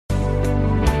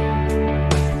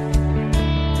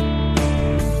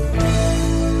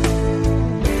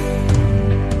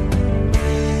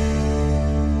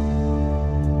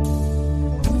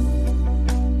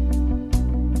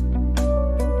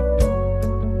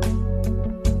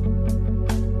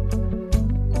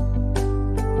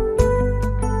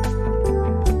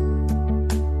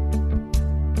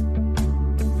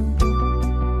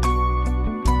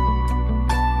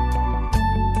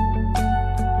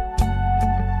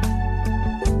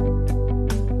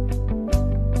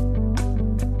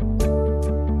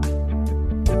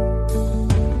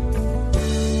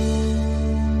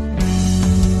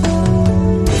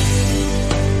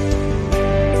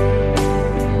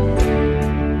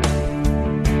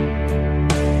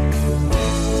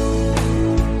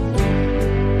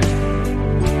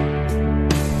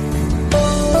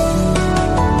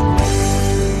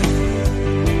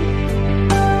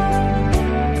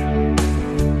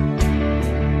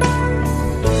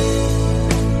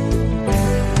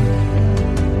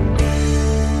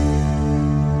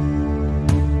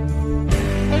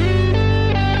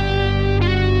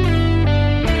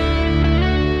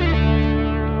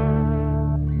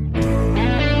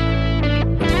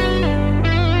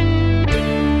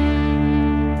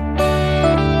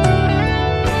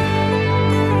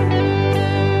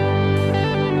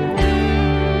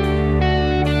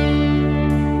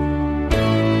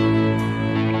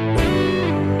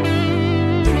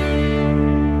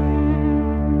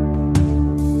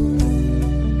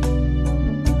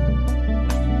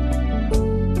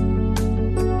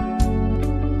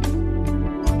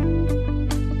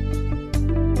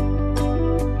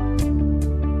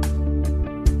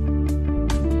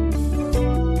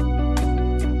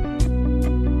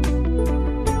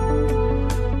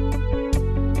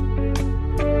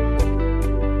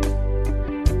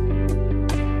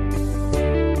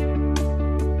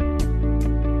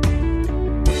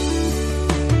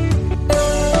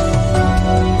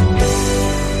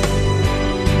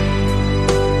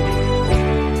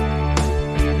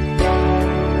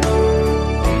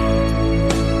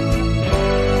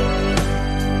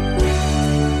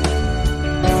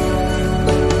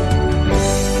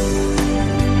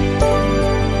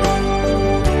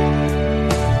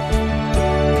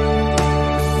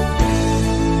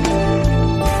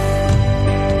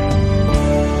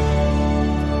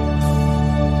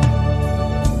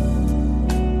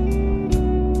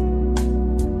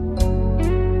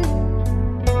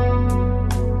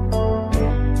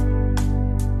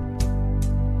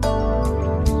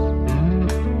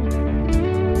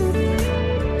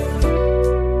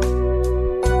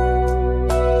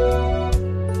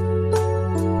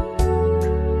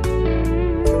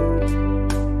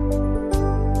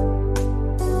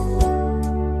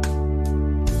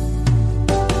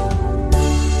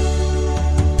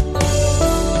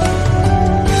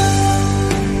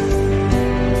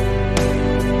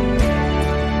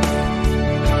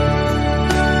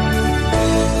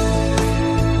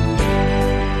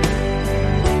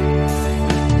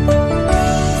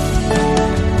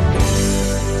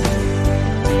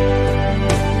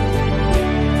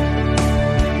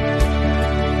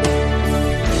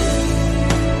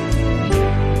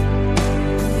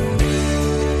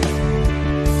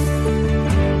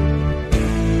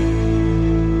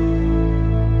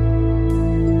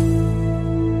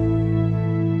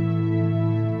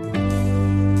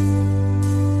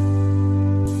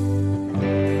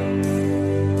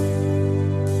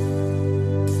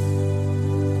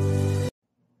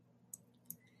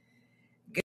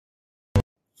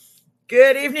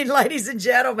Good evening, ladies and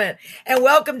gentlemen, and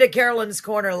welcome to Carolyn's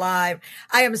Corner Live.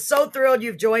 I am so thrilled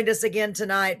you've joined us again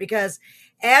tonight because,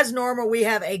 as normal, we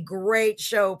have a great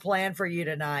show planned for you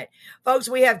tonight. Folks,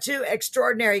 we have two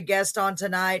extraordinary guests on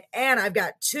tonight, and I've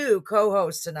got two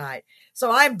co-hosts tonight. So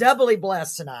I'm doubly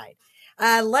blessed tonight.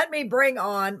 Let me bring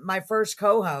on my first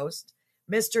co-host.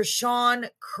 Mr. Sean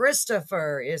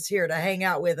Christopher is here to hang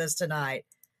out with us tonight.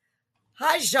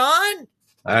 Hi, Sean.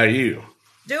 How are you?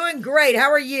 Doing great.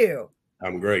 How are you?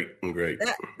 I'm great.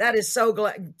 That is so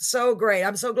great.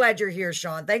 I'm so glad you're here,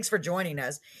 Sean. Thanks for joining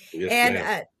us. Yes,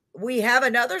 and we have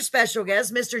another special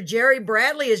guest. Mr. Jerry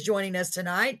Bradley is joining us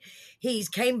tonight. He's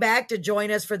came back to join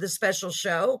us for the special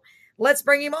show. Let's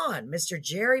bring him on, Mr.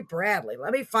 Jerry Bradley.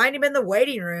 Let me find him in the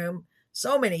waiting room.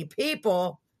 So many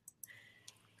people.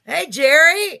 Hey,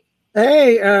 Jerry.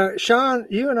 Hey, Sean,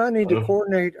 you and I need to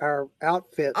coordinate our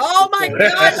outfits. Oh, my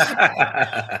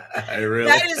gosh.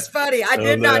 Really? That is funny. I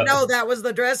did not know that was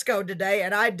the dress code today,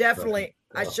 and I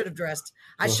should have dressed.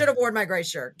 I should have worn my gray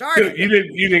shirt. Darn it.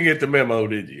 You didn't get the memo,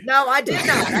 did you? No, I did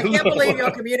not. I can't believe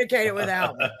you'll communicate it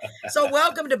without me. So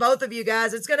welcome to both of you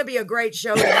guys. It's going to be a great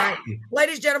show tonight.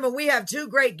 Ladies and gentlemen, we have two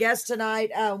great guests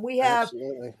tonight. We have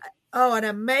an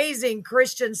amazing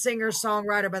Christian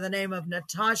singer-songwriter by the name of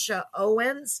Natasha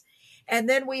Owens. And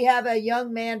then we have a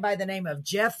young man by the name of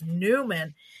Jeff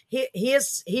Naumann.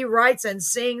 He writes and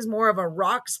sings more of a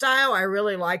rock style. I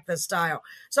really like the style.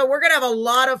 So we're going to have a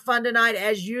lot of fun tonight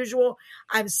as usual.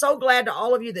 I'm so glad to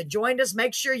all of you that joined us.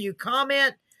 Make sure you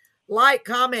comment,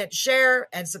 share,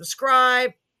 and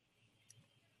subscribe.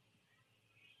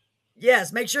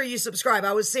 Yes, make sure you subscribe.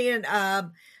 I was seeing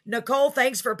Nicole,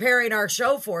 thanks for pairing our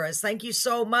show for us. Thank you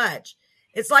so much.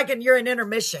 It's like you're in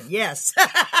intermission. Yes.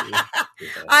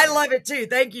 I love it too.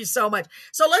 Thank you so much.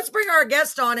 So let's bring our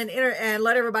guest on and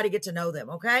let everybody get to know them.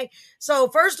 Okay. So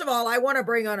first of all, I want to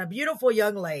bring on a beautiful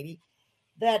young lady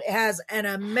that has an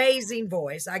amazing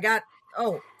voice.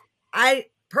 I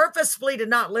purposefully did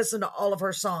not listen to all of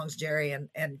her songs, Jerry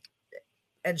and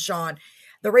Sean.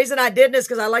 The reason I didn't is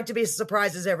because I like to be as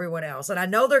surprised as everyone else. And I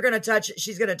know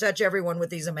she's going to touch everyone with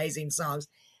these amazing songs.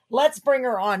 Let's bring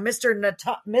her on,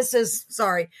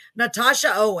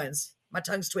 Natasha Owens. My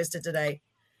tongue's twisted today.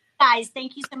 Guys,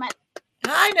 thank you so much.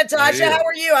 Hi, Natasha. How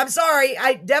are you? I'm sorry.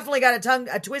 I definitely got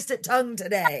a twisted tongue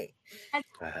today.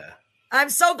 I'm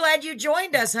so glad you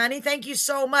joined us, honey. Thank you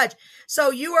so much.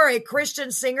 So you are a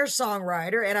Christian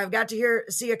singer-songwriter, and I've got to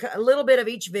see a little bit of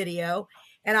each video,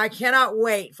 and I cannot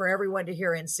wait for everyone to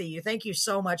hear and see you. Thank you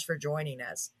so much for joining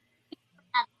us.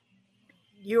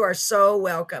 You are so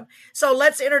welcome. So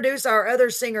let's introduce our other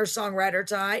singer-songwriter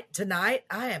tonight.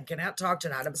 I cannot talk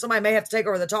tonight. Somebody may have to take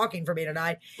over the talking for me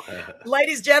tonight.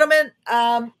 Ladies and gentlemen,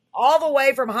 all the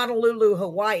way from Honolulu,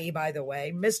 Hawaii, by the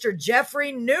way, Mr.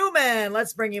 Jeffery Naumann.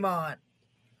 Let's bring him on.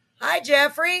 Hi,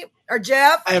 Jeffrey. Or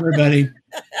Jeff. Hi, everybody.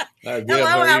 Hi, Jeff. Hello,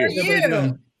 how are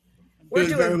you? We're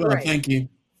doing very well. Thank you.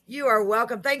 You are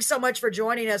welcome. Thanks so much for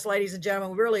joining us, ladies and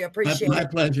gentlemen. We really appreciate it. My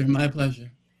pleasure. My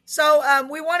pleasure. So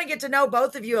we want to get to know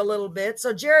both of you a little bit.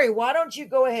 So, Jerry, why don't you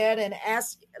go ahead and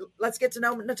let's get to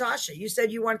know Natasha. You said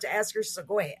you wanted to ask her, so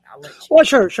go ahead. I'll let you. Well,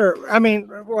 sure. I mean,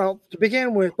 to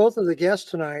begin with, both of the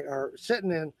guests tonight are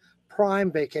sitting in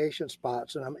prime vacation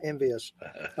spots, and I'm envious.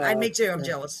 Me too. I'm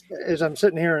jealous. As I'm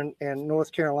sitting here in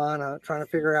North Carolina trying to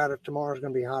figure out if tomorrow's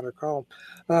going to be hot or cold.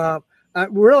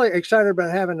 I'm really excited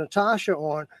about having Natasha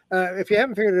on. If you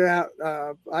haven't figured it out,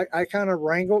 I kind of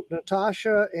wrangled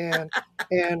Natasha and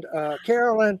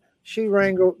Carolyn. She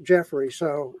wrangled Jeffrey.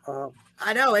 So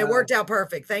I know it worked out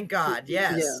perfect. Thank God.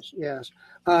 Yes.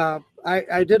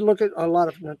 I did look at a lot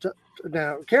of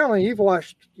now. Carolyn, you've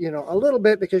watched a little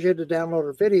bit because you had to download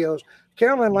her videos.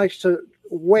 Carolyn likes to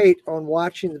wait on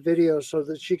watching the videos so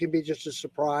that she can be just as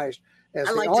surprised as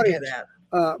the audience. To do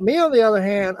that. Me, on the other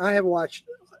hand, I have watched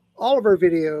all of her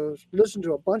videos, listened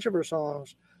to a bunch of her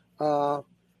songs.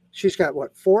 She's got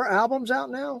 4 albums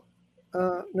out now,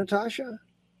 Natasha?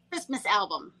 Christmas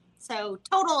album. So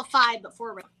total of 5, but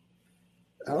 4.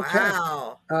 Okay.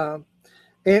 Wow.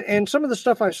 And some of the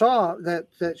stuff I saw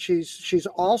that she's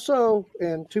also,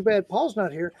 and too bad Paul's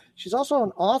not here, she's also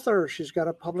an author. She's got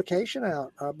a publication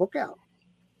out, a book out.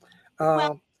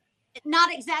 Well,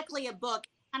 not exactly a book.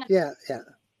 Kind of yeah.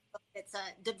 It's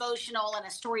a devotional and a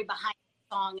story behind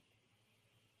the song.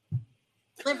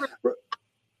 Different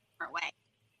way.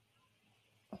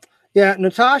 Yeah,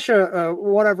 Natasha,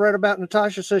 what I've read about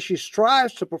Natasha says she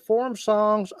strives to perform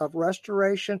songs of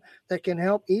restoration that can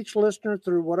help each listener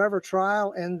through whatever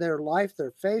trial in their life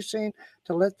they're facing,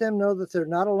 to let them know that they're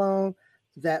not alone,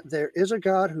 that there is a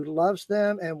God who loves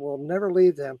them and will never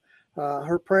leave them.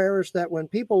 Her prayer is that when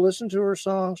people listen to her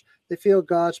songs, they feel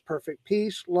God's perfect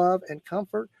peace, love, and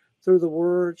comfort through the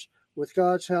words. With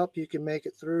God's help, you can make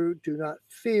it through. Do not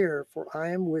fear, for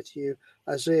I am with you.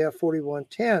 Isaiah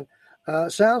 41:10.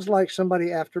 Sounds like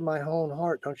somebody after my own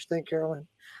heart, don't you think, Carolyn?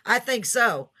 I think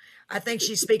so. I think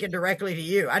she's speaking directly to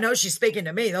you. I know she's speaking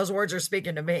to me. Those words are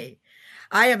speaking to me.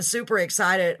 I am super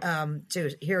excited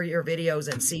to hear your videos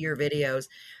and see your videos,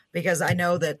 because I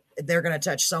know that they're going to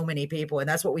touch so many people. And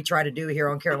that's what we try to do here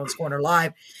on Carolyn's Corner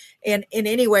Live, and in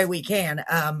any way we can,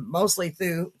 mostly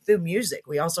through music.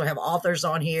 We also have authors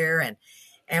on here,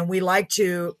 and we like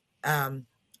to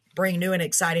bring new and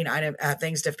exciting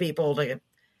things to people to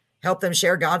help them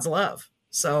share God's love.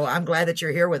 So I'm glad that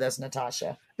you're here with us,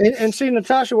 Natasha. And see,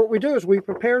 Natasha, what we do is we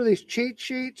prepare these cheat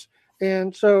sheets.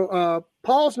 And so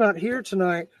Paul's not here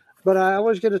tonight, but I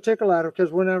always get a tickle out of it,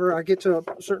 because whenever I get to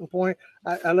a certain point,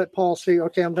 I let Paul see,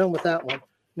 okay, I'm done with that one.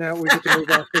 Now we get to move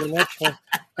on to the next one.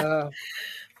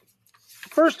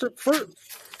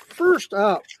 First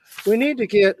up, we need to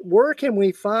get, where can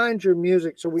we find your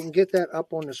music so we can get that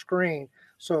up on the screen,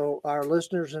 so our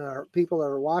listeners and our people that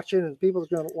are watching and people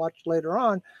that are going to watch later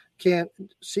on can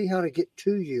see how to get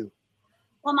to you.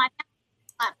 Well, my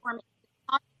platform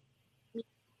is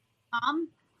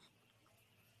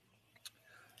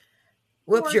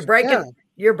Whoops, you're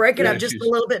breaking up just a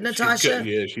little bit, Natasha.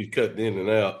 She's cutting in and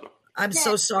out. I'm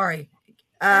so sorry.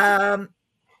 I'm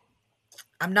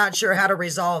not sure how to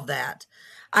resolve that.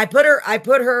 I put her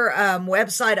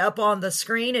website up on the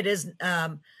screen. It is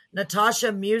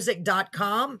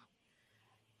natashamusic.com.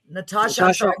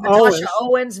 Natasha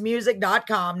Owens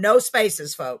Music.com. No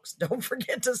spaces, folks. Don't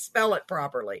forget to spell it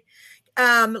properly.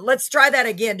 Let's try that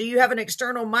again. Do you have an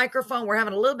external microphone? We're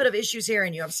having a little bit of issues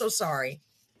hearing you. I'm so sorry.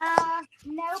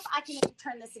 Nope. I can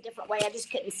turn this a different way. I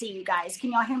just couldn't see you guys.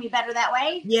 Can y'all hear me better that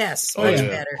way? Yes, much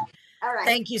better. All right.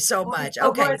 Thank you so much.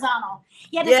 Okay. Horizontal.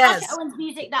 Yeah,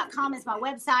 NatashaOwensMusic.com is my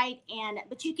website,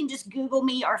 but you can just Google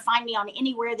me or find me on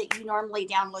anywhere that you normally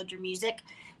download your music.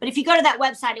 But if you go to that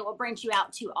website, it will branch you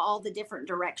out to all the different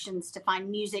directions to find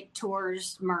music,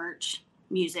 tours, merch,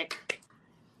 music.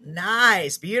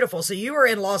 Nice. Beautiful. So you are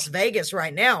in Las Vegas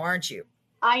right now, aren't you?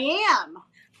 I am.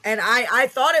 And I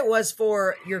thought it was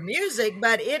for your music,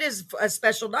 but it is a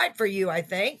special night for you, I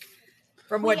think,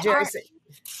 from what Jerry said.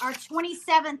 Our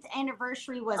 27th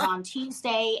anniversary was on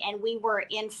Tuesday, and we were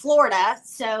in Florida.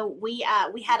 So we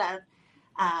had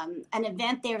an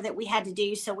event there that we had to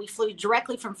do. So we flew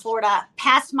directly from Florida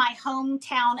past my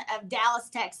hometown of Dallas,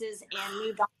 Texas, and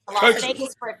moved on to Las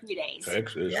Vegas for a few days.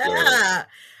 Texas. Yeah.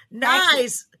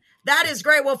 Nice. That is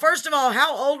great. Well, first of all,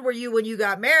 how old were you when you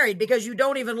got married? Because you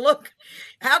don't even look.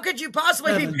 How could you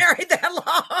possibly be married that long?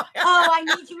 Oh, I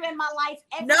need you in my life.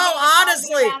 No,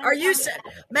 honestly, are you?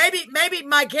 Maybe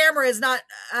my camera is not.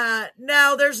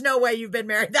 No, there's no way you've been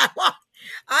married that long.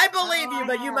 I believe you,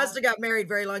 but you must have got married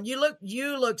very long. You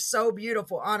look so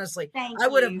beautiful. Honestly, I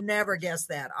would have never guessed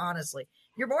that. Honestly.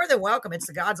 You're more than welcome. It's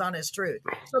the God's honest truth.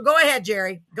 So go ahead,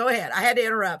 Jerry. Go ahead. I had to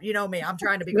interrupt. You know me. I'm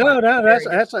trying to be quiet. No,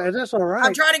 that's all right.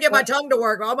 I'm trying to get my tongue to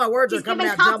work. All my words are coming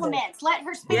out compliments. jumbled. Let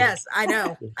her speak. Yes, I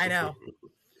know.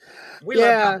 We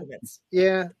love compliments.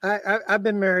 Yeah, I've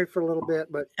been married for a little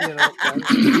bit, but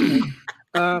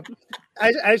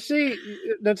I see,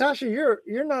 Natasha,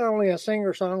 you're not only a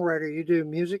singer-songwriter, you do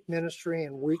music ministry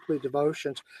and weekly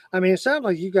devotions. I mean, it sounds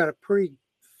like you got a pretty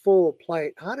full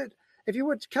plate. If you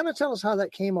would kind of tell us how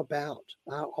that came about,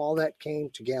 how all that came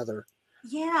together.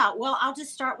 Yeah, well, I'll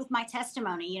just start with my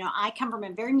testimony. You know, I come from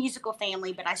a very musical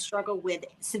family, but I struggle with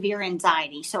severe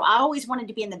anxiety. So I always wanted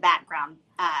to be in the background,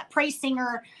 praise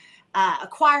singer, a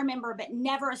choir member, but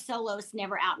never a soloist,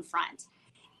 never out in front.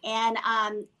 And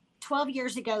 12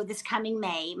 years ago, this coming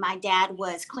May, my dad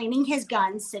was cleaning his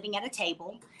guns, sitting at a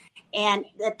table, and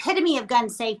the epitome of gun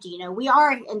safety. You know, we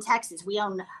are in Texas. We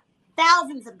own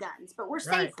thousands of guns, but we're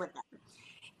safe with them.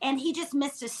 And he just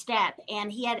missed a step,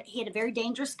 and he had a very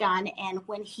dangerous gun. And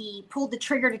when he pulled the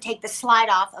trigger to take the slide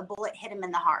off, a bullet hit him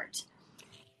in the heart.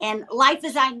 And life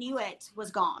as I knew it was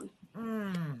gone.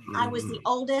 I was the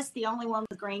oldest, the only one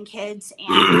with grandkids,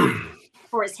 and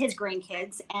or his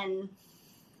grandkids. And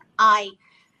I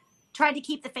tried to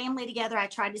keep the family together. I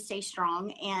tried to stay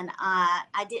strong, and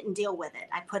I didn't deal with it.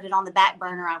 I put it on the back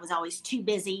burner. I was always too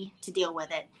busy to deal with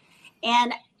it.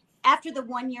 And after the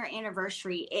 1 year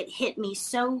anniversary, it hit me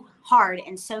so hard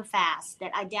and so fast that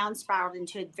I down spiraled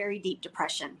into a very deep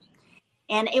depression.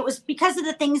 And it was because of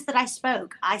the things that I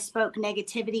spoke. I spoke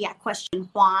negativity. I questioned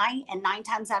why. And 9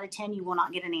 times out of 10, you will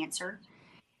not get an answer.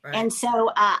 Right. And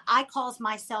so I caused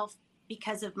myself,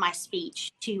 because of my speech,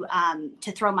 to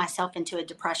throw myself into a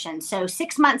depression. So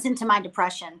 6 months into my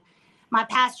depression, my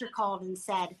pastor called and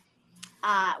said,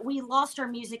 we lost our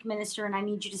music minister and I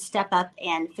need you to step up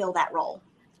and fill that role.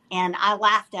 And I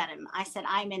laughed at him. I said,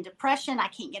 I'm in depression. I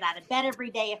can't get out of bed every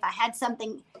day. If I had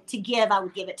something to give, I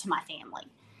would give it to my family.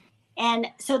 And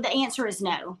so the answer is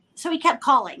no. So he kept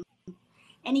calling.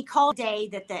 And he called a day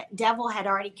that the devil had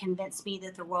already convinced me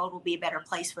that the world will be a better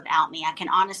place without me. I can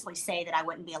honestly say that I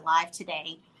wouldn't be alive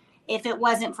today if it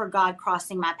wasn't for God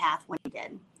crossing my path when he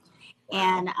did.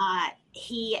 And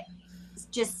he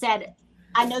just said,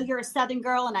 I know you're a Southern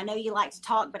girl and I know you like to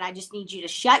talk, but I just need you to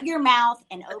shut your mouth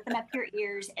and open up your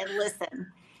ears and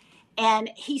listen. And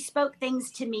he spoke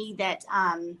things to me that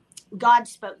God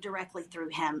spoke directly through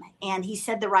him. And he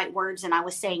said the right words. And I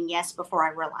was saying yes before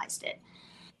I realized it.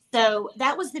 So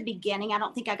that was the beginning. I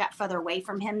don't think I got further away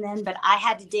from him then, but I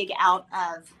had to dig out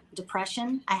of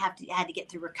depression. I had to get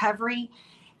through recovery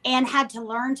and had to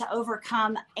learn to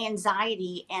overcome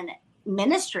anxiety and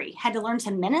ministry, had to learn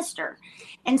to minister.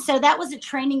 And so that was a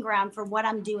training ground for what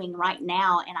I'm doing right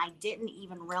now. And I didn't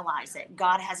even realize it.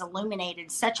 God has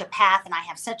illuminated such a path, and I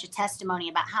have such a testimony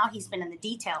about how he's been in the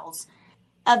details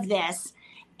of this.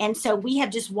 And so we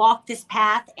have just walked this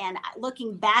path, and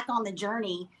looking back on the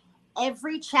journey,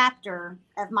 every chapter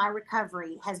of my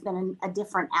recovery has been a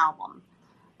different album.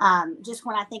 Just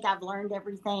when I think I've learned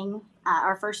everything,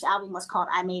 our first album was called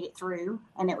I Made It Through,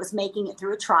 and it was making it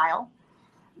through a trial.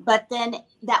 But then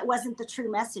that wasn't the true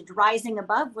message. Rising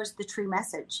above was the true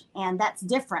message. And that's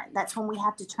different. That's when we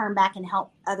have to turn back and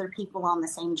help other people on the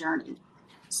same journey.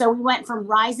 So we went from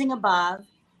rising above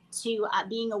to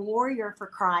being a warrior for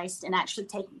Christ and actually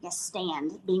taking a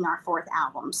stand, being our fourth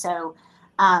album. So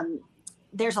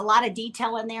there's a lot of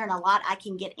detail in there and a lot I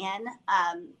can get in,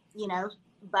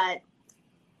 but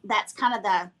that's kind of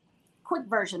the quick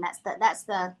version. That's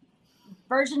the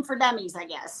version for dummies, I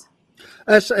guess.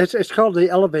 It's called the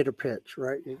elevator pitch,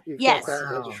 right? You yes.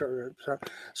 So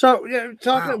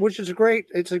talking, which is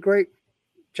it's a great.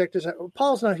 Check this out.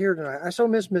 Paul's not here tonight. I so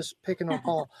miss picking on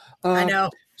Paul. I know.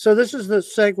 So this is the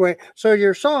segue. So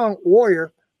your song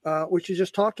 "Warrior," which you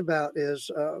just talked about,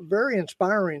 is a very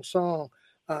inspiring song,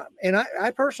 and I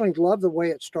personally love the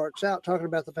way it starts out, talking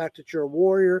about the fact that you're a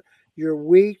warrior, you're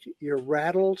weak, you're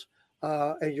rattled,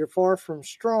 and you're far from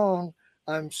strong.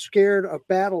 I'm scared of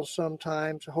battle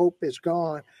sometimes. Hope is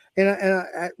gone. And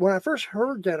I, when I first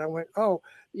heard that, I went, oh,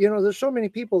 there's so many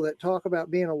people that talk about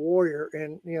being a warrior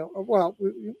and, in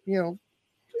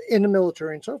the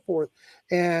military and so forth.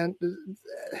 And,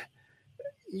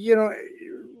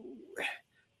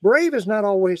 brave is not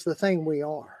always the thing we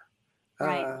are.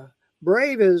 Right.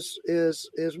 Brave is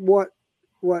what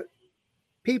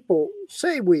people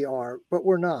say we are, but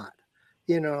we're not.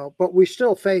 But we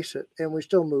still face it and we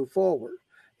still move forward.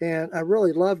 And I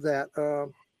really love that.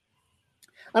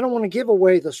 I don't want to give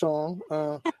away the song,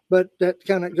 but that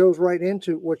kind of goes right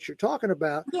into what you're talking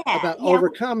about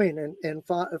overcoming and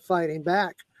fighting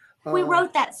back. We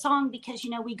wrote that song because,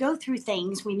 we go through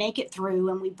things, we make it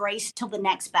through and we brace till the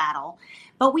next battle,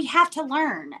 but we have to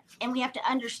learn and we have to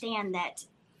understand that,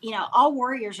 all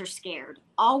warriors are scared.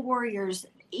 All warriors,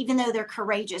 even though they're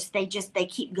courageous, they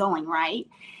keep going, right?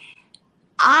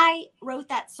 I wrote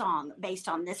that song based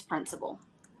on this principle.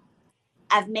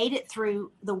 I've made it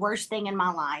through the worst thing in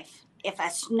my life. If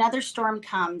another storm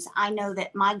comes, I know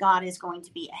that my God is going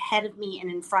to be ahead of me and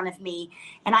in front of me.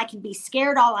 And I can be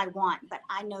scared all I want, but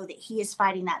I know that he is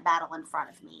fighting that battle in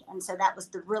front of me. And so that was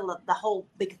the whole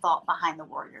big thought behind the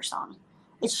Warrior song.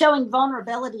 It's showing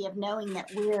vulnerability of knowing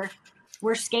that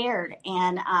we're scared,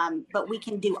 and but we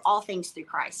can do all things through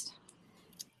Christ.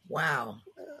 Wow.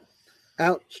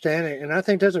 Outstanding. And I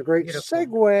think that's a great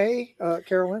segue,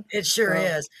 Carolyn. It sure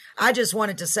is. I just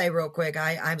wanted to say real quick,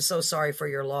 I'm so sorry for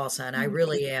your loss, hon. I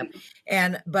really am.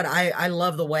 But I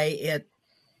love the way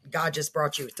God just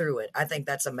brought you through it. I think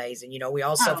that's amazing. We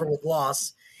all suffer with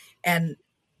loss, and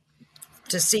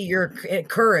to see your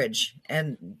courage,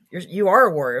 and you are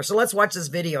a warrior. So let's watch this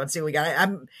video and see what we got.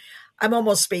 I'm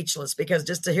almost speechless because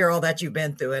just to hear all that you've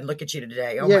been through and look at you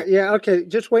today. Yeah. Okay.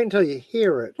 Just wait until you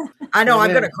hear it. I know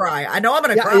I'm going to cry. I'm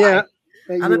going to cry. Yeah,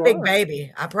 I'm a big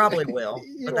baby. I probably will,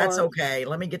 but that's okay.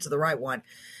 Let me get to the right one.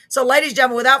 So ladies and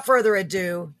gentlemen, without further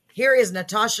ado, here is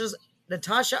Natasha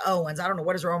Owens. I don't know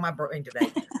what is wrong with my brain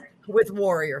today with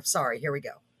Warrior. Sorry. Here we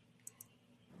go.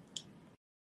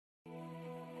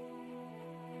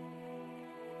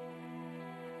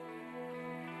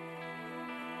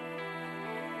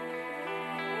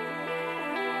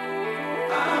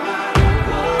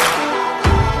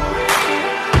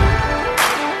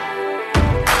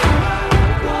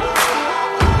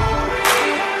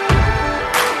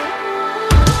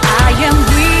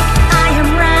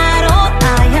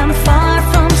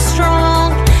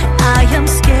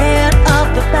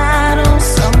 Battle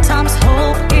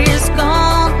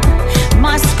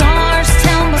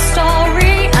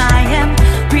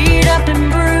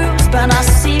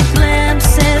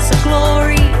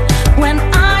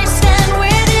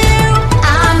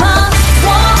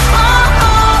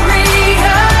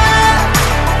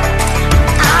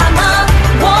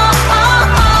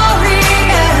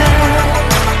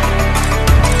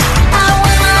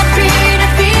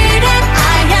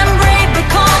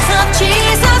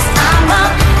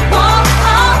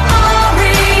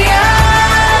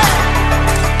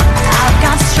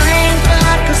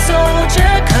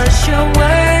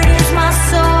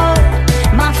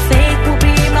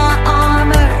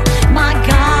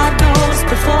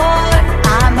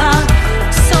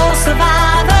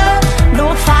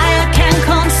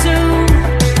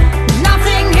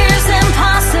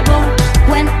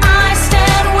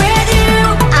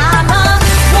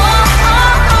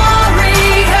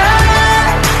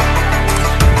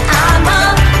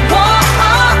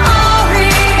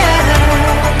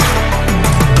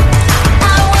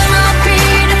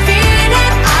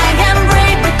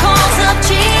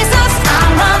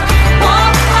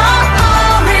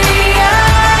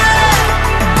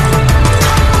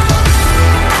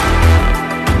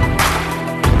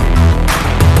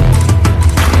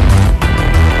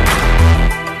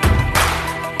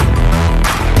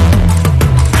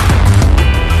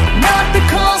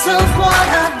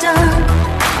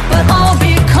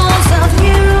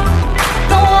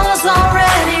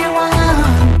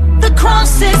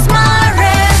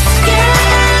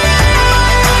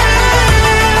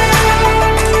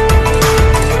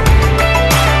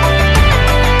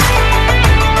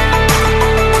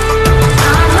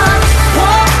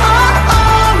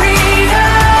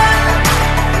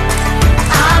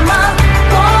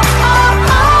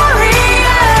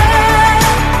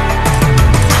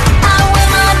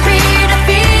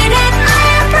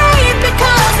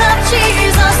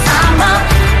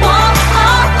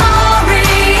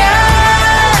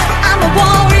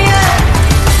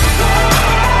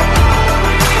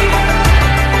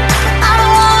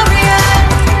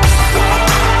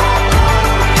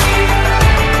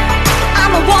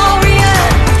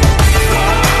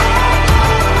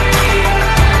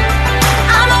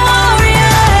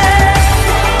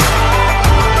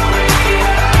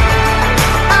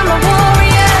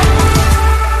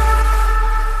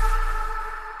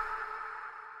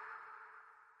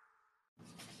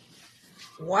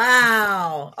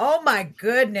Wow. Oh my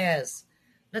goodness.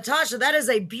 Natasha, that is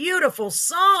a beautiful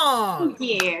song.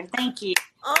 Thank you. Thank you.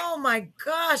 Oh my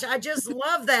gosh, I just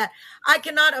love that. I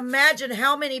cannot imagine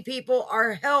how many people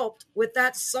are helped with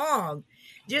that song.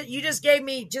 You just gave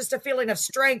me just a feeling of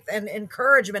strength and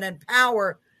encouragement and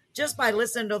power just by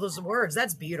listening to those words.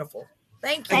 That's beautiful.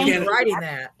 Thank you for writing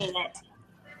that.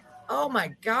 Oh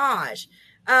my gosh.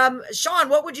 Sean,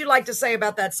 what would you like to say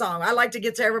about that song? I like to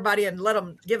get to everybody and let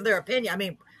them give their opinion. I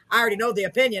mean, I already know the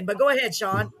opinion, but go ahead,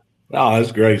 Sean. Oh,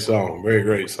 it's a great song. Very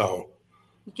great song.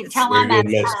 You can tell I'm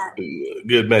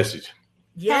good message.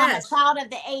 Yes. I'm a child of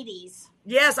the 80s.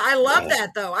 Yes, I love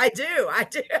that though. I do.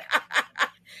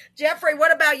 Jeffrey,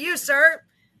 what about you, sir?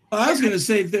 Well, I was going to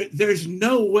say there's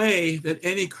no way that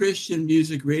any Christian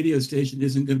music radio station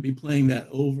isn't going to be playing that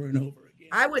over and over again.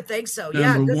 I would think so.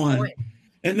 Number one. Point.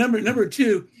 And number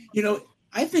two,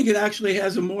 I think it actually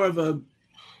has a more of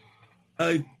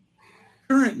a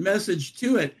current message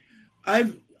to it.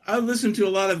 I've listened to a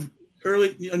lot of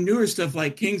early, newer stuff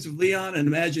like Kings of Leon and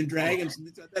Imagine Dragons.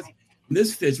 And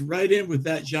this fits right in with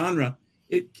that genre.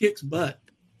 It kicks butt.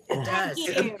 It does.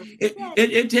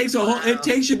 It takes it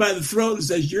takes you by the throat and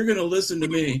says, "You're going to listen to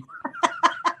me."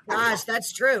 Gosh,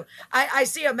 that's true. I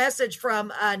see a message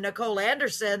from Nicole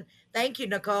Anderson. Thank you,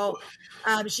 Nicole.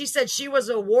 She said she was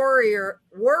a warrior,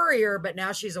 but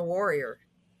now she's a warrior.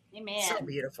 Amen. So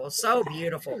beautiful. So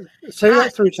beautiful. Say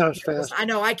that 3 times fast. I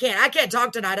know I can't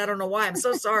talk tonight. I don't know why. I'm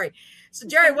so sorry. So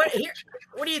Jerry, what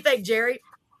do you think, Jerry?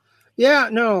 Yeah,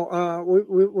 no,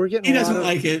 we're getting. He doesn't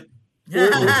like it. We're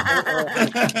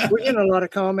getting a lot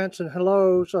of comments and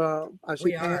hellos. I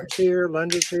see Pam's here,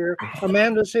 Linda's here,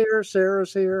 Amanda's here,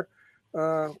 Sarah's here.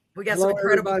 We got some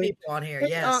incredible people on here.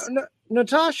 Yes.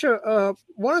 Natasha,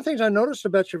 one of the things I noticed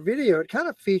about your video, it kind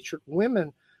of featured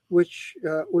women, which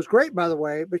was great, by the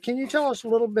way. But can you tell us a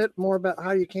little bit more about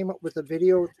how you came up with the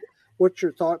video? What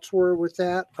your thoughts were with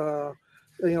that?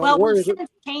 We've since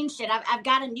changed it. I've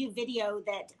got a new video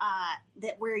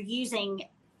that we're using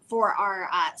for our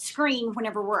screen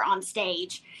whenever we're on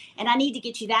stage, and I need to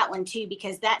get you that one too,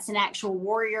 because that's an actual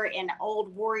warrior in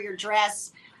old warrior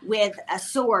dress with a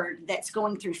sword that's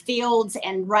going through fields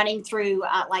and running through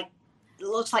it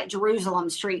looks like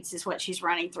Jerusalem streets is what she's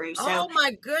running through. So, oh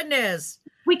my goodness.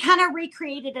 We kind of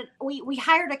recreated it. We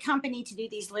hired a company to do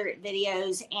these lyric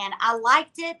videos, and I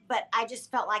liked it, but I just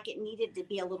felt like it needed to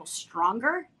be a little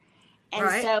stronger.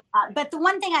 And so, but the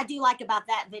one thing I do like about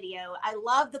that video, I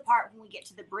love the part when we get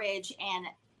to the bridge and,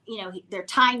 they're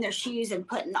tying their shoes and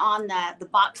putting on the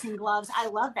boxing gloves. I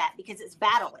love that because it's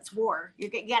battle. It's war. You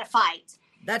got to fight.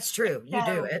 That's true. You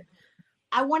do it.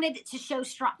 I wanted it to show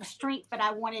strength, but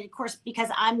I wanted, of course, because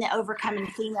I'm the overcoming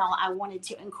female, I wanted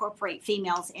to incorporate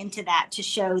females into that to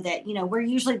show that, we're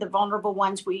usually the vulnerable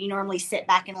ones where you normally sit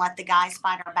back and let the guys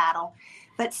fight our battle.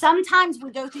 But sometimes we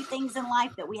go through things in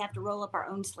life that we have to roll up our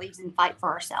own sleeves and fight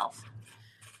for ourselves.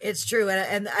 It's true.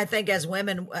 And I think as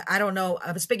women, I don't know,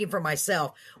 I'm speaking for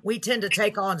myself, we tend to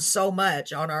take on so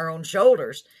much on our own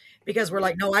shoulders because we're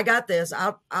like, no, I got this.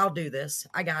 I'll do this.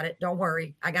 I got it. Don't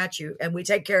worry. I got you. And we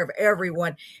take care of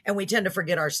everyone. And we tend to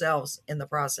forget ourselves in the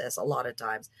process a lot of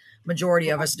times. Majority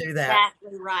of us do that.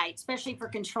 Exactly right. Especially for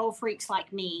control freaks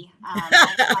like me.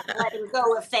 I like letting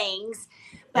go of things.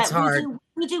 But it's hard.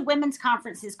 We do women's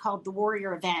conferences called the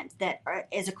Warrior Event that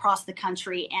is across the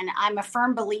country. And I'm a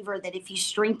firm believer that if you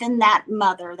strengthen that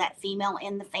mother, that female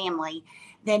in the family,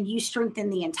 then you strengthen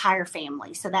the entire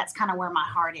family. So that's kind of where my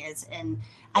heart is. And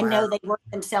I know they work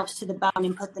themselves to the bone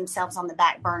and put themselves on the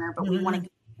back burner, but we want to go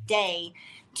today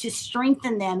to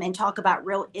strengthen them and talk about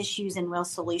real issues and real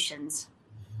solutions.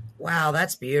 Wow,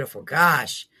 that's beautiful.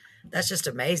 Gosh, that's just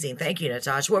amazing. Thank you,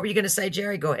 Natasha. What were you going to say,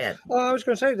 Jerry? Go ahead. Well, I was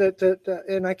going to say that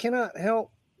and I cannot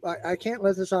help. I can't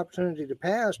let this opportunity to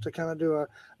pass to kind of do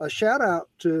a shout out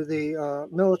to the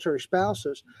military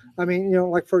spouses. I mean,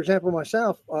 like for example,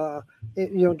 myself,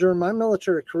 during my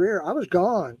military career, I was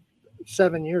gone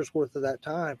 7 years worth of that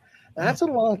time. That's a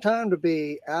long time to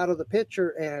be out of the picture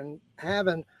and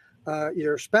having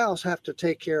your spouse have to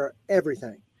take care of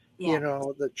everything. Yeah.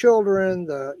 The children,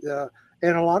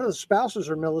 and a lot of the spouses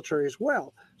are military as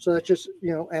well. So that just,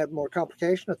 add more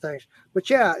complication of things. But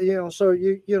yeah, so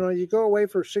you go away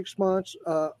for 6 months,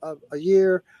 a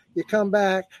year, you come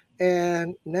back,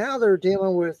 and now they're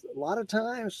dealing with a lot of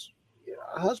times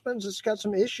husbands that's got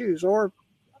some issues or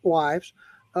wives,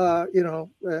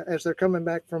 as they're coming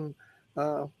back from,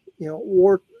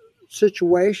 war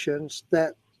situations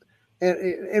that,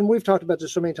 and we've talked about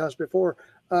this so many times before,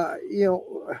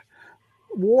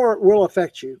 war will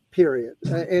affect you, period.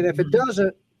 And if it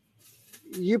doesn't,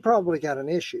 you probably got an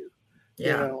issue.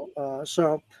 Yeah.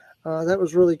 So that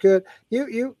was really good.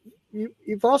 You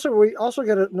we also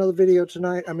got another video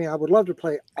tonight. I mean, I would love to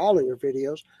play all of your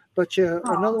videos, but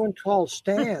another one called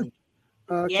Stand.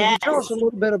 Can you tell us a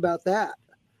little bit about that?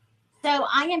 So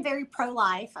I am very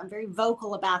pro-life. I'm very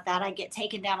vocal about that. I get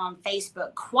taken down on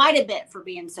Facebook quite a bit for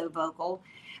being so vocal.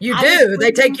 You do?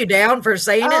 They take you down for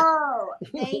saying it? Oh,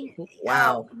 they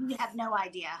wow. You have no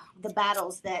idea the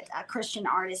battles that Christian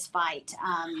artists fight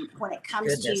when it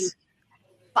comes to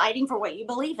fighting for what you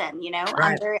believe in. You know,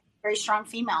 right. I'm very, very strong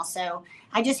female. So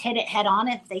I just hit it head on.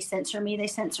 If they censor me, they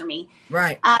censor me.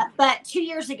 Right. But 2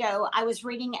 years ago, I was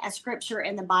reading a scripture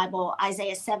in the Bible,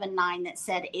 Isaiah 7:9, that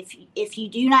said, if you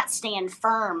do not stand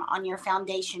firm on your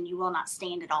foundation, you will not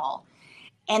stand at all.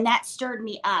 And that stirred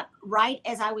me up. Right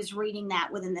as I was reading that,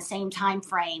 within the same time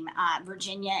frame,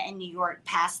 Virginia and New York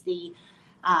passed the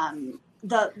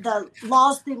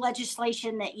laws through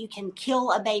legislation that you can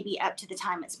kill a baby up to the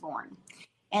time it's born.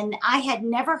 And I had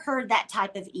never heard that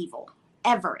type of evil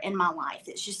ever in my life.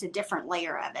 It's just a different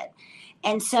layer of it.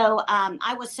 And so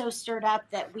I was so stirred up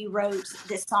that we wrote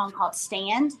this song called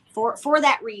Stand for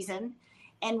that reason,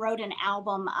 and wrote an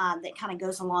album that kind of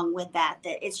goes along with that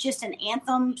it's just an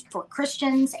anthem for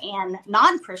Christians and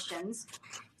non-Christians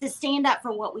to stand up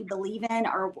for what we believe in,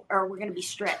 or we're going to be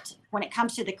stripped. When it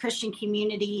comes to the Christian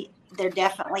community, they're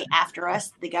definitely after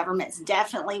us. The government's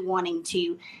definitely wanting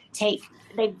to take,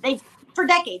 they've for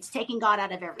decades taken God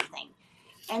out of everything.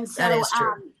 And so that is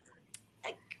true.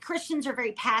 Christians are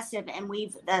very passive, and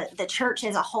the church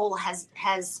as a whole has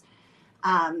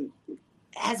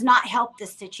not helped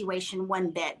this situation one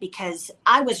bit, because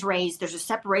I was raised, there's a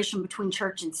separation between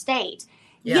church and state.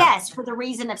 Yeah. Yes, for the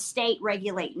reason of state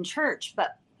regulating church,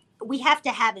 but we have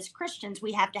to have, as Christians,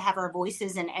 we have to have our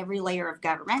voices in every layer of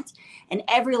government and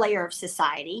every layer of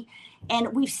society.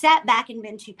 And we've sat back and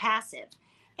been too passive,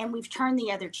 and we've turned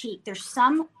the other cheek. There's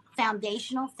some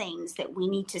foundational things that we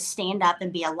need to stand up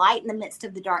and be a light in the midst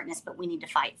of the darkness, but we need to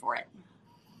fight for it.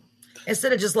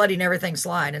 Instead of just letting everything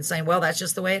slide and saying, well, that's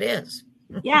just the way it is.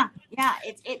 Yeah.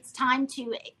 It's time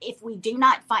to, if we do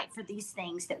not fight for these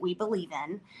things that we believe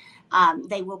in,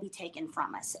 they will be taken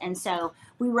from us. And so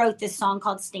we wrote this song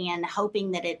called Stand,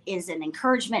 hoping that it is an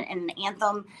encouragement and an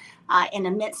anthem in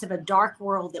the midst of a dark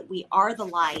world, that we are the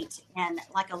light, and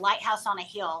like a lighthouse on a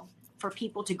hill for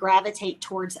people to gravitate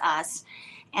towards us.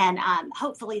 And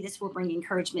hopefully this will bring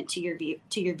encouragement to your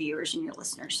viewers and your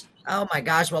listeners. Oh my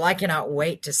gosh. Well, I cannot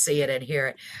wait to see it and hear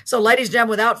it. So ladies and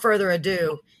gentlemen, without further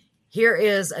ado, here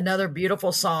is another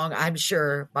beautiful song, I'm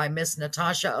sure, by Miss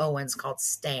Natasha Owens called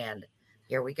Stand.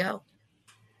 Here we go.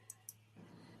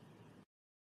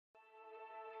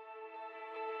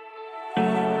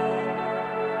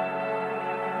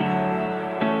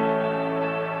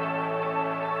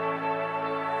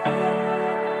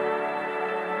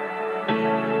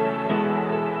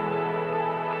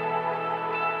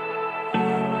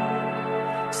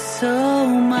 So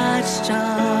much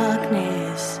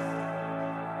darkness,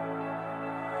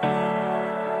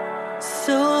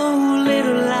 so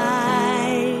little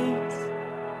light,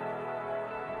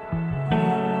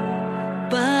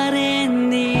 but in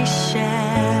these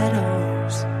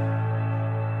shadows,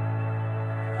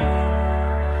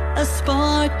 a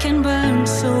spark can burn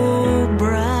so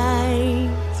bright.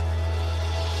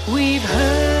 We've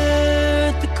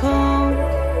heard the call,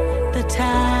 the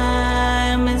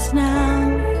time is now.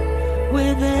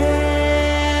 With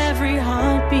every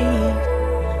heartbeat,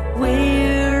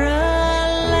 we're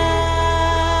allowed.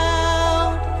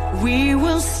 We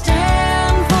will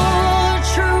stand for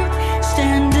truth,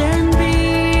 stand and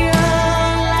be a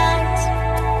light.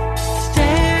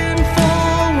 Stand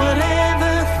for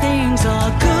whatever things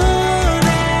are good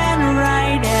and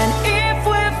right. And if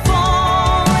we're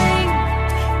falling,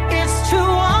 it's to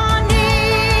our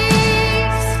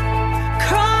knees,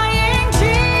 crying,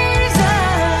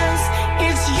 Jesus,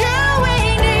 it's you.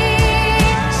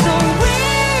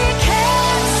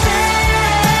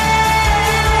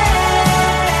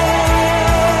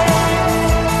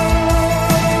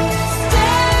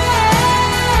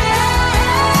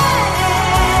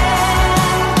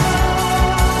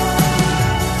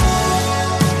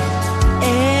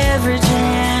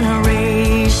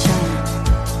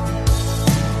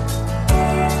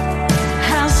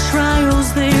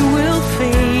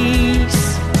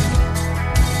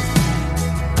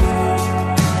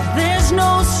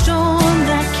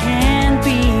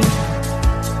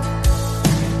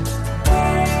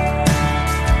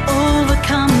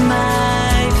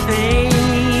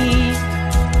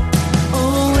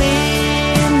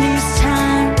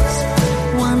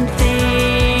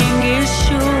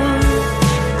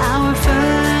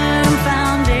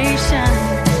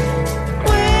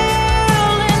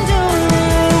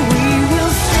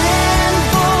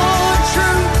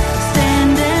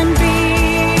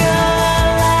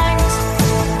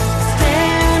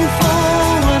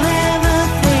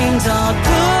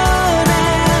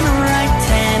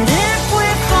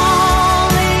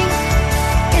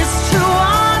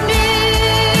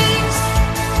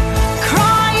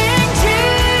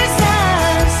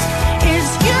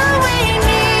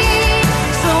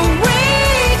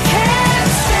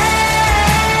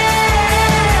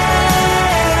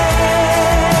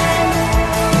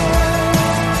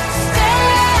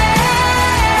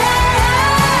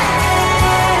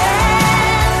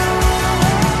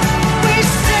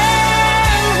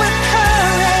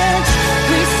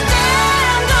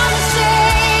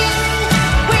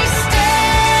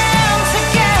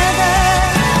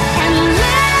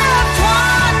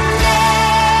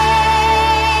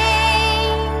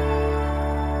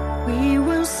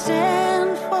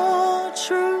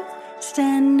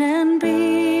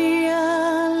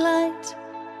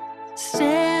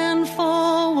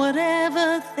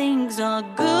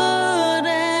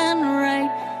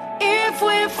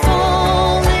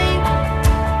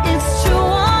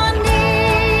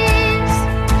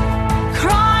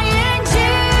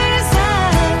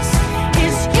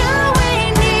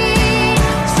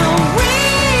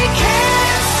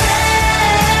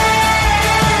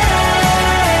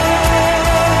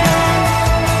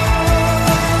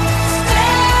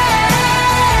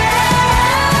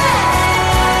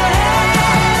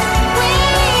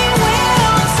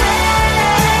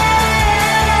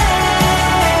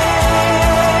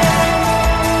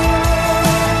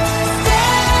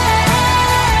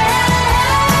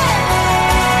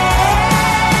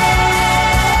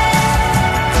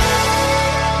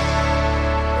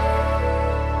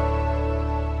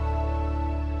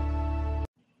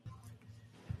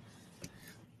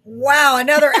 Wow,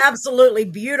 another absolutely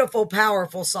beautiful,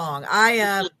 powerful song.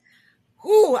 I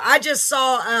just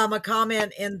saw a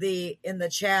comment in the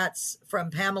chats from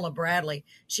Pamela Bradley.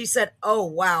 She said, "Oh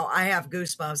wow, I have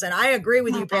goosebumps," and I agree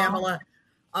with you, Pamela.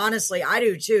 Honestly, I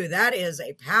do too. That is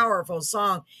a powerful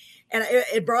song, and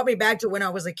it brought me back to when I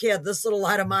was a kid. This little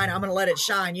light of mine, I'm going to let it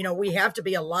shine. You know, we have to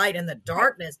be a light in the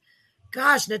darkness.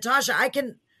 Gosh, Natasha, I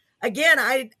can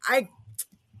again.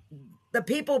 The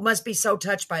people must be so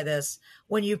touched by this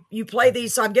when you play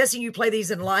these. So I'm guessing you play these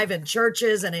in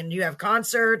churches and you have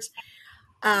concerts.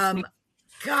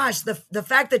 Gosh, the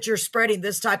fact that you're spreading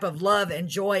this type of love and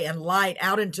joy and light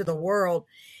out into the world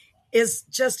is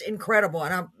just incredible.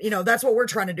 And that's what we're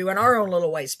trying to do in our own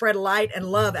little way, spread light and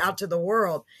love out to the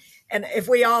world. And if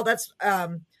we all,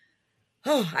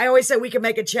 I always say we can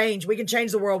make a change. We can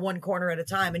change the world one corner at a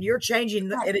time, and you're changing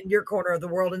it in your corner of the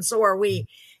world. And so are we.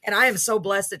 And I am so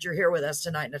blessed that you're here with us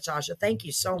tonight, Natasha. Thank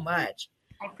you so much.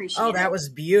 I appreciate it. Oh, that was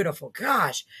beautiful.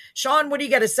 Gosh, Sean, what do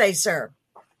you got to say, sir?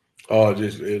 Oh,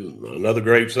 another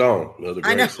great song. Another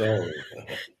great song.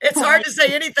 It's hard to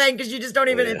say anything because you just don't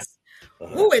even.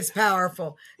 It's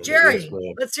powerful. Jerry,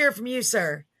 let's hear from you,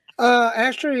 sir.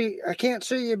 Actually, I can't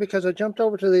see you because I jumped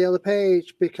over to the other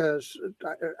page because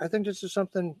I think this is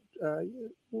something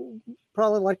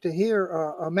probably like to hear.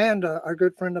 Amanda, our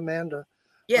good friend Amanda,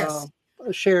 yes,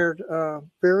 shared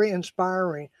very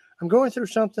inspiring. I'm going through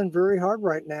something very hard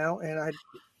right now, and I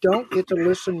don't get to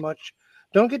listen much.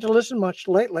 Don't get to listen much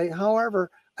lately. However,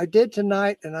 I did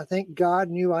tonight, and I think God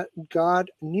knew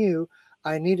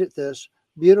I needed this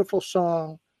beautiful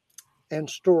song and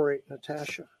story,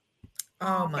 Natasha.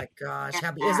 Oh my gosh.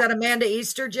 Is that Amanda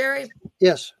Easter, Jerry?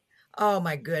 Yes. Oh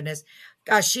my goodness.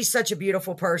 Gosh, she's such a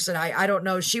beautiful person. I don't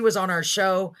know. She was on our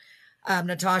show,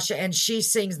 Natasha, and she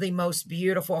sings the most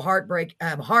beautiful heart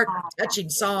touching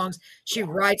songs. She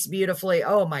writes beautifully.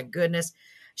 Oh my goodness.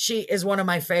 She is one of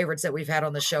my favorites that we've had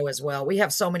on the show as well. We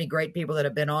have so many great people that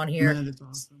have been on here. Man, that's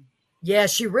awesome. Yeah,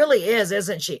 she really is,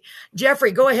 isn't she?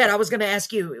 Jeffrey, go ahead. I was going to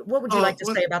ask you, what would you like to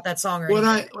say about that song? What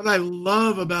I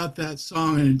love about that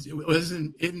song, and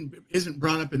it isn't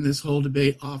brought up in this whole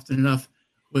debate often enough,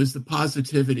 was the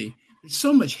positivity. There's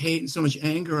so much hate and so much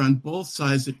anger on both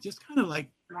sides that just kind of like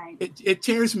it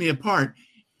tears me apart.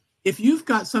 If you've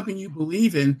got something you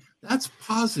believe in, that's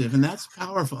positive and that's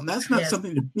powerful, and that's not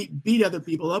something to beat other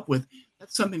people up with.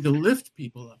 That's something to lift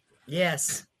people up with.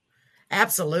 Yes.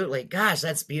 Absolutely. Gosh,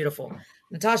 that's beautiful.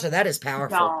 Natasha, that is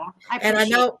powerful. No, I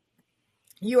know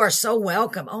you are so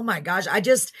welcome. Oh my gosh.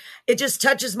 It just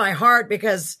touches my heart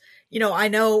because, I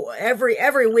know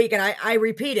every week, and I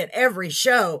repeat it every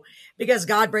show because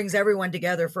God brings everyone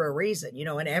together for a reason,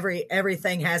 and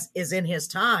everything is in his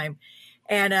time.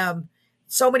 And,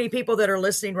 so many people that are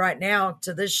listening right now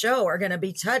to this show are going to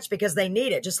be touched because they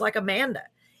need it, just like Amanda.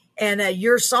 And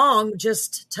your song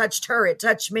just touched her. It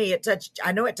touched me.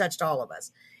 I know it touched all of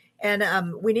us. And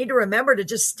we need to remember to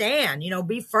just stand,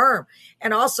 be firm,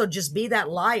 and also just be that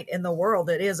light in the world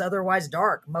that is otherwise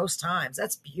dark most times.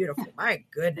 That's beautiful. My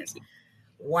goodness.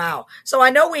 Wow. So I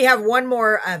know we have one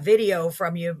more video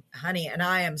from you, honey, and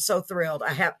I am so thrilled.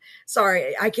 I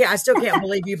still can't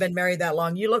believe you've been married that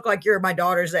long. You look like you're my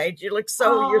daughter's age. You're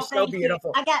so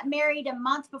beautiful. I got married a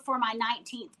month before my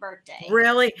 19th birthday.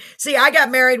 Really? See, I got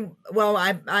married. Well,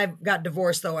 I got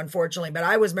divorced though, unfortunately, but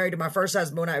I was married to my first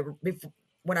husband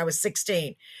when I was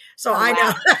 16. So I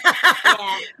know,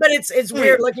 but it's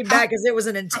weird looking back because it was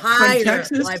an entire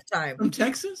lifetime. From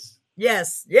Texas?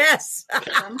 Yes.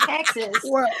 From Texas.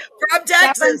 Well, from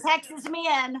Texas. From Texas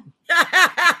men.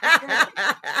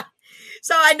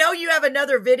 So I know you have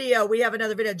another video. We have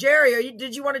another video. Jerry,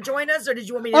 did you want to join us or did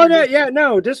you want me to? Oh, no, yeah,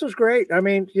 no, this was great. I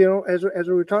mean, as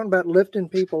we were talking about lifting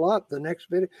people up, the next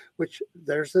video, which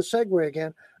there's the segue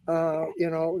again.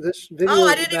 This video. Oh,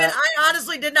 I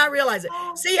honestly did not realize it.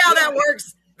 See how that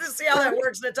works. See how that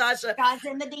works, Natasha. God's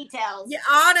in the details. Yeah,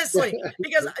 honestly,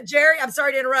 because Jerry, I'm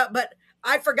sorry to interrupt, but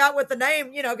I forgot what the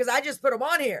name, because I just put them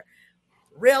on here.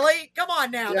 Really? Come on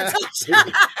now,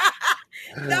 Natasha.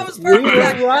 That was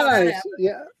perfect. Right.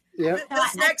 Yeah.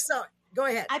 This next song. Go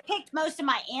ahead. I picked most of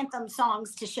my anthem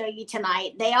songs to show you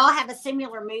tonight. They all have a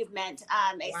similar movement.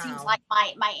 It seems like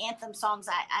my anthem songs,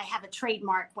 I have a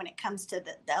trademark when it comes to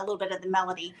a little bit of the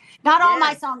melody. Not all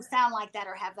my songs sound like that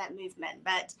or have that movement,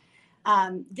 but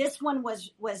this one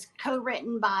was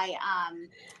co-written by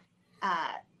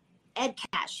Ed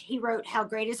Cash. He wrote "How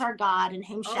Great Is Our God" and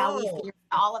 "Whom Shall We Fear,"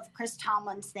 all of Chris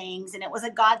Tomlin's things, and it was a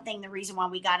God thing. The reason why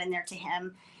we got in there to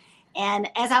him, and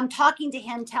as I'm talking to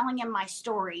him, telling him my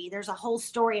story, there's a whole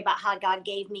story about how God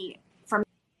gave me from.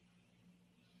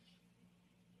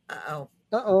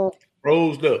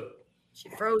 Froze up. She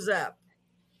froze up.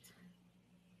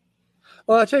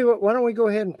 Well, I'll tell you what. Why don't we go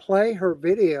ahead and play her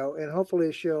video, and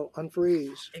hopefully she'll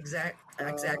unfreeze. Exactly.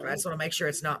 I just want to make sure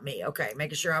it's not me. Okay,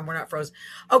 making sure we're not frozen.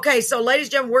 Okay, so ladies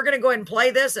and gentlemen, we're going to go ahead and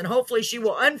play this, and hopefully she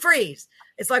will unfreeze.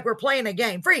 It's like we're playing a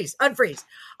game. Freeze, unfreeze.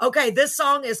 Okay, this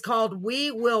song is called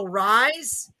 "We Will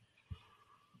Rise"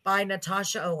 by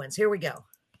Natasha Owens. Here we go.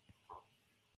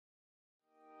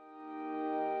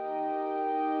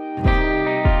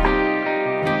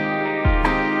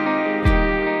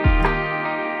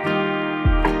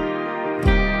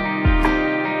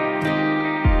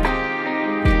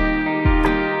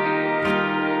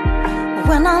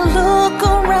 When I look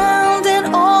around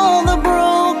at all the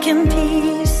broken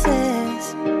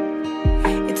pieces,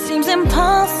 it seems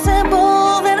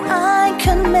impossible that I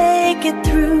can make it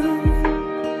through.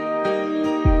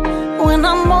 When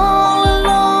I'm all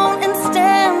alone and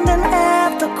standing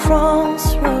at the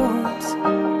crossroads,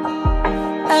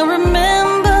 I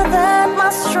remember that my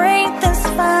strength is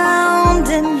found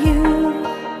in you.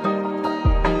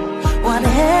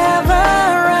 Whatever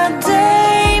a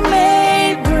day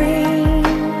may bring,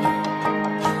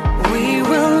 we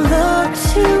will look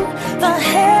to the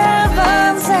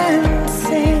heavens and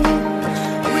sing.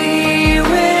 We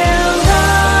will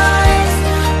rise,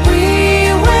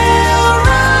 we will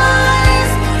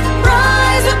rise,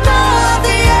 rise above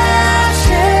the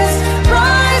ashes,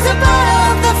 rise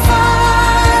above the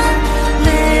fire.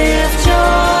 Lift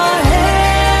your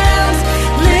hands,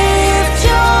 lift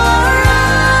your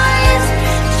eyes.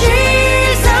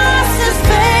 Jesus is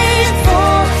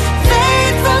faithful,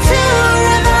 faithful to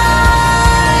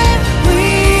revive. We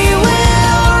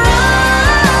will rise,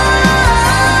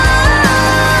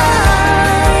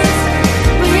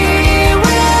 we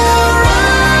will rise.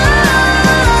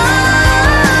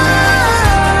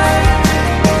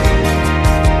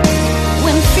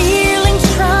 When feelings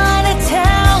try to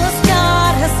tell us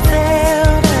God has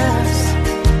failed us,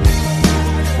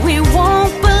 we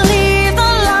won't believe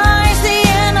the lies the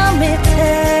enemy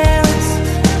tells.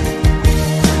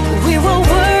 We will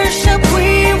worship,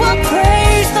 we will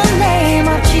praise the name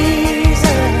of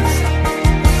Jesus.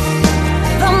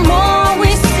 The more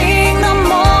we sing, the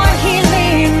more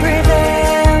healing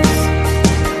prevails.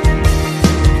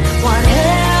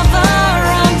 Whatever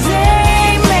our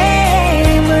day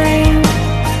may bring,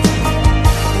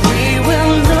 we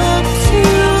will look to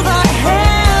the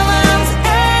heavens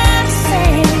and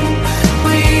sing.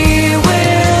 We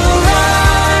will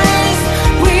rise,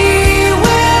 we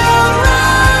will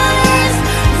rise,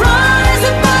 rise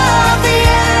above the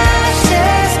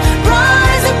ashes,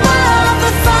 rise above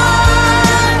the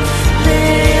fire.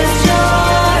 Lift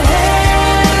your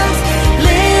hands,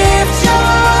 lift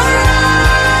your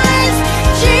eyes.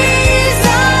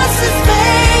 Jesus is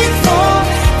faithful,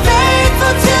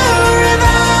 faithful to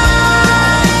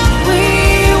revive. We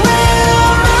will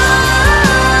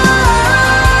rise,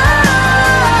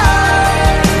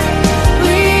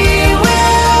 we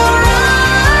will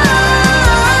rise.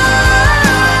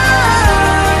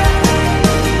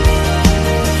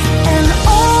 And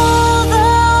all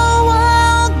the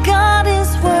while God is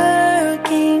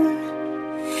working,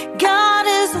 God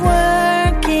is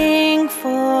working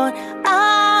for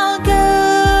our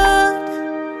good.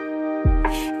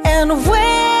 And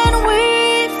when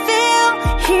we feel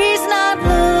He's not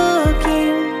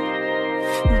looking,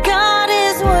 God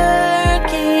is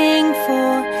working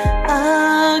for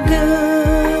our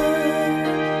good.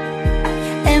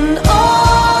 And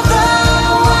all the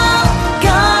while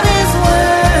God is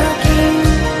working,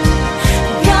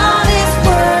 God is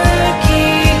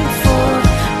working for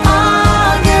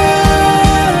our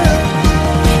good.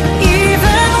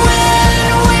 Even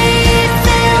when we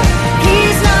feel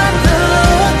He's not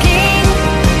looking,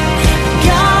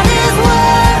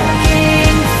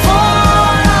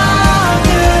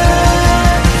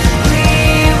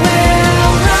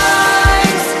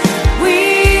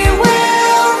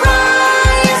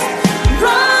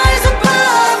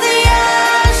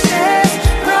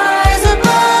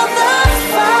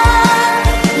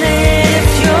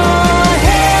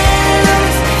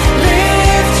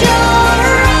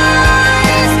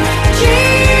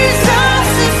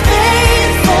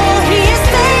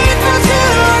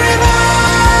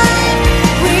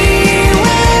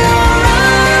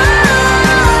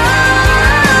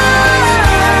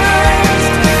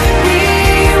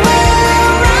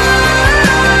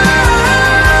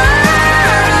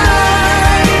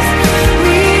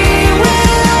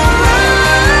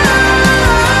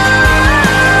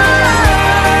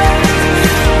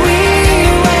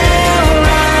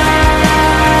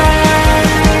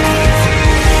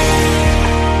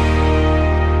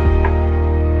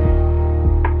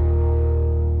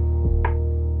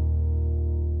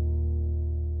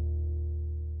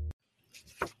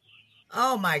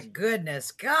 my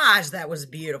goodness. Gosh, that was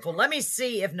beautiful. Let me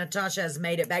see if Natasha has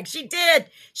made it back. She did.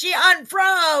 She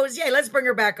unfroze. Yay, let's bring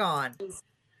her back on.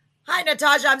 Hi,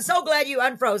 Natasha. I'm so glad you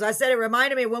unfroze. I said it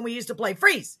reminded me of when we used to play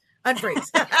freeze, unfreeze.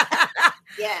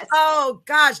 Yes. Oh,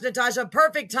 gosh, Natasha,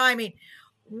 perfect timing.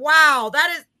 Wow,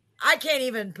 I can't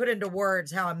even put into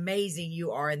words how amazing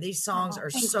you are. And these songs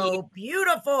are so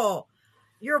beautiful.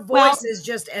 Your voice is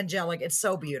just angelic. It's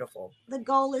so beautiful. The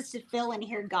goal is to feel and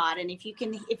hear God. And if you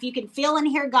can feel and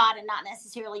hear God and not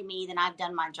necessarily me, then I've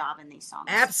done my job in these songs.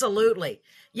 Absolutely.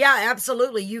 Yeah,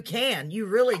 absolutely. You can. You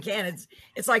really can.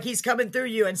 It's like he's coming through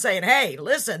you and saying, hey,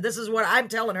 listen, this is what I'm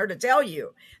telling her to tell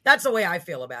you. That's the way I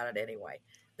feel about it anyway.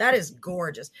 That is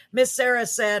gorgeous. Miss Sarah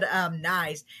said,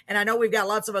 nice. And I know we've got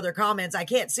lots of other comments. I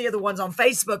can't see the ones on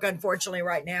Facebook, unfortunately,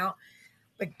 right now.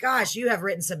 But gosh, you have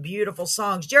written some beautiful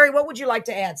songs. Jerry, what would you like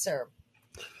to add, sir?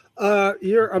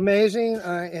 You're amazing.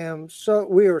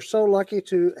 We are so lucky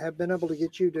to have been able to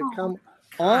get you to come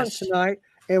on tonight.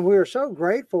 And we are so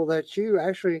grateful that you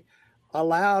actually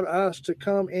allowed us to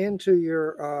come into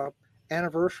your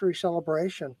anniversary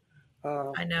celebration.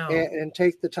 I know. And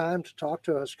take the time to talk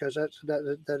to us, because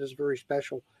that is very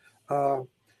special.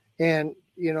 And,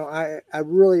 you know, I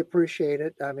really appreciate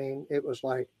it. I mean, it was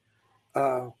like,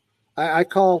 I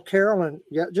called Carolyn.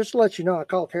 Yeah, just to let you know, I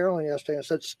called Carolyn yesterday and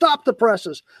said, "Stop the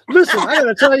presses. Listen, I got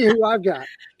to tell you who I've got."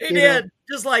 He did,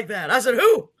 just like that. I said,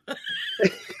 "Who?"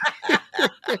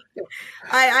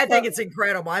 I think it's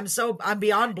incredible. I'm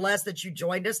beyond blessed that you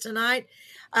joined us tonight.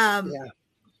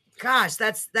 Gosh,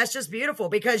 that's just beautiful,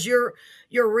 because you're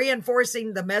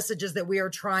reinforcing the messages that we are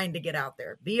trying to get out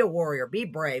there. Be a warrior, be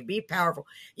brave, be powerful,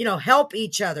 help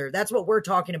each other. That's what we're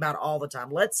talking about all the time.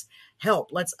 Let's help,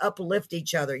 let's uplift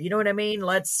each other. You know what I mean?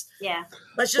 Let's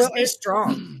just be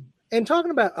strong. And talking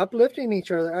about uplifting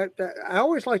each other, I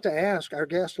always like to ask our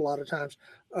guests a lot of times,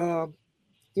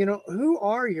 who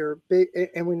are your big,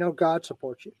 and we know God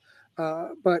supports you,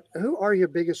 but who are your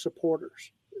biggest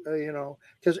supporters?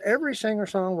 Because every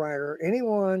singer-songwriter,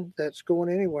 anyone that's going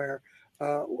anywhere,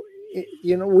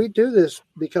 we do this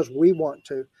because we want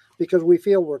to, because we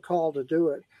feel we're called to do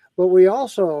it. But we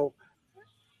also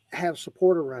have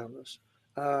support around us,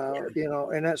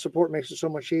 and that support makes it so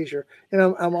much easier. And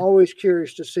I'm always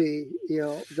curious to see,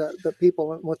 the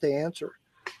people and what they answer.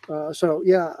 I'm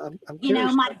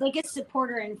curious. My biggest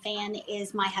supporter and fan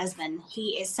is my husband.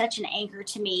 He is such an anchor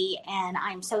to me, and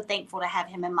I'm so thankful to have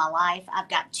him in my life. I've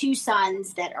got two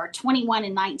sons that are 21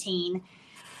 and 19,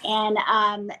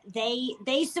 and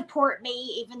they support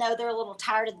me, even though they're a little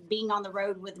tired of being on the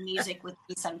road with music with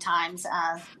me sometimes.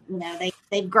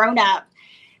 They've grown up.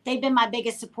 They've been my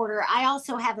biggest supporter. I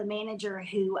also have a manager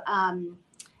who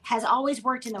has always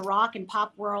worked in the rock and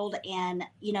pop world. And,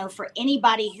 for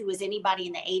anybody who was anybody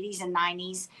in the 80s and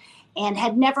 90s and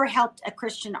had never helped a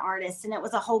Christian artist. And it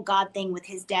was a whole God thing with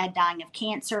his dad dying of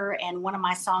cancer. And one of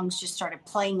my songs just started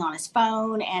playing on his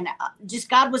phone, and just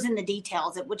God was in the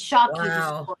details. It would shock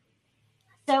you.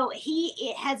 So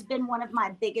he has been one of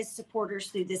my biggest supporters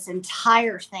through this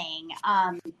entire thing.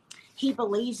 He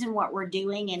believes in what we're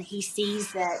doing, and he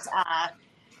sees that,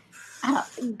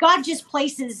 God just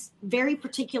places very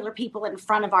particular people in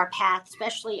front of our path,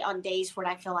 especially on days when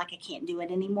I feel like I can't do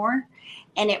it anymore.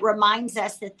 And it reminds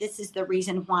us that this is the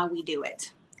reason why we do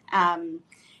it. And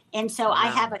so I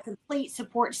have a complete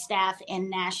support staff in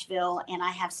Nashville, and I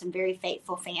have some very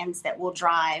faithful fans that will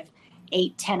drive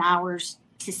 8-10 hours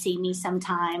to see me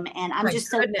sometime. And I'm just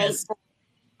so thankful.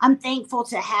 I'm thankful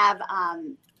to have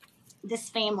this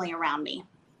family around me.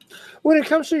 When it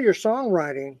comes to your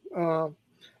songwriting,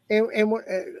 And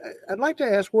I'd like to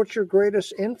ask what your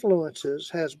greatest influences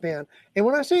has been. And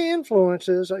when I say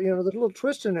influences, there's a little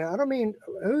twist in there. I don't mean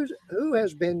who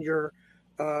has been your,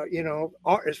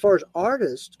 as far as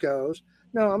artist goes.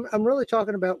 No, I'm really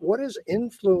talking about what has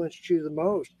influenced you the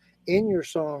most in your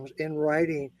songs, in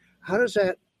writing. How does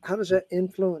that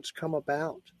influence come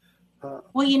about?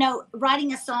 Well,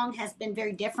 writing a song has been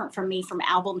very different for me from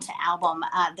album to album.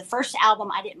 The first album,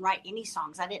 I didn't write any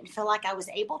songs. I didn't feel like I was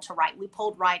able to write. We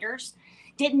pulled writers.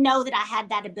 Didn't know that I had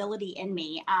that ability in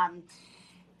me.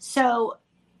 So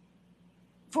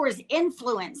for his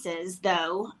influences,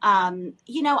 though,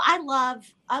 I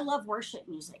love worship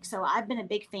music. So I've been a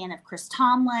big fan of Chris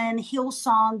Tomlin,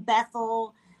 Hillsong,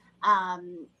 Bethel.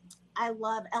 I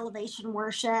love elevation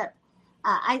worship.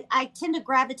 I tend to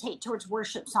gravitate towards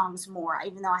worship songs more,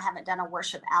 even though I haven't done a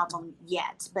worship album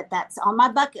yet, but that's on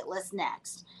my bucket list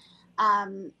next.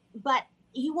 But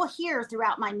you will hear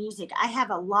throughout my music, I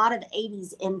have a lot of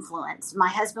 80s influence. My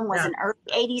husband was an early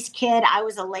 80s kid. I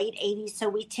was a late 80s. So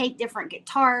we take different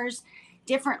guitars,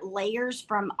 different layers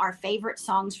from our favorite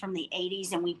songs from the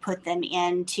 80s, and we put them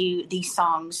into these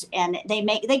songs, and they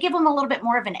give them a little bit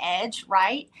more of an edge,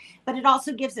 right? But it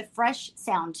also gives a fresh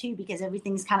sound too, because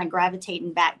everything's kind of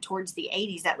gravitating back towards the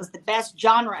 80s. That was the best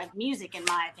genre of music, in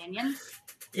my opinion.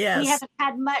 Yes. We haven't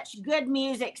had much good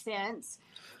music since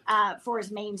for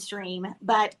his mainstream,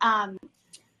 but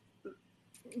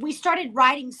we started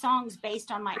writing songs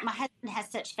based on my husband has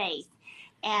such faith,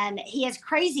 and he has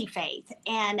crazy faith,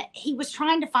 and he was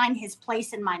trying to find his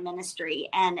place in my ministry,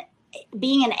 and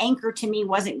being an anchor to me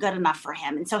wasn't good enough for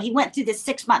him. And so he went through this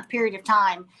 6-month period of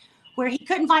time where he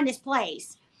couldn't find his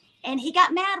place. And he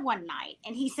got mad one night,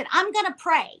 and he said, I'm going to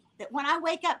pray that when I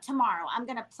wake up tomorrow, I'm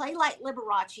going to play like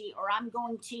Liberace, or I'm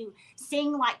going to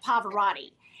sing like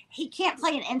Pavarotti. He can't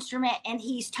play an instrument, and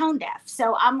he's tone deaf.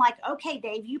 So I'm like, okay,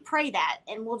 Dave, you pray that,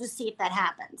 and we'll just see if that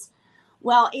happens.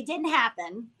 Well, it didn't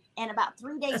happen. And about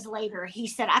 3 days later, he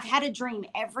said, I've had a dream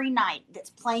every night that's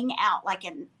playing out like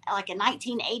a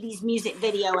 1980s music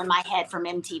video in my head from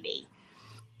MTV.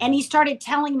 And he started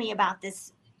telling me about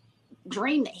this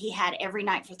dream that he had every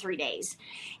night for 3 days.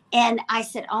 And I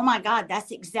said, oh my God,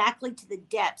 that's exactly to the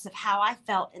depths of how I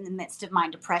felt in the midst of my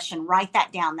depression. Write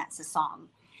that down. That's a song.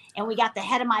 And we got the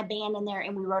head of my band in there,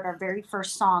 and we wrote our very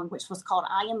first song, which was called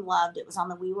I Am Loved. It was on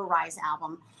the We Will Rise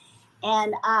album.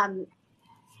 And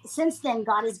since then,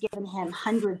 God has given him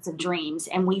hundreds of dreams,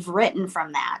 and we've written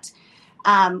from that.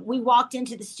 We walked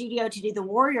into the studio to do the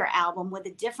Warrior album with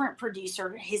a different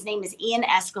producer. His name is Ian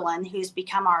Escalon, who's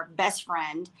become our best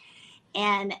friend.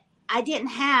 And I didn't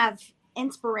have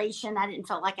inspiration. I didn't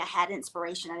feel like I had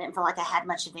inspiration. I didn't feel like I had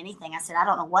much of anything. I said, I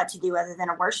don't know what to do other than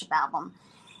a worship album.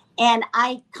 And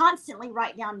I constantly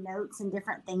write down notes and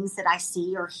different things that I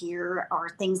see or hear or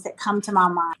things that come to my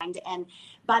mind. And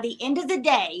by the end of the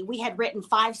day, we had written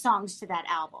 5 songs to that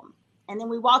album. And then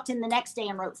we walked in the next day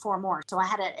and wrote 4 more. So I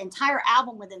had an entire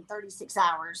album within 36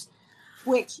 hours.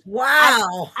 Which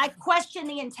wow, I question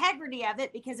the integrity of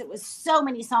it, because it was so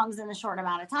many songs in a short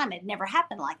amount of time. It never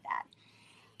happened like that.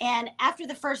 And after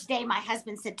the first day, my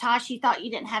husband said, Tosh, you thought you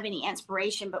didn't have any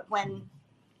inspiration, but when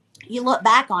you look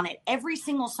back on it, every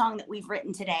single song that we've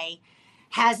written today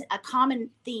has a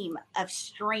common theme of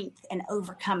strength and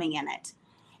overcoming in it.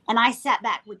 And I sat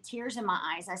back with tears in my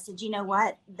eyes. I said, you know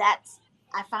what?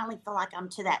 I finally feel like I'm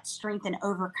to that strength and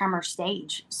overcomer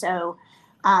stage. So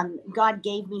God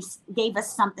gave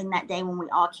us something that day when we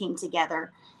all came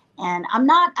together. And I'm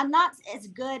not as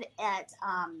good at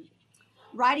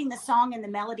writing the song and the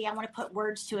melody. I want to put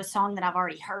words to a song that I've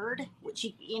already heard, which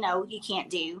you can't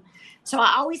do. So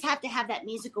I always have to have that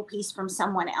musical piece from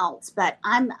someone else. But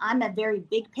I'm a very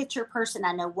big picture person.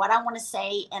 I know what I want to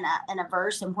say in a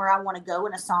verse and where I want to go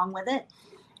in a song with it.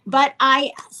 But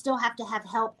I still have to have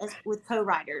help with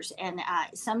co-writers. And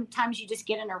sometimes you just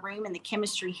get in a room and the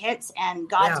chemistry hits and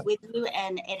God's with you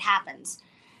and it happens.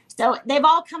 So they've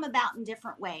all come about in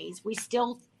different ways. We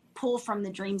still pull from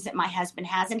the dreams that my husband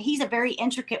has. And he's a very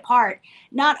intricate part,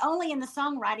 not only in the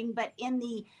songwriting, but in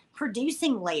the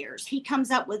producing layers. He comes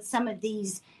up with some of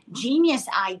these genius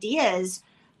ideas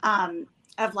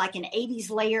of like an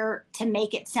 80s layer to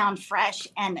make it sound fresh.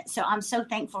 And so I'm so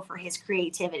thankful for his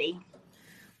creativity.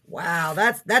 Wow,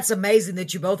 that's amazing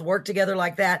that you both work together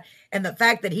like that, and the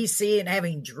fact that he's seeing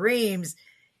having dreams.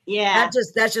 Yeah,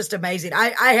 that's just amazing.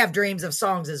 I have dreams of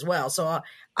songs as well, so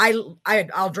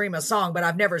I'll dream a song, but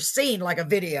I've never seen like a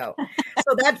video.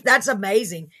 So that's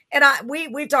amazing. And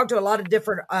we've talked to a lot of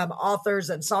different authors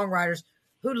and songwriters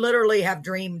who literally have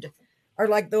dreamed, or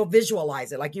like they'll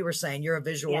visualize it, like you were saying. You're a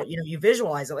visual, you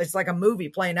visualize it. It's like a movie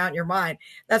playing out in your mind.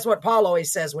 That's what Paul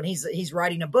always says when he's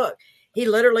writing a book. He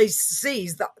literally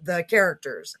sees the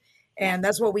characters. And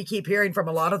that's what we keep hearing from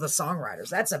a lot of the songwriters.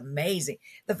 That's amazing.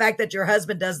 The fact that your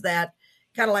husband does that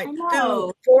kind of like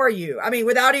for you. I mean,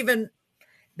 without even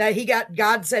that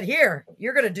God said, here,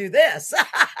 you're going to do this.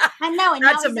 I know. And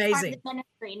that's now he's amazing. A part of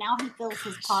the ministry. Now he fills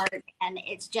his part. And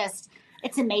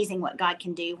it's amazing what God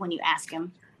can do when you ask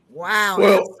him. Wow.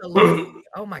 Well, absolutely.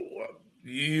 Oh my.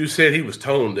 You said he was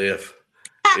tone deaf.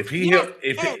 If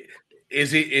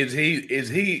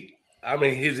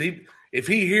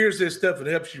he hears this stuff and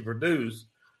helps you produce,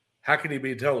 how can he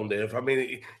be tone deaf? I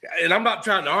mean, and I'm not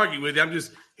trying to argue with you. I'm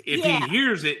just, if he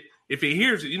hears it,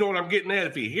 you know what I'm getting at?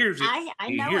 If he hears it,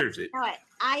 he hears it.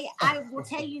 I will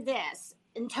tell you this,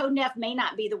 and tone deaf may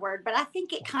not be the word, but I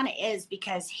think it kind of is,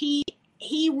 because he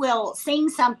will sing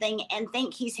something and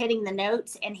think he's hitting the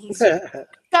notes, and he's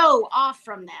so off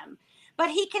from them.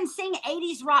 But he can sing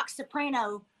 80s rock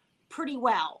soprano pretty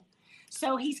well.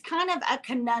 So he's kind of a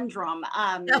conundrum.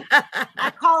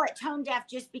 I call it tone deaf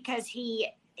just because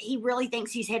he really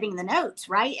thinks he's hitting the notes,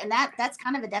 right? And that's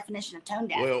kind of a definition of tone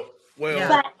deaf. Well, Well,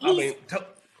 but I mean,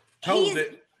 told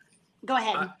that. Go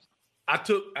ahead. I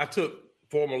took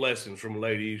formal lessons from a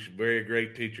lady. She's a very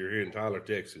great teacher here in Tyler,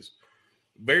 Texas.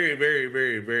 Very, very,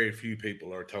 very, very few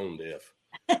people are tone deaf.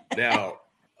 Now,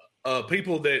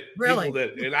 people that,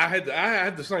 and I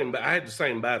had the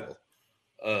same battle.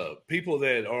 People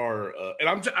that are,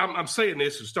 and I'm saying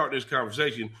this to start this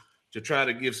conversation to try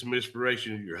to give some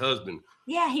inspiration to your husband.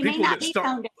 Yeah, he may not be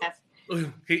tone deaf.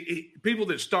 People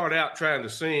that start out trying to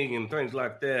sing and things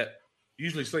like that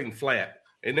usually sing flat,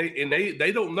 and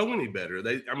they don't know any better.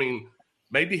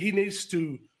 Maybe he needs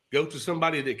to go to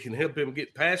somebody that can help him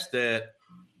get past that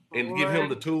and give him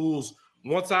the tools.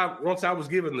 Once I was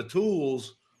given the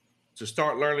tools to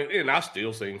start learning, and I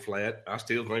still sing flat. I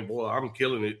still think, boy, I'm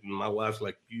killing it. And my wife's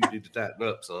like, you need to tighten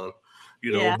up, son.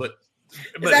 But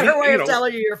is that her way of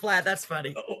telling you you're flat? That's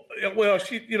funny. Well,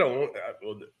 she,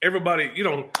 everybody,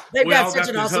 they've got such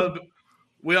an awesome.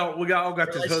 We all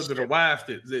got this husband or wife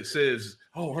that says,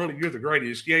 "Oh, honey, you're the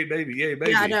greatest. Yay, baby. Yay,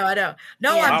 baby." Yeah, I know.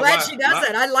 No, I'm glad she does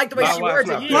that. I like the way she words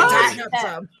it. You need to tighten up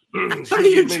some. What are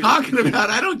you talking about?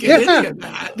 I don't get any of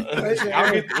that.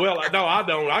 No, I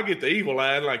don't. I get the evil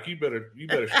eye. Like you better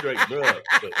straighten up.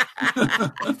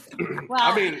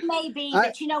 Well, it may be,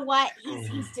 but you know what?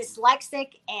 He's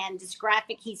dyslexic and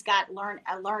dysgraphic. He's got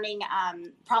a learning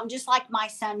problem, just like my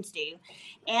sons do.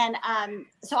 And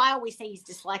so I always say he's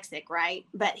dyslexic, right?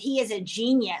 But he is a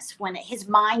genius when his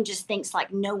mind just thinks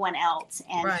like no one else,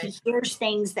 and he hears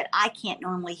things that I can't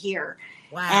normally hear.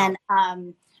 Wow.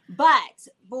 And but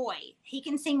boy, he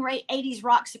can sing 80s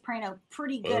rock soprano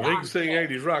pretty good. Well, if he can sing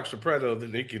 80s rock soprano,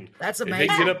 then he can. That's amazing.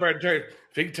 If he can get up there and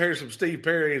if he can turn some Steve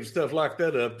Perry and stuff like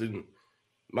that up, then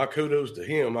my kudos to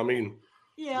him. I mean,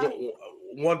 yeah.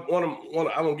 I'm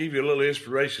gonna give you a little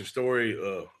inspiration story.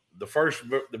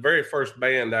 The very first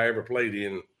band I ever played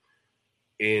in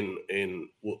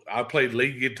I played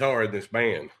lead guitar in this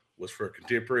band, was for a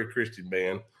contemporary Christian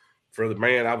band. For the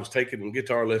man, I was taking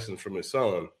guitar lessons from his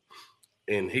son.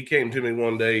 And he came to me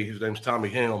one day. His name's Tommy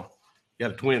Helm. He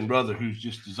got a twin brother who's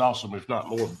just as awesome, if not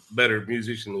more, better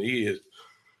musician than he is.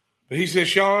 But he says,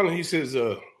 Sean, he says,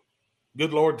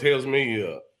 good Lord tells me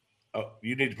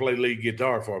you need to play lead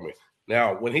guitar for me.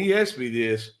 Now, when he asked me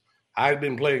this, I had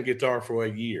been playing guitar for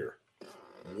a year.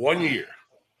 1 year.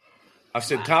 I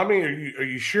said, Tommy, are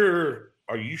you sure?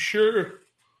 Are you sure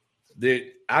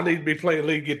that I need to be playing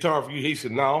lead guitar for you? He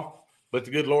said, no. But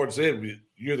the good Lord said,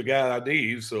 you're the guy I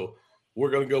need, so we're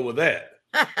going to go with that.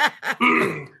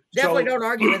 Definitely don't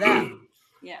argue with that.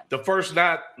 Yeah. The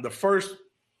first,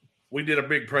 we did a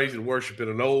big praise and worship in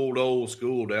an old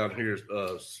school down here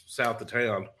south of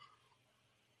town.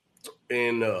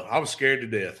 And I was scared to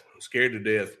death.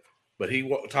 But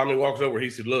Tommy walks over. He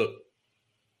said, look,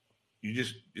 you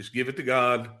just give it to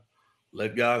God.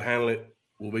 Let God handle it.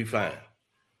 We'll be fine.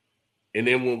 And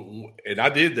then I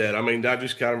did that. I mean, I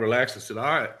just kind of relaxed and said, all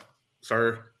right,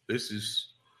 sir,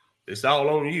 it's all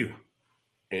on you.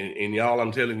 And y'all,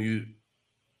 I'm telling you,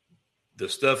 the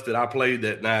stuff that I played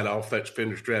that night off that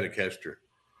Fender Stratocaster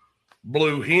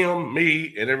blew him,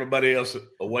 me, and everybody else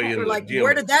away in the gym.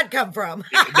 Where did that come from?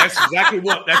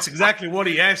 That's exactly what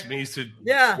he asked me. He said,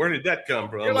 yeah, where did that come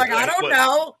from? You're like, I don't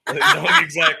know. No,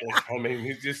 exactly. I mean,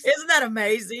 he just. Isn't that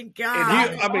amazing?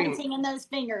 God. In those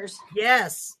fingers.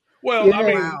 Yes. Well, yeah. I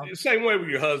mean, same way with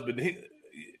your husband.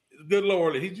 Good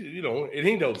Lord, and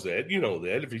he knows that. You know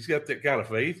that. If he's got that kind of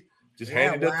faith, just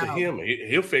hand it up to him.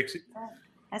 He'll fix it.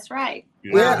 That's right.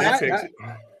 He'll fix it.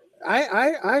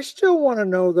 I still want to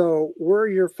know, though, where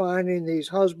you're finding these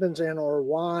husbands and or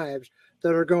wives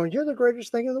that are going, you're the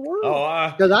greatest thing in the world.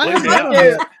 Oh, because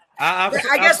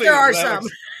I guess there are some.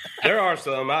 There are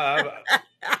some. I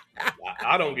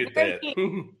don't get that.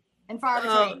 And far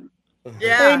between.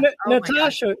 Yeah. Hey,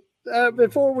 Natasha,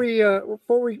 before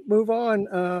we move on,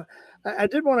 I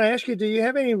did want to ask you, do you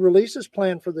have any releases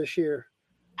planned for this year?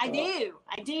 I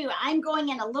do. I'm going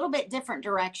in a little bit different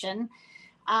direction.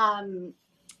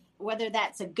 Whether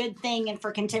that's a good thing and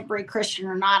for contemporary Christian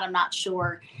or not, I'm not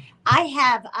sure. I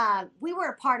have, we were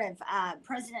a part of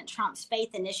President Trump's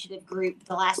Faith Initiative group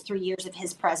the last 3 years of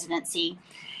his presidency.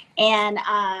 And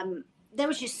there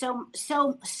was just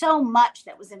so much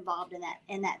that was involved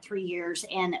in that 3 years.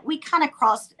 And we kind of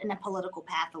crossed in a political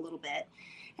path a little bit.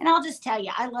 And I'll just tell you,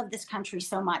 I love this country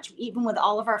so much, even with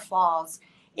all of our flaws.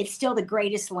 It's still the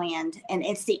greatest land, and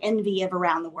it's the envy of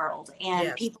around the world.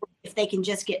 And people, if they can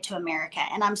just get to America.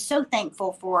 And I'm so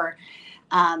thankful for,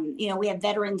 we have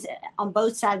veterans on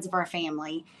both sides of our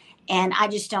family. And I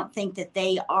just don't think that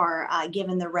they are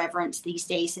given the reverence these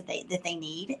days that they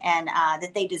need and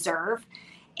that they deserve.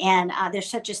 And there's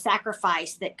such a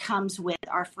sacrifice that comes with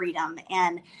our freedom.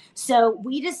 And so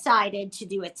we decided to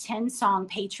do a 10-song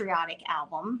patriotic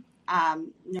album.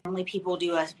 Normally people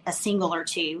do a single or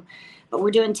two, but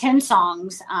we're doing 10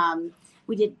 songs.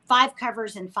 We did 5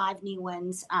 covers and 5 new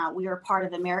ones. We are part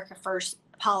of America First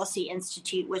Policy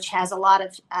Institute, which has a lot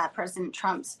of President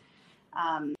Trump's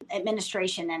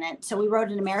administration in it. So we wrote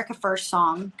an America First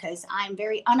song because I'm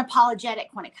very unapologetic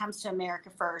when it comes to America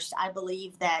First. I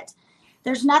believe that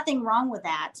there's nothing wrong with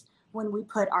that when we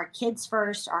put our kids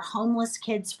first, our homeless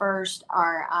kids first,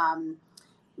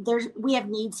 we have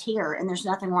needs here, and there's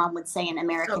nothing wrong with saying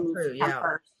America needs to come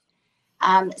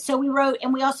first. So we wrote,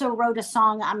 and we also wrote a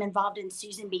song. I'm involved in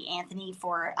Susan B. Anthony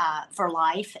for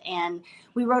Life, and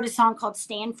we wrote a song called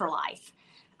Stand for Life.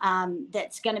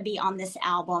 That's going to be on this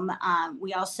album.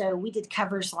 We did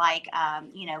covers like,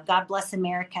 God Bless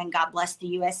America and God Bless the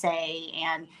USA.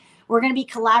 And we're going to be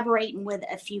collaborating with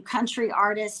a few country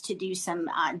artists to do some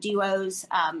duos.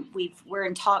 We're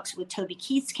in talks with Toby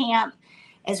Keith's camp,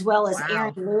 as well as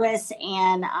Aaron Lewis.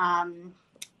 And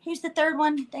who's the third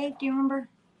one, Dave? Do you remember?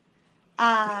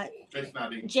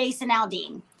 Jason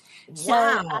Aldean.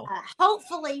 So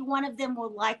hopefully one of them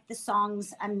will like the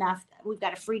songs enough. We've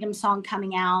got a freedom song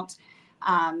coming out.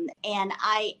 And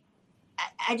I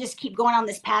just keep going on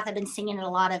this path. I've been singing at a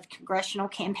lot of congressional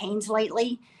campaigns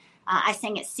lately. I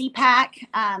sang at CPAC.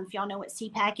 If y'all know what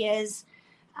CPAC is,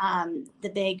 the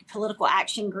big political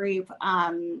action group.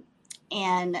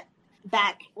 And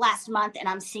back last month, and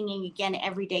I'm singing again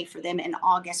every day for them in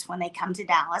August when they come to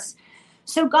Dallas.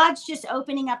 So God's just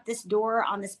opening up this door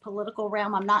on this political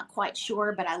realm. I'm not quite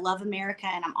sure, but I love America,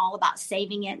 and I'm all about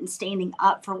saving it and standing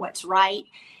up for what's right.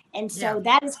 And so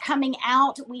that is coming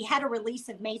out. We had a release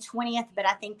of May 20th, but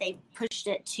I think they pushed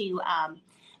it to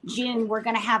June. We're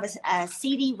going to have a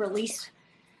CD release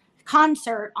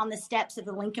concert on the steps of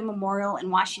the Lincoln Memorial in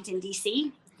Washington,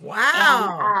 D.C.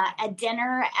 Wow. And a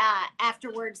dinner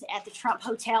afterwards at the Trump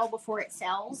Hotel before it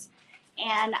sells.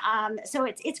 And so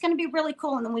it's going to be really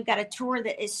cool. And then we've got a tour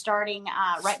that is starting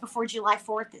right before July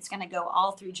 4th. It's going to go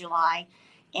all through July,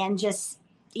 and just,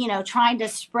 trying to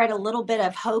spread a little bit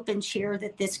of hope and cheer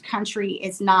that this country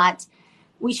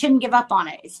we shouldn't give up on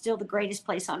it. It's still the greatest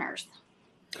place on earth.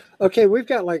 Okay, we've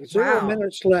got like 0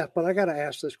 minutes left, but I got to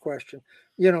ask this question,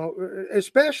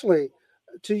 especially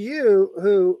to you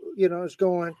who, is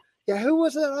going, who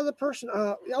was that other person?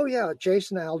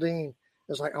 Jason Aldean.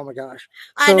 It's like, oh my gosh.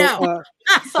 I know.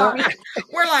 Sorry.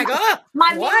 We're like,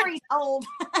 my memory's old.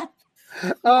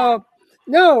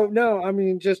 No. I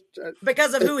mean, just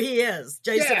because of who he is,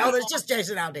 Jason. Yeah. Oh, there's just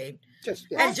Jason Aldean.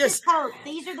 And just hope.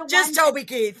 These are the just ones Toby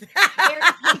Keith. Very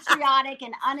patriotic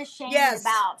and unashamed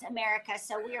about America.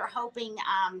 So we are hoping.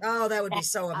 That would be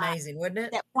so amazing, wouldn't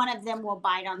it? That one of them will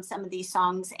bite on some of these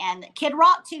songs, and Kid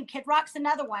Rock too. Kid Rock's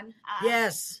another one.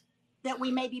 Yes. That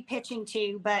we may be pitching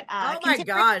to, but oh my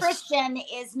gosh, Christian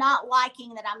is not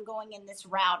liking that I'm going in this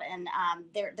route, and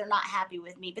they're not happy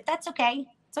with me. But that's okay.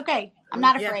 It's okay. I'm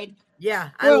not afraid.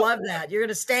 Yeah, I love that. You're going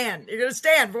to stand. You're going to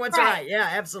stand for what's right. Yeah,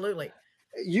 absolutely.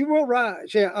 You will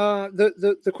rise. Yeah.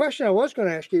 The question I was going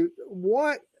to ask you: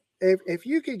 what if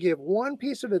you could give one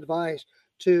piece of advice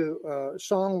to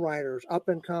songwriters, up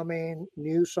and coming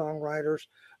new songwriters?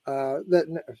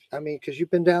 Because you've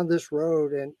been down this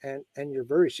road and you're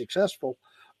very successful.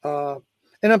 And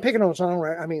I'm picking on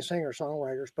singer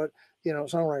songwriters, but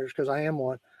songwriters, because I am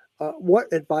one.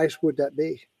 What advice would that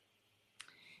be?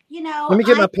 Let me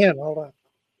get my pen. Hold on.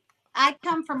 I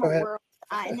come from a world,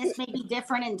 and this may be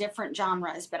different in different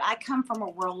genres, but I come from a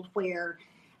world where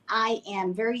I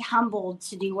am very humbled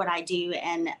to do what I do,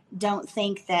 and don't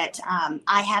think that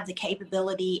I have the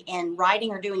capability in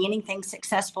writing or doing anything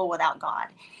successful without God.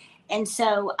 And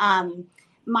so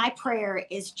my prayer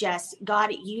is just,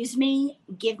 God, use me,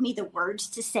 give me the words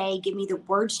to say, give me the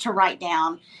words to write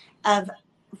down of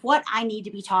what I need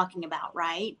to be talking about,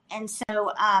 right? And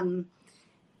so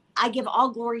I give all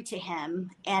glory to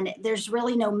him, and there's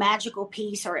really no magical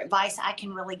piece or advice I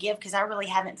can really give, because I really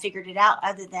haven't figured it out,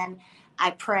 other than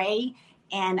I pray,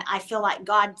 and I feel like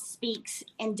God speaks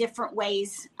in different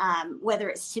ways, whether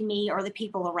it's to me or the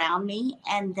people around me,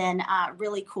 and then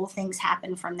really cool things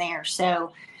happen from there.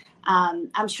 So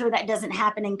I'm sure that doesn't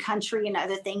happen in country and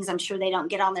other things. I'm sure they don't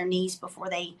get on their knees before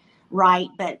they write,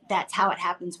 but that's how it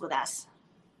happens with us.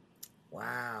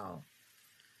 Wow.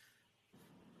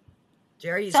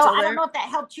 Jerry, you so still there? I don't know if that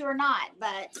helped you or not,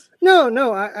 but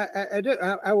no, I do.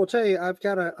 I will tell you, I've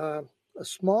got a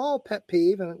small pet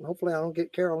peeve, and hopefully I don't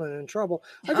get Carolyn in trouble.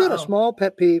 I've got a small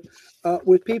pet peeve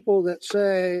with people that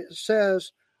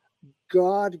says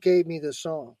God gave me this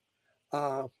song.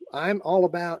 I'm all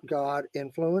about God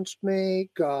influenced me,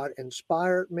 God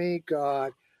inspired me,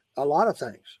 God, a lot of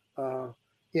things,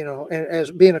 and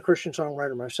as being a Christian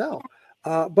songwriter myself.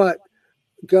 But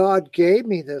God gave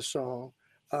me this song.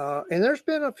 And there's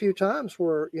been a few times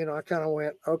where, I kind of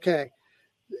went, okay,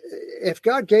 if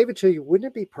God gave it to you, wouldn't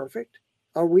it be perfect?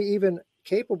 Are we even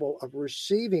capable of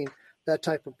receiving that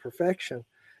type of perfection?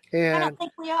 And I don't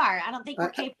think we are. I don't think we're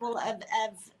capable of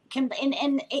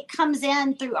and it comes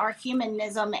in through our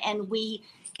humanism, and we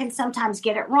can sometimes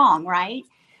get it wrong, right?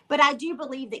 But I do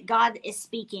believe that God is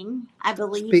speaking. I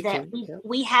believe that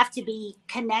we have to be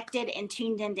connected and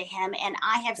tuned into Him. And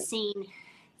I have seen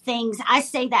things. I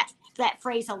say that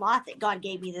phrase a lot, that God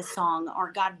gave me this song,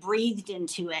 or God breathed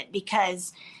into it,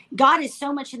 because God is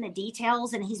so much in the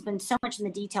details, and He's been so much in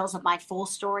the details of my full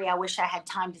story. I wish I had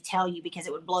time to tell you, because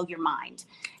it would blow your mind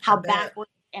how backward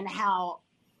and how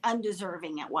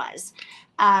undeserving it was.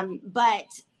 But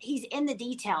He's in the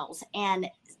details, and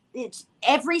it's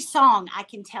every song I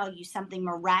can tell you something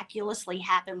miraculously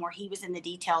happened where He was in the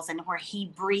details and where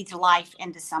He breathed life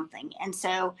into something. And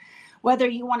so whether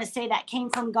you want to say that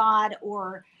came from God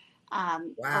or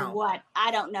what,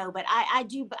 I don't know, but I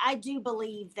do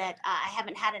believe that I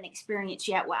haven't had an experience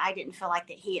yet where I didn't feel like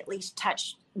that He at least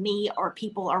touched me or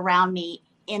people around me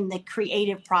in the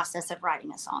creative process of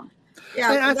writing a song.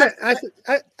 Yeah,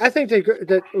 I think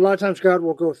that a lot of times God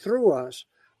will go through us,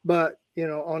 but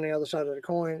on the other side of the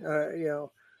coin,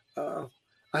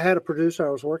 I had a producer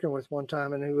I was working with one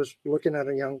time, and he was looking at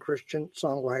a young Christian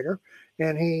songwriter,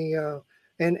 and he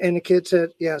and the kid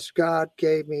said, "Yes, God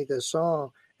gave me this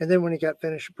song." And then when he got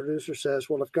finished, the producer says,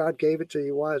 "Well, if God gave it to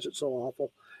you, why is it so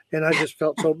awful?" And I just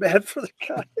felt so bad for the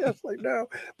guy. I was like, no.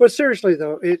 But seriously,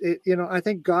 though, I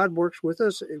think God works with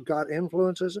us. God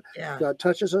influences. God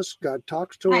touches us. God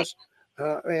talks to us.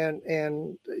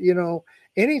 And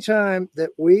anytime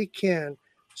that we can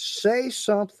say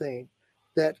something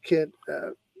that could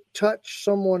touch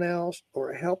someone else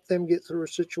or help them get through a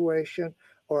situation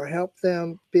or help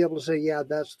them be able to say, yeah,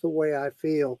 that's the way I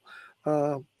feel.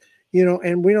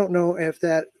 And we don't know if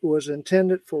that was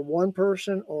intended for one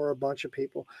person or a bunch of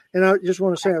people. And I just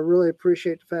want to say, I really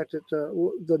appreciate the fact that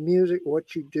the music,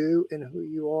 what you do and who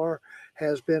you are,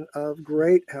 has been of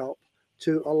great help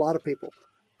to a lot of people.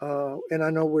 And I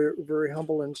know we're very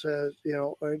humble and says,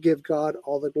 give God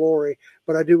all the glory.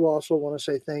 But I do also want to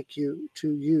say thank you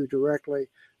to you directly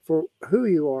for who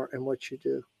you are and what you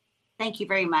do. Thank you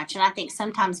very much. And I think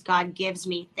sometimes God gives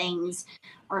me things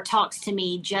or talks to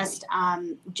me just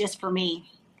for me.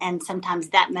 And sometimes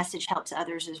that message helps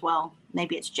others as well.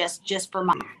 Maybe it's just for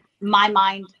my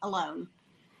mind alone.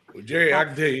 Well, Jerry, I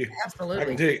can tell you, absolutely.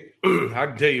 I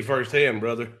can tell you firsthand,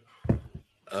 brother.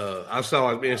 I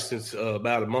saw an instance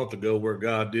about a month ago where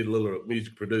God did a little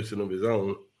music producing of His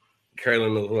own.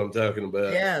 Carolyn knows what I'm talking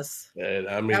about. Yes. And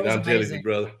I mean, I'm telling you,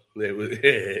 brother, it was,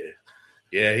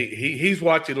 yeah, he's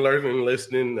watching, learning,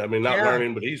 listening. I mean, not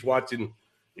learning, but he's watching.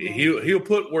 He'll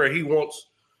put where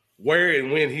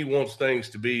and when he wants things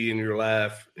to be in your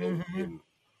life, and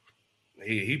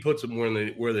he puts them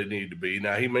where they need to be.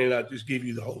 Now, he may not just give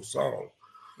you the whole song,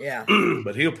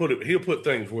 but he'll put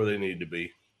things where they need to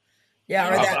be.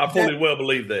 Yeah, I fully well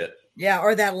believe that. Yeah,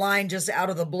 or that line just out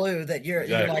of the blue that you're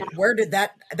like, where did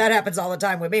that happens all the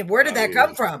time with me. Where did that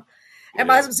come from? And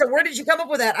my husband said, where did you come up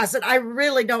with that? I said, I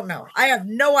really don't know. I have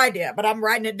no idea, but I'm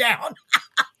writing it down.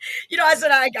 I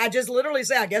said, I just literally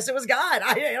say, I guess it was God.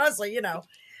 I honestly,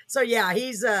 So yeah,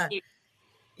 he's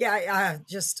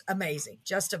just amazing.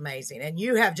 And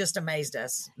you have just amazed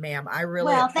us, ma'am. I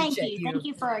really appreciate you. Thank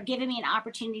you for giving me an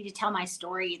opportunity to tell my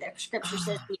story. The scripture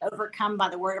says we overcome by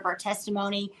the word of our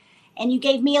testimony. And you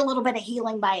gave me a little bit of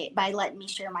healing by letting me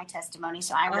share my testimony.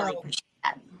 So I really appreciate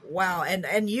that. Wow.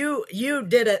 And you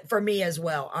did it for me as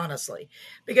well, honestly,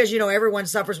 because, everyone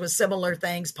suffers with similar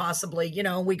things, possibly,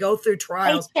 we go through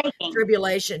trials,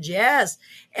 tribulations. Yes.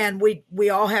 And we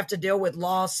all have to deal with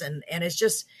loss, and it's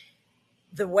just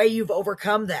the way you've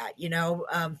overcome that,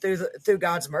 through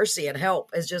God's mercy and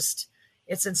help is just,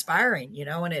 it's inspiring,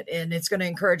 and it's going to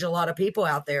encourage a lot of people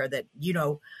out there that,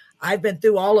 I've been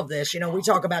through all of this. We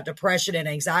talk about depression and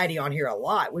anxiety on here a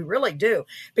lot. We really do,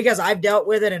 because I've dealt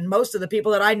with it, and most of the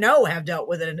people that I know have dealt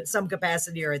with it in some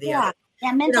capacity or the other.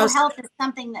 Yeah, mental health is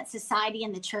something that society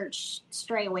and the church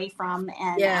stray away from,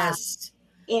 and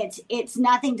it's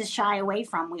nothing to shy away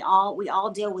from. We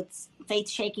all deal with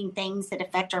faith-shaking things that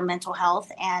affect our mental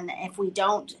health, and if we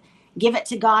don't give it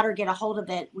to God or get a hold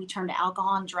of it, we turn to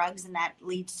alcohol and drugs, and that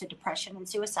leads to depression and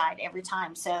suicide every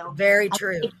time. So very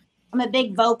true. I'm a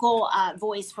big vocal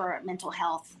voice for mental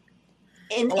health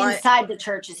inside the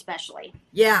church, especially.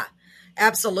 Yeah,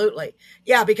 absolutely.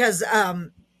 Yeah, because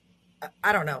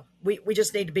I don't know. We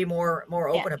just need to be more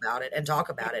open about it and talk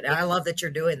about it. And I love that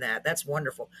you're doing that. That's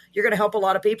wonderful. You're going to help a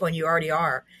lot of people, and you already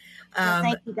are. Well,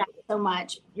 thank you guys so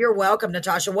much. You're welcome,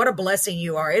 Natasha. What a blessing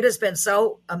you are. It has been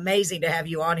so amazing to have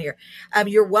you on here.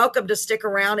 You're welcome to stick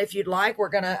around if you'd like. We're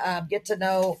going to get to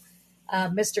know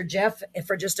Mr. Jeff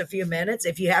for just a few minutes.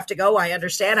 If you have to go, I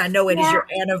understand. I know it is your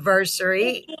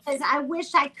anniversary. It is. I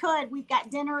wish I could. We've got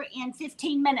dinner in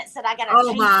 15 minutes that I got to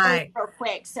change real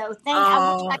quick. So I wish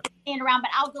I could stand around,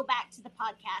 but I'll go back to the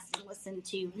podcast and listen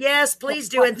to. Yes, please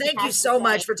do. And thank you so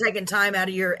much for taking time out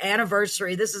of your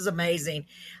anniversary. This is amazing.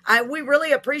 We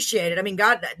really appreciate it. I mean,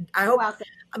 God, I hope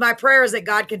my prayer is that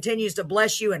God continues to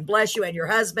bless you and your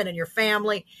husband and your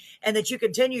family, and that you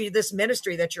continue this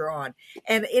ministry that you're on.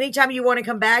 And anytime you want to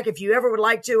come back, if you ever would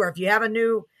like to, or if you have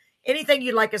anything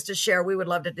you'd like us to share, we would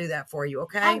love to do that for you.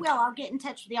 Okay. I will. I'll get in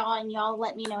touch with y'all, and y'all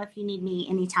let me know if you need me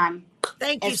anytime.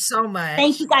 Thank you so much.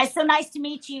 Thank you guys. So nice to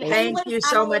meet you. Thank you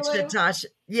so much, Natasha.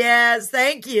 Yes.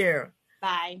 Thank you.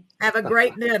 Bye. Have a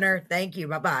great dinner. Thank you.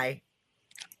 Bye-bye.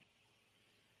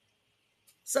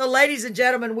 So, ladies and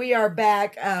gentlemen, we are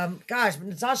back. Gosh,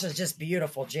 Natasha's just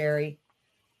beautiful, Jerry.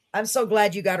 I'm so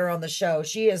glad you got her on the show.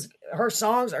 Her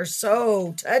songs are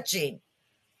so touching.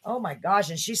 Oh my gosh.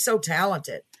 And she's so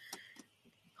talented.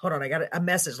 Hold on. I got a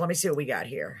message. Let me see what we got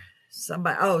here.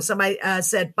 Somebody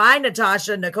said, bye,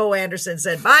 Natasha. Nicole Anderson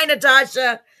said, bye,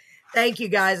 Natasha. Thank you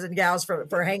guys and gals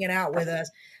for hanging out with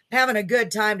us. Having a good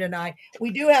time tonight.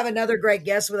 We do have another great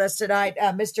guest with us tonight,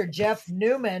 Mr. Jeff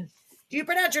Naumann. Do you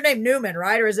pronounce your name Newman,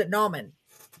 right? Or is it Naumann?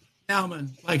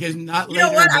 Naumann, like it's not later,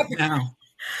 you know what? now.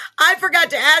 I forgot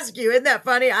to ask you. Isn't that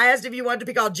funny? I asked if you wanted to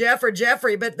be called Jeff or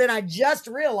Jeffrey, but then I just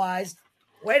realized,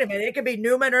 wait a minute, it could be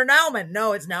Newman or Naumann.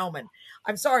 No, it's Naumann.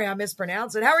 I'm sorry, I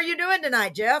mispronounced it. How are you doing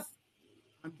tonight, Jeff?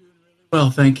 I'm doing really well,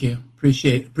 thank you.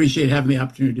 Appreciate having the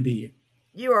opportunity to be here.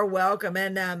 You are welcome,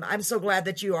 and I'm so glad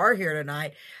that you are here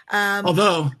tonight.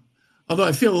 Although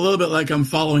I feel a little bit like I'm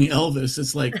following Elvis.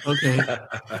 It's like, okay.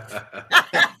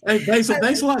 Hey, thanks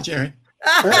a lot, Jerry.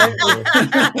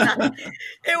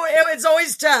 It's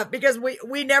always tough because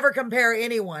we never compare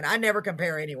anyone. I never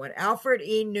compare anyone. Alfred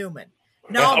E. Naumann.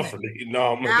 Alfred E.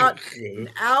 Naumann.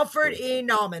 Alfred E.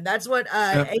 Naumann. That's what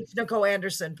H. Nicole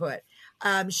Anderson put.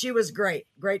 She was great.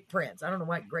 Great Prince. I don't know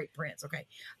why great Prince. Okay.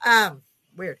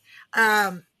 Weird.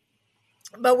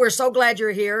 But we're so glad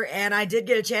you're here. And I did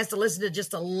get a chance to listen to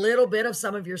just a little bit of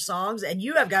some of your songs. And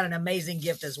you have got an amazing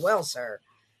gift as well, sir.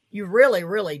 You really,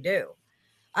 really do.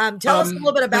 Tell us a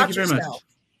little bit about yourself.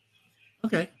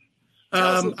 Okay.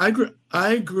 I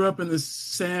grew up in the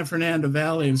San Fernando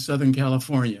Valley in Southern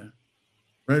California,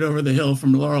 right over the hill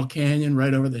from Laurel Canyon,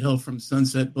 right over the hill from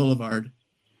Sunset Boulevard.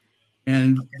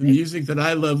 And the music that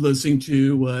I loved listening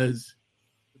to was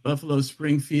Buffalo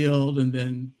Springfield, and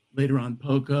then later on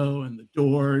Poco and the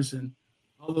Doors and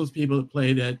all those people that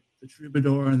played at the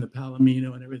Troubadour and the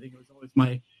Palomino and everything. It was always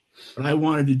what I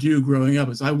wanted to do growing up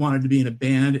is I wanted to be in a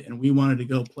band, and we wanted to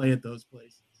go play at those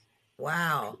places.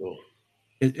 Wow.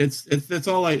 That's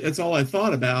all I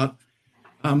thought about.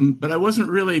 But I wasn't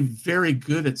really very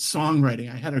good at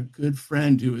songwriting. I had a good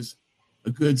friend who was a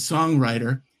good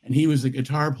songwriter, and he was a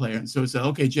guitar player. And so I said,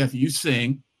 okay, Jeff, you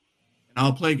sing, and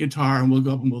I'll play guitar, and we'll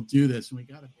go up and we'll do this. And we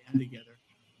got a band together,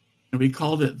 and we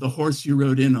called it The Horse You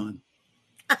Rode In On.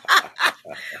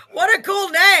 What a cool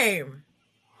name.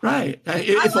 Right.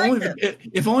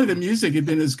 If only the music had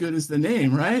been as good as the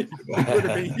name, right?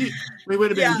 We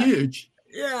would have been huge.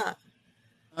 Yeah.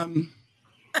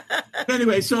 But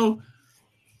anyway, so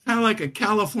kind of like a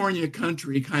California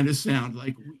country kind of sound.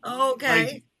 Like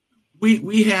okay. Like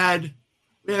we had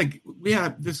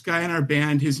this guy in our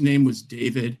band. His name was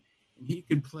David, and he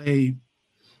could play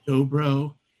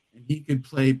dobro, and he could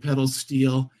play pedal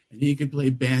steel, and he could play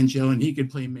banjo, and he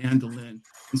could play mandolin.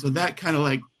 And so that kind of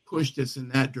like pushed us in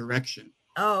that direction.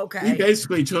 Oh, okay. We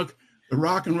basically took the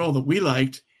rock and roll that we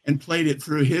liked and played it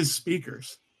through his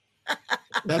speakers.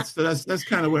 That's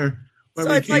kind of where so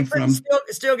we it's came like from.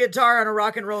 Steel guitar on a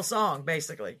rock and roll song,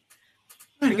 basically,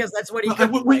 because that's what he could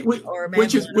play,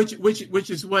 which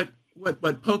is what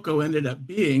Poco ended up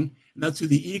being, and that's who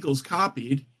the Eagles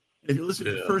copied. If you listen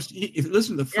to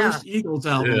the first Eagles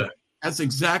album, that's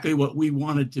exactly what we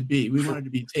wanted to be. We wanted to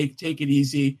be Take It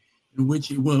Easy and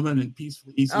Witchy Woman and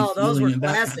Peaceful Easy. Oh, those were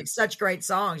classics. Such great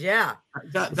songs. Yeah.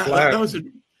 That was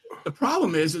the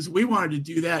problem is we wanted to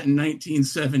do that in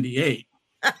 1978.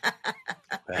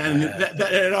 And that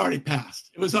had already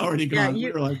passed. It was already gone. Yeah,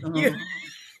 we were like,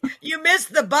 you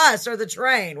missed the bus or the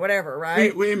train, whatever,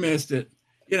 right? We missed it.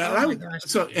 You know,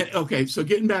 so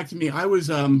getting back to me, I was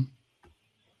I'm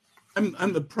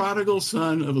the prodigal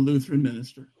son of a Lutheran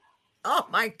minister. Oh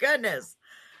my goodness.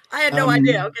 I had no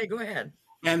idea. Okay, go ahead.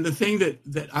 And the thing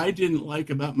that I didn't like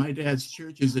about my dad's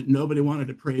church is that nobody wanted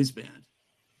a praise band.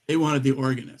 They wanted the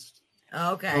organist.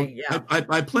 Okay, so yeah.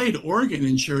 I played organ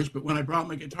in church, but when I brought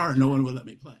my guitar, no one would let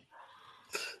me play.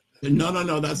 And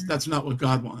no, that's not what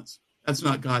God wants. That's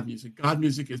not God music. God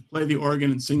music is play the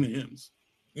organ and sing the hymns.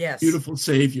 Yes. Beautiful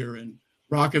Savior and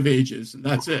Rock of Ages, and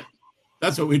that's it.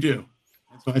 That's what we do.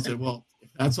 And so I said, well, if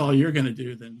that's all you're going to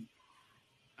do, then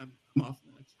I'm off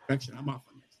in the next direction. I'm off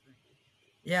on the next thing.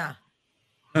 Yeah.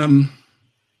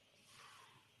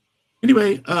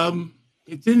 Anyway,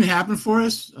 it didn't happen for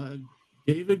us.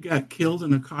 David got killed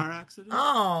in a car accident.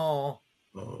 Oh.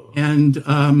 And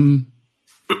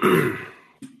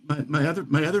my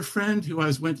other friend who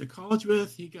I went to college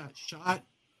with, he got shot,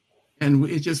 and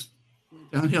it just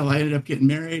went downhill. I ended up getting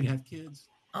married, had kids.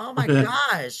 Oh my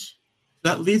gosh.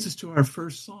 That leads us to our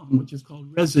first song, which is called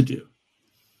Residue.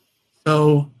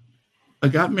 So I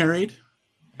got married,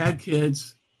 had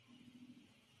kids,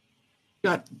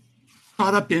 got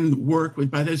caught up in work.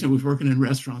 By this time I was working in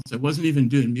restaurants. I wasn't even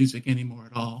doing music anymore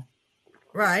at all.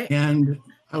 Right. And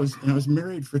I was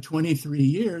married for 23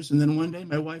 years. And then one day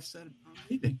my wife said, I'm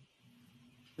leaving.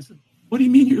 I said, what do you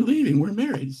mean you're leaving? We're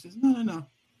married. He says, no.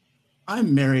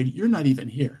 I'm married. You're not even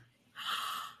here.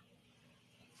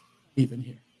 Even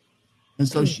here. And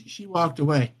so she walked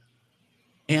away.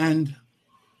 And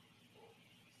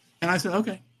I said,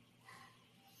 okay.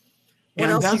 What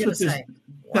else are you going to say?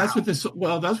 That's what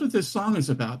this song is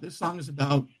about. This song is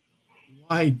about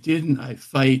why didn't I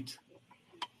fight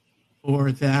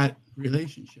for that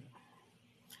relationship?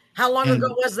 How long ago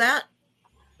was that?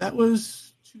 That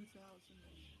was 2000.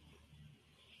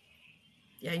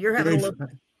 Yeah, you're having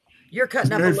you're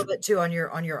cutting up a little bit too on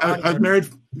your audio. I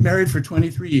was married for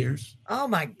 23 years. Oh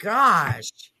my gosh.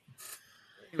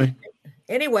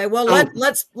 Anyway, well,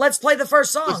 let's play the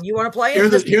first song. You want to play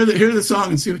it? Hear the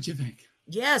song and see what you think.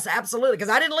 Yes, absolutely. Because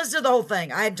I didn't listen to the whole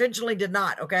thing. I intentionally did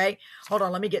not. Okay. Hold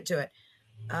on. Let me get to it.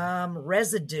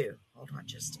 Residue. Hold on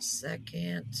just a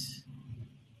second.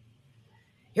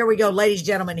 Here we go, ladies and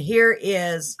gentlemen. Here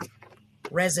is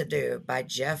Residue by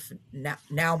Jeff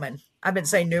Naumann. I've been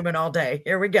saying Newman all day.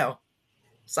 Here we go.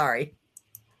 Sorry.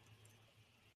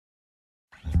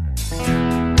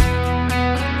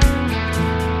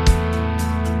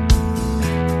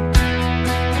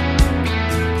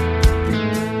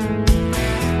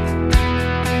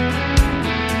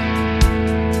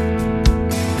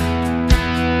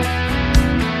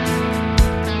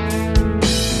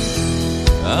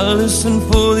 I listen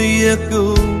for the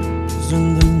echoes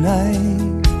in the night.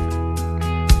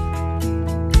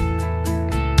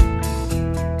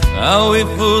 I wait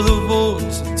for the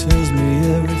voice that tells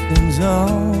me everything's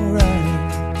alright.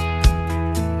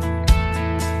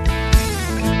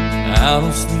 I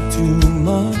don't sleep too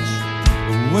much,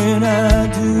 but when I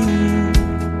do,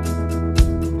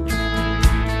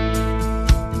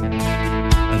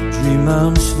 I dream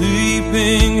I'm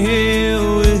sleeping here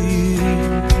with you.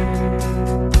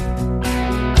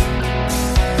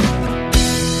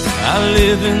 I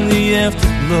live in the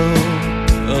afterglow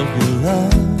of your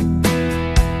love.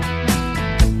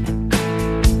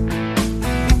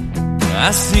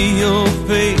 I see your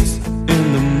face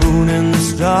in the moon and the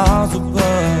stars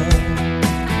above.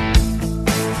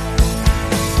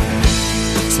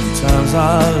 Sometimes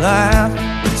I laugh,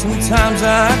 sometimes I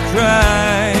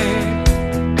cry.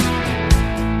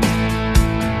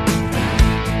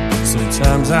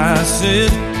 Sometimes I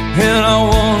sit and I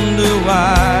wonder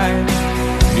why.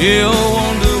 You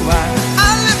wonder why. I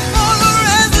live for the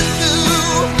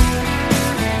residue,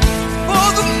 for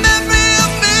the memory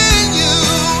of me and you,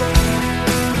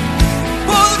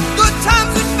 for the good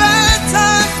times and bad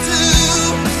times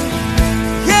too.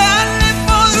 Yeah, I live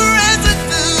for the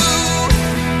residue.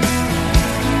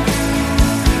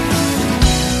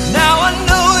 Now I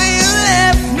know you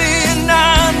left me and I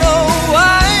know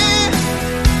why,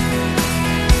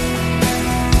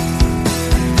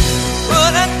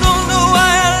 but I don't know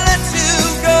why I let you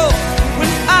go.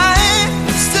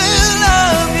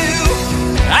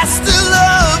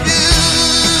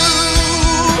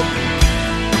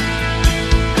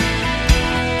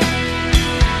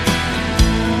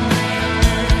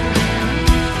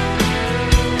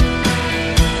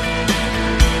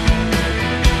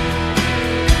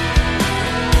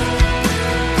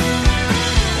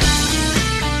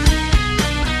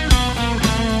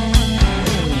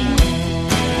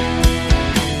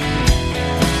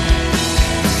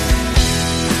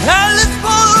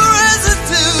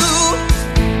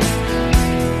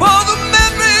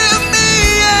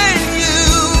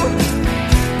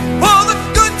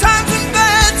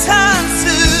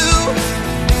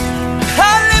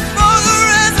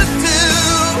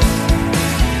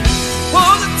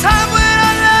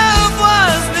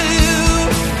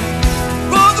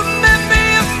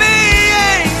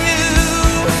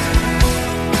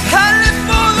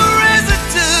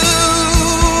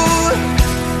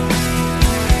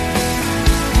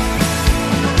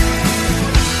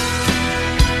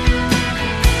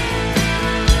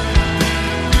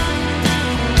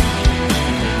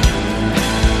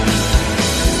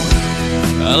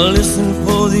 I listen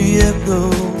for the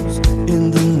echoes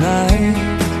in the night.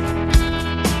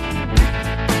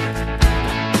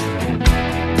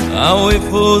 I wait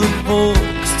for the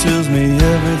voice tells me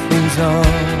everything's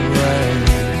alright.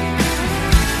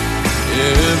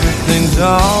 Everything's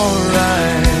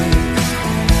alright.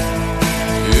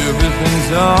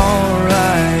 Everything's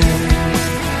alright.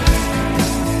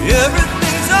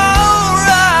 Everything's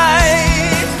alright.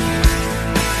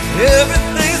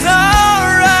 Everything's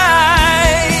alright.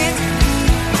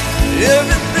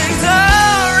 Everything's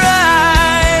alright.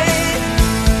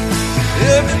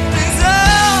 Everything's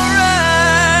alright.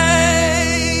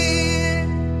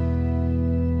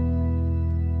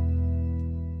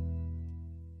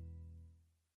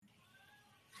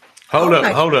 Hold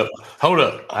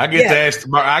up. I get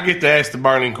to ask the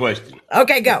burning question.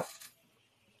 Okay, go.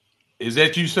 Is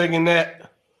that you singing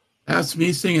that? That's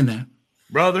me singing that.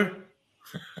 Brother?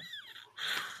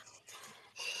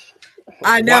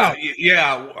 I know. Wow,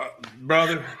 yeah,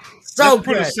 brother. So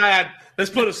let's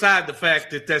put aside the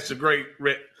fact that that's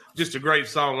just a great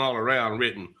song all around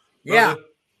written. Brother,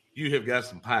 you have got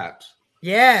some pipes.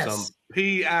 Yes. Some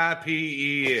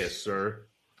P-I-P-E-S, sir.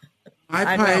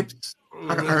 My pipes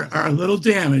are a little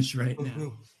damaged right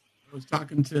now. I was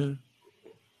talking to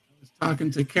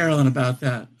Carolyn about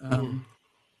that.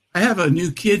 I have a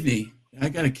new kidney. I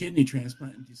got a kidney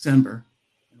transplant in December.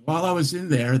 And while I was in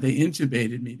there, they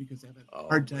intubated me because I have a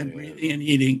hard time breathing and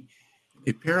eating.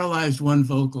 They paralyzed one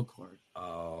vocal cord.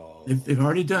 Oh. They've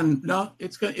already done. No,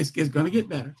 it's going to get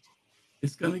better.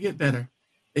 It's going to get better.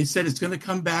 They said it's going to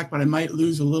come back, but I might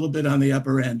lose a little bit on the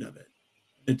upper end of it.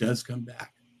 It does come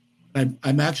back.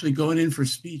 I'm actually going in for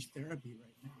speech therapy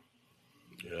right now.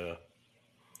 Yeah.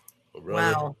 Well,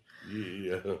 brother, wow.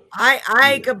 Yeah.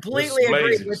 I completely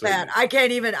agree with that. I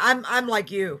can't even. I'm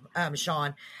like you,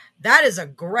 Sean. That is a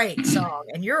great song,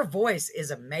 and your voice is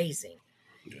amazing.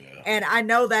 Yeah. And I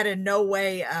know that in no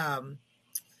way,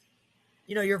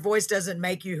 your voice doesn't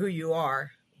make you who you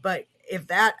are. But if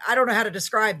that, I don't know how to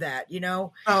describe that.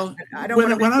 Well, I don't.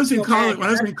 When I was in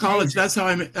college, that's how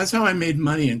I made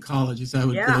money in college. Is I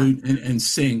would go and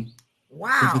sing.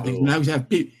 Wow. And I would have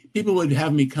people would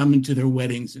have me come into their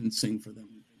weddings and sing for them.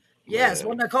 Yes.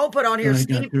 Well, Nicole put on here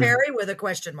Steve Perry with a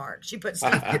question mark. She put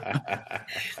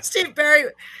Steve Perry.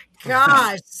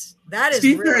 Gosh, that is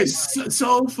Steve really Perry is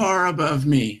so far above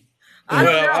me.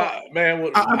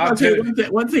 I'll tell you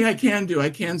one thing I can do.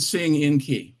 I can sing in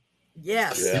key.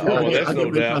 Yes. Yeah. That's no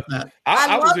doubt.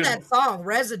 I love that song,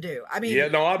 Residue. I mean,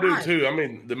 I do too. I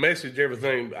mean, the message,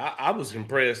 everything. I was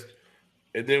impressed,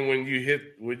 and then when you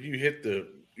hit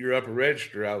your upper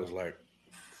register, I was like,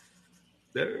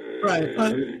 right.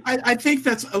 I think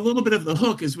that's a little bit of the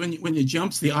hook is when you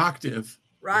jumps the octave.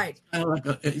 Right.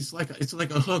 It's like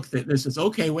a hook that says,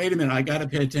 okay, wait a minute, I got to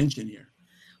pay attention here.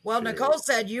 Well, Nicole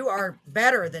said you are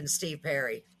better than Steve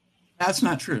Perry. That's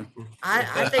not true.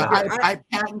 I think I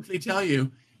patently tell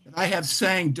you that I have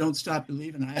sang "Don't Stop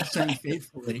Believing." I have sang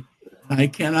faithfully. I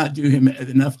cannot do him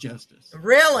enough justice.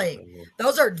 Really?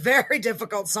 Those are very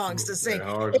difficult songs to sing.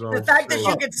 The fact that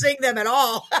you can sing them at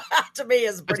all, to me,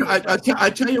 is pretty I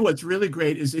tell you what's really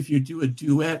great is if you do a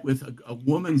duet with a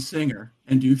woman singer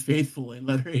and do faithfully and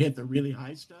let her hit the really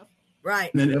high stuff. Right.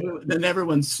 Then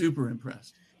everyone's super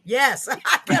impressed. Yes, I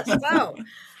guess so.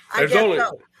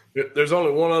 There's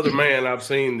only one other man I've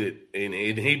seen that, and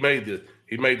he made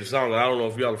the song. I don't know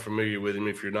if y'all are familiar with him.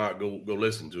 If you're not, go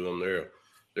listen to him.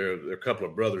 They're a couple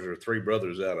of brothers or three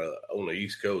brothers on the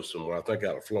East Coast somewhere. I think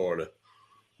out of Florida,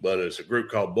 but it's a group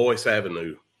called Boyce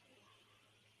Avenue.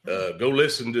 Go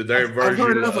listen to their version. I've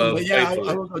heard of them,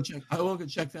 I will go check. I will go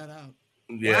check that out.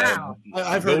 Yeah, wow.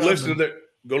 I've heard.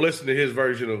 Go listen to his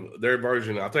version of their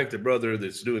version. I think the brother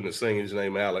that's doing the singing is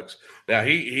named Alex. Now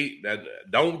he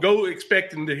don't go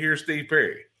expecting to hear Steve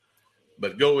Perry,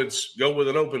 but go with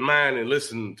an open mind and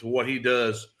listen to what he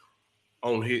does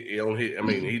on his. I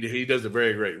mean, he does a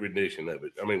very great rendition of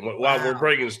it. I mean, while we're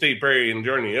bringing Steve Perry and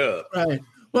Journey up, right?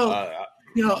 Well,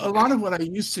 a lot of what I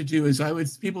used to do is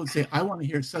people would say, I want to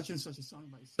hear such and such a song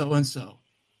by so and so.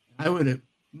 I would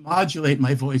modulate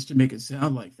my voice to make it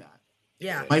sound like that.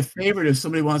 Yeah. My favorite, if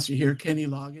somebody wants to hear Kenny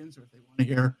Loggins, or if they want to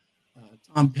hear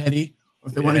Tom Petty, or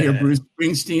if they want to hear Bruce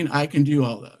Springsteen, I can do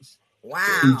all those.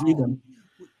 Wow. And do them.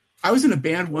 I was in a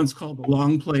band once called the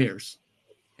Long Players,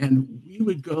 and we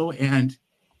would go and do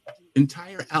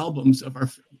entire albums of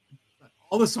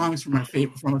all the songs from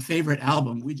a favorite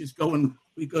album. We just go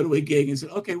to a gig and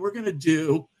said, okay, we're going to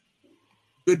do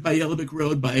Goodbye Yellow Brick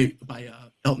Road by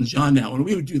Elton John now, and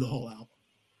we would do the whole album.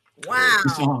 Wow. The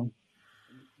song.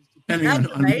 Depending on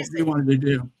what we wanted to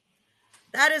do.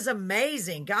 That is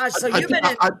amazing. Gosh. So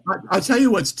I'll tell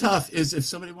you what's tough is if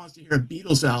somebody wants to hear a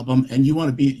Beatles album and you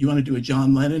want to do a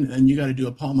John Lennon, and then you got to do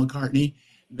a Paul McCartney,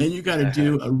 and then you got to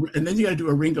do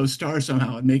a Ringo Starr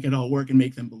somehow and make it all work and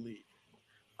make them believe.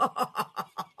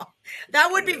 That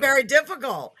would be very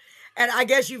difficult. And I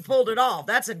guess you pulled it off.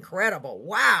 That's incredible.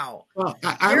 Wow. Well,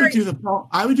 I would do the Paul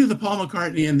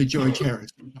McCartney and the George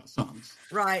Harrison songs.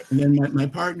 Right. And then my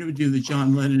partner would do the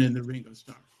John Lennon and the Ringo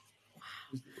Starr.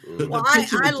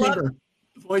 I love it.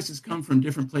 The voices come from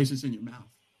different places in your mouth.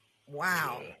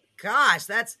 Wow. Yeah. Gosh,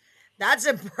 that's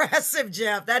impressive,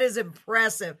 Jeff. That is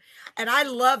impressive. And I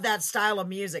love that style of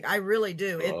music. I really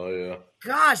do. Yeah.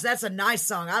 Gosh, that's a nice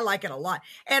song. I like it a lot.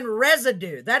 And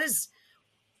Residue, that is,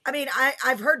 I mean,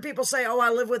 I've heard people say, oh,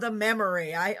 I live with a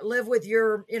memory. I live with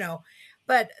your,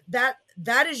 but that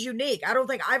is unique. I don't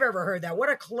think I've ever heard that. What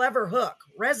a clever hook.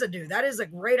 Residue. That is a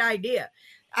great idea.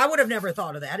 I would have never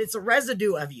thought of that. It's a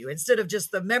residue of you instead of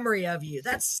just the memory of you.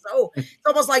 It's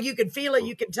almost like you can feel it.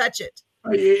 You can touch it.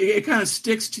 It kind of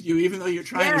sticks to you, even though you're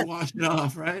trying to wash it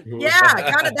off, right? Yeah,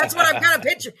 kind of. That's what I'm kind of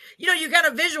picturing. You kind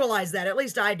of visualize that. At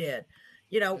least I did.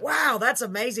 Wow, that's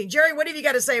amazing. Jerry, what have you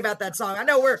got to say about that song? I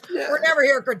know we're never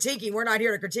here critiquing. We're not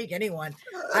here to critique anyone.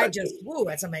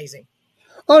 That's amazing.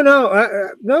 Oh,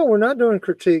 no, no, we're not doing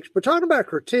critiques. But talking about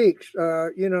critiques,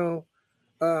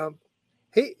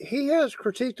 he has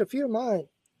critiqued a few of mine.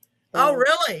 Oh,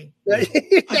 really?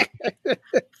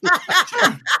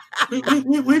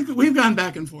 We've gone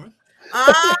back and forth.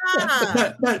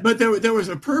 But there was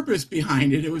a purpose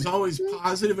behind it. It was always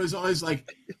positive. It was always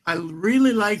like, I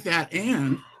really like that,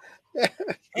 and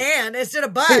instead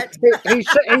of but.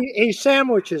 he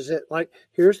sandwiches it like,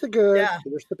 here's the good,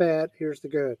 here's the bad, here's the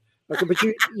good. Okay, but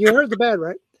you heard the bad,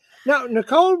 right? Now,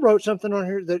 Nicole wrote something on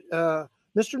here that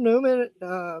Mr. Newman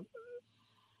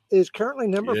is currently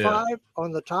number 5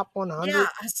 on the top 100. Yeah,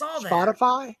 I saw that.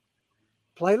 Spotify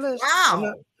playlist.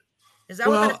 Wow. Is that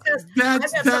what that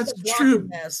says? That's true.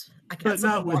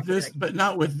 But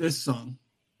not with this song.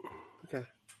 Okay.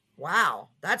 Wow,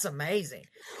 that's amazing.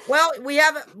 Well, we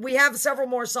have several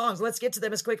more songs. Let's get to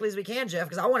them as quickly as we can, Jeff,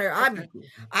 because I want to.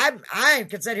 I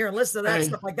could sit here and listen to that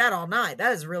stuff like that all night.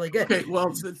 That is really good. Okay. Well,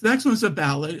 the next one's a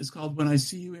ballad. It's called "When I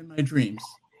See You in My Dreams."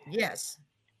 Yes.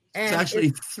 It's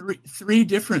actually three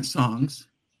different songs,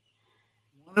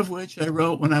 one of which I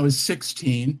wrote when I was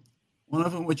 16, one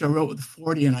of them which I wrote with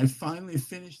 40, and I finally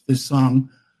finished this song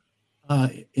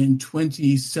in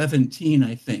 2017,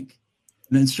 I think,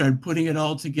 and then started putting it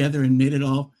all together and made it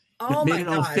all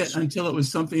fit until it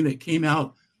was something that came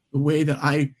out the way that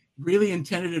I really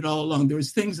intended it all along. There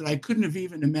was things that I couldn't have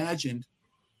even imagined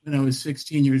when I was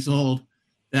 16 years old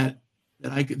that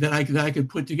I could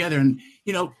put together, and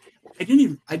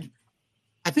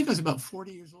I think I was about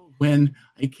 40 years old when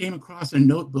I came across a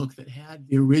notebook that had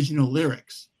the original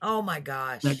lyrics. Oh my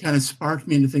gosh. That kind of sparked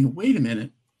me into thinking, wait a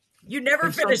minute. You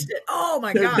never finished it. Oh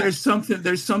my gosh. There's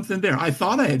something there. I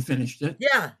thought I had finished it.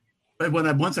 Yeah. But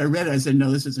once I read it, I said,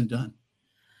 no, this isn't done.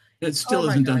 It still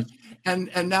isn't done. And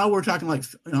now we're talking like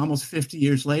almost 50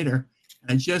 years later.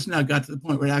 And I just now got to the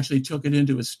point where I actually took it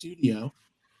into a studio,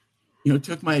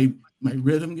 took my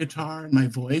rhythm guitar and my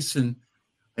voice, and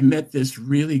I met this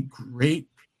really great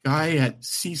guy at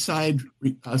Seaside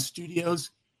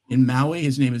Studios in Maui.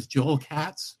 His name is Joel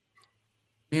Katz.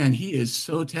 Man, he is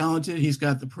so talented. He's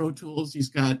got the Pro Tools. He's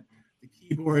got the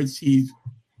keyboards. He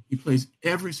plays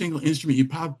every single instrument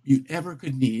you ever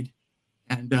could need,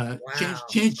 and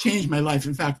changed my life.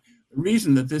 In fact, the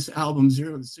reason that this album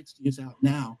 0 to 60 is out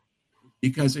now is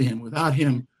because of him. Without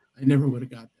him, I never would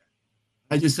have got there.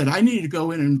 I just said I needed to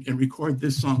go in and record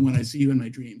this song, When I See You in My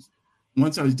Dreams. And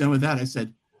once I was done with that, I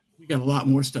said, we got a lot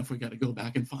more stuff we got to go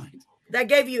back and find. That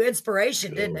gave you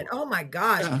inspiration, didn't it? Oh my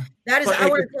gosh. Yeah. That is, I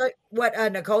want to tell you what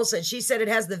Nicole said. She said it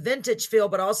has the vintage feel,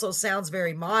 but also sounds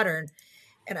very modern.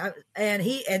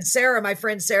 And Sarah, my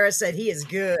friend Sarah, said he is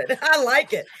good. I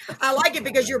like it. I like it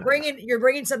because you're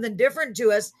bringing something different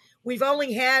to us. We've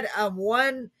only had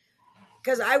one,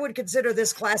 because I would consider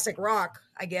this classic rock,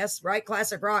 I guess, right?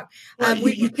 Classic rock.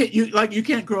 You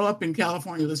can't grow up in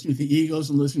California listening to the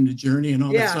Eagles and listening to Journey and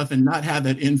all that stuff and not have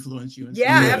that influence you.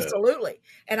 Absolutely.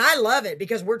 And I love it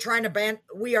because we're trying to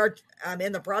we are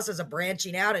in the process of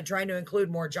branching out and trying to include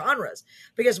more genres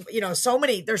because, there's so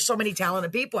many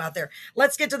talented people out there.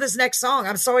 Let's get to this next song.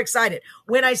 I'm so excited.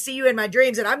 When I See You in My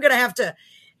Dreams, and I'm going to have to,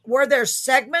 were there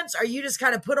segments or you just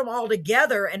kind of put them all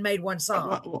together and made one song?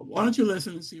 Why don't you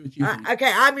listen and see what you think?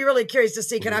 Okay. I'm really curious to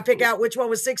see. Can I pick out which one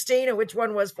was 16 and which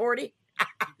one was 40?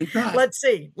 Let's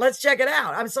see. Let's check it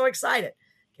out. I'm so excited.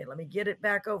 Okay. Let me get it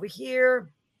back over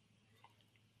here.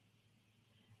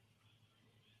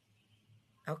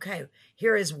 Okay.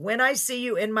 Here is When I See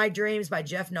You in My Dreams by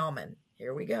Jeff Naumann.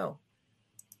 Here we go.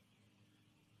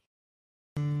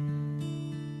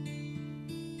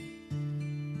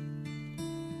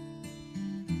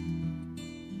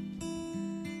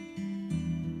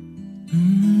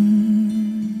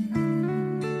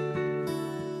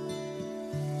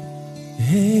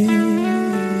 Hey,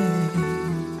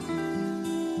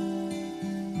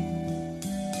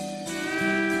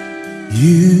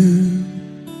 you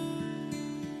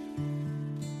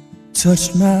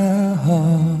touched my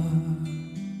heart.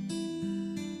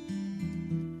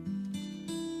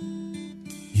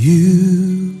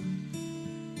 You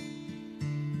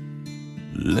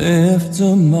left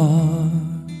a mark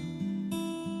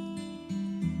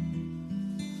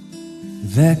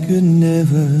that could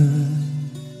never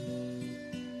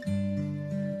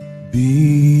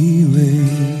be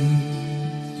erased.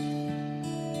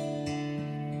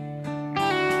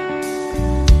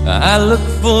 I look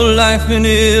for life in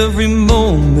every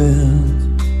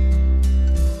moment.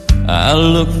 I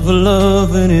look for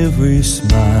love in every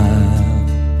smile.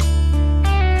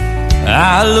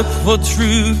 I look for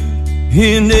truth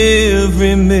in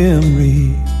every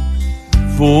memory.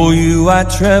 For you I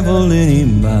travel any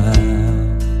mile.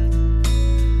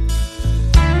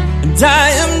 And I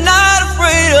am not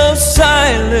afraid of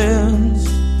silence.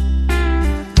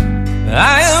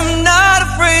 I am not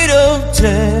afraid of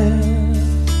death.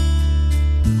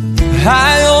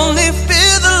 I only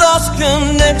fear the lost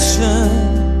connection.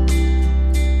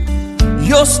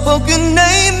 Your spoken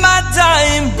name, my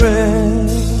dying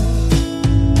breath.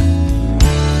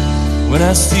 When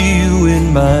I see you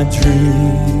in my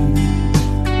dream,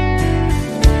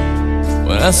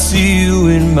 when I see you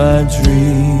in my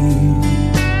dream,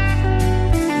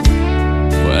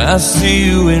 when I see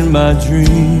you in my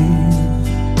dream,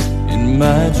 in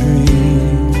my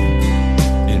dream,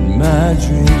 in my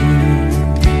dream.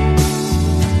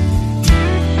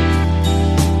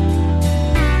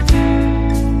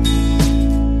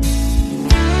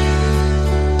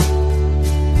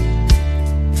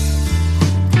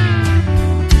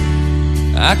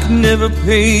 I can never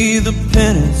pay the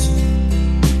penance.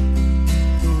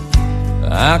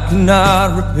 I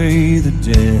cannot repay the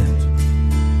debt.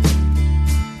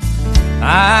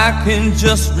 I can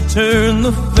just return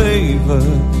the favor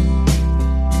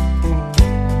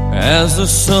as the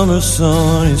summer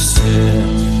sun is set.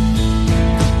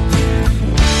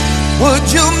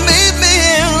 Would you meet me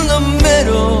in the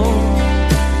middle?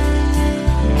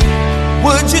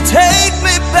 Would you take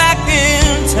me back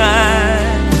in time?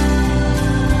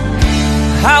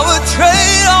 I would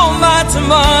trade all my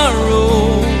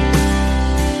tomorrow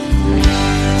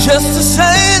just to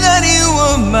say that you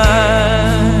were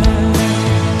mine.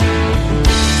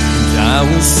 And I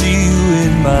will see you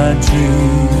in my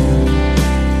dream.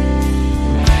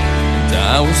 And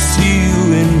I will see you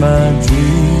in my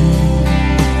dream.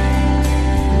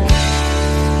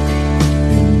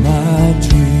 In my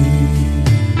dream.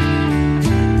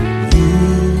 You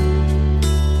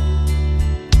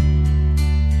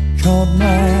caught my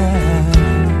eye.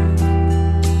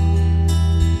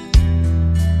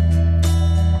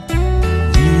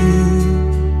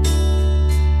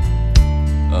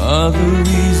 The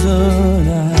reason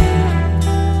I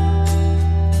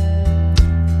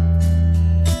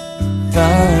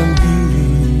find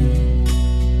beauty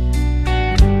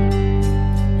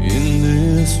in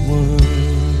this world.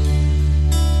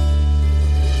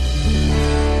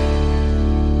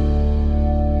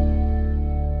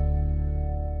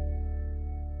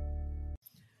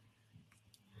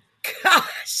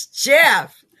 Gosh, Jeff.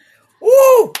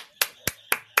 Woo!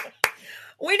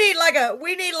 We need like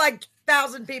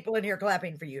 1,000 people in here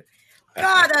clapping for you.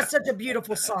 God, that's such a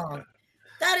beautiful song.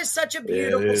 That is such a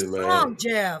beautiful song, man.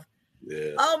 Jeff.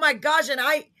 Yeah. Oh my gosh. And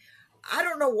I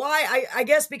don't know why. I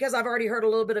guess because I've already heard a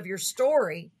little bit of your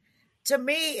story. To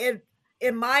me,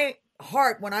 in my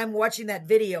heart, when I'm watching that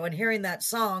video and hearing that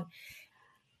song,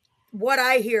 what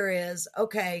I hear is,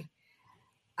 okay,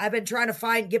 I've been trying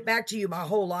to get back to you my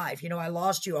whole life. You know, I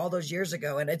lost you all those years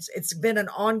ago, and it's been an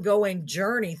ongoing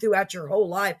journey throughout your whole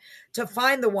life to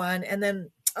find the one. And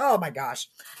then, oh my gosh,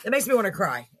 it makes me want to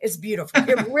cry. It's beautiful.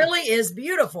 It really is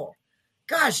beautiful.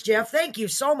 Gosh, Jeff, thank you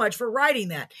so much for writing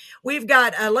that. We've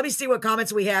got, let me see what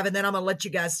comments we have, and then I'm going to let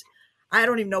you guys, I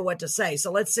don't even know what to say.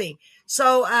 So let's see.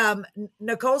 So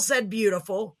Nicole said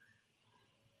beautiful.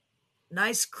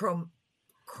 Nice chroma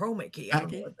key. I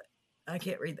don't know what that. I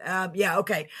can't read that. Yeah,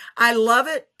 okay. I love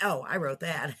it. Oh, I wrote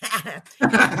that.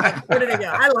 Where did it go?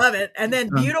 I love it. And then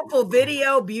beautiful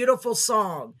video, beautiful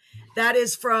song. That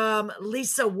is from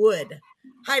Lisa Wood.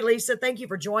 Hi, Lisa. Thank you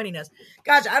for joining us.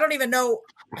 Gosh, I don't even know.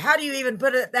 How do you even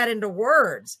put that into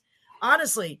words?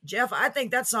 honestly, Jeff, I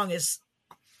think that song is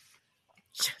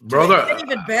brother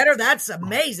even better. That's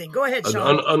amazing. Go ahead,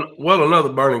 Sean. Well, another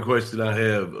burning question I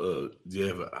have,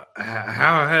 Jeff,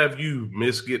 how have you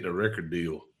missed getting a record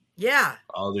deal? Yeah,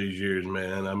 all these years,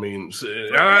 man. I mean,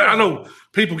 I know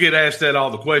people get asked that all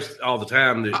the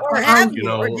time. That, or have you,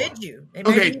 or did you?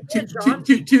 Okay,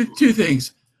 two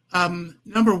things.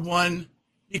 Number one,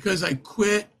 because I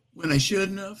quit when I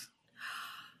shouldn't have.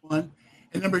 One,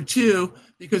 and number two,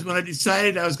 because when I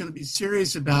decided I was going to be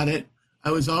serious about it,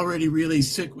 I was already really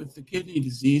sick with the kidney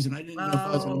disease, and I didn't know if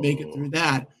I was going to make it through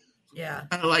that. Yeah,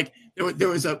 kind of like there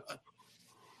was a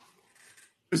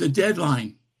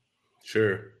deadline.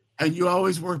 Sure. And you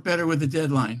always work better with a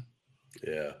deadline.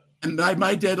 Yeah. And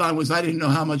my deadline was I didn't know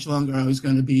how much longer I was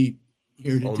going to be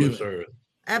here to do it. Earth.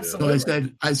 Absolutely. So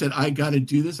I said, I got to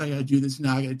do this. I got to do this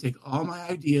now. I got to take all my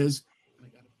ideas and I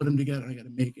got to put them together. I got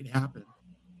to make it happen.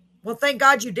 Well, thank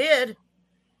God you did.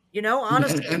 You know,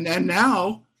 honestly. And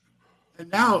now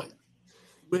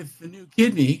with the new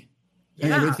kidney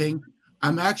and everything,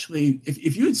 I'm actually,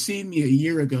 if you had seen me a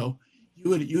year ago, you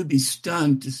would be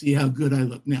stunned to see how good I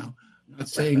look now. I'm not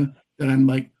saying that I'm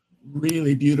like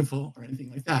really beautiful or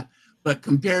anything like that, but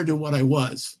compared to what I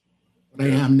was, what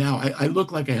I am now, I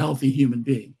look like a healthy human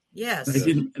being. Yes. I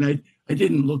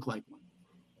didn't look like one.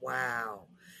 Wow.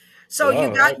 So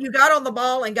you got on the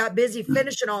ball and got busy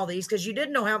finishing all these because you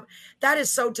didn't know how. That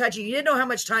is so touching. You didn't know how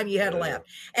much time you had left,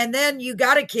 and then you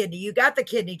got a kidney. You got the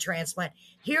kidney transplant.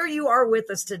 Here you are with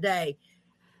us today.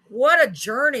 What a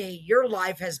journey your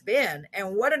life has been,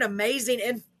 and what an amazing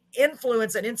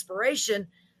influence and inspiration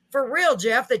for real,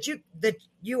 Jeff, that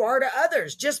you are to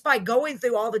others just by going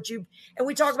through all that you. And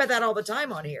we talk about that all the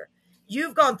time on here.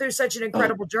 You've gone through such an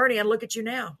incredible journey, and look at you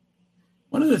now.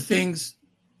 One of the things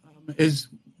is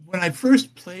when I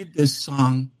first played this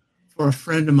song for a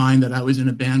friend of mine that I was in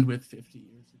a band with 50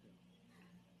 years ago,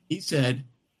 he said,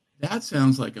 "That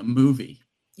sounds like a movie."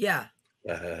 Yeah.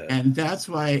 And that's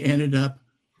why I ended up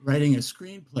writing a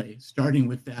screenplay starting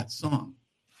with that song.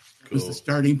 It was the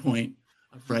starting point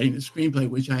of writing the screenplay,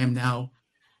 which I am now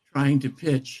trying to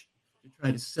pitch to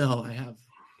try to sell. I have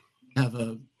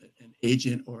an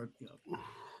agent or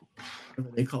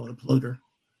whatever they call it, a bloater.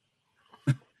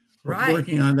 Right.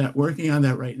 Working on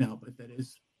that right now. But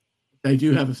I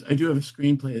do have a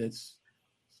screenplay that's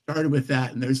started with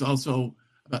that, and there's also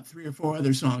about 3 or 4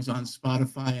 other songs on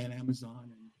Spotify and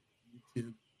Amazon and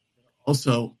YouTube that are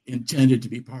also intended to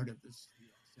be part of this.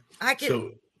 I can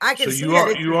So see you are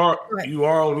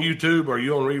on YouTube? Are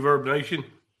you on Reverb Nation?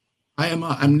 I'm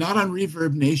not on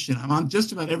Reverb Nation. I'm on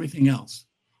just about everything else.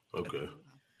 Okay.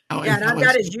 And I've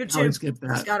got his YouTube.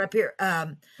 It's got up here.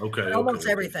 Almost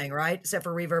everything, right? Except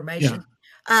for Reverb Nation.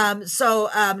 Yeah. So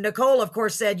Nicole, of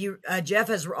course, said Jeff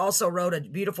has also wrote a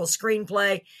beautiful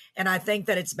screenplay, and I think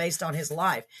that it's based on his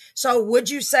life. So would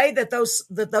you say that the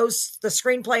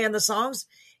screenplay and the songs?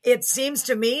 It seems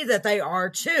to me that they are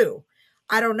too.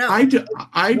 I don't know.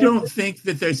 I don't think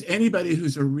that there's anybody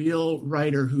who's a real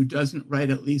writer who doesn't write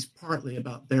at least partly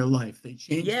about their life. They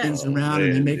change things around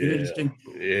and they make it interesting.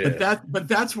 Yeah. But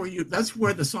that's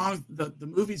where the songs, the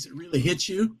movies that really hit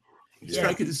you,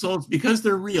 strike at the soul, because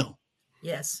they're real.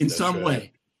 Yes. In some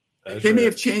way. They may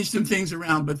have changed some things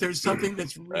around, but there's something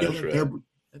that's real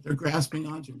that they're grasping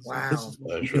onto. Wow.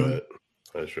 So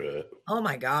That's right. Oh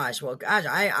my gosh. Well, gosh,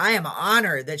 I am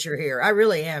honored that you're here. I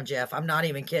really am, Jeff. I'm not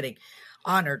even kidding.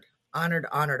 Honored. I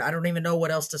don't even know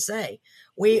what else to say.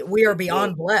 We are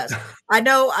beyond blessed. I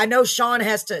know Sean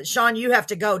has to. Sean, you have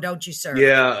to go, don't you, sir?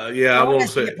 Yeah. I won't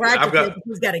say.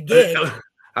 He's got a gig.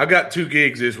 I've got 2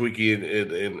 gigs this weekend.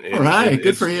 And all right,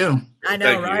 good for you. I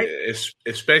know, right?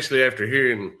 Especially after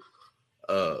hearing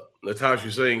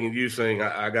Natasha sing and you sing,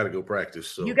 I got to go practice.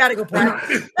 So you got to go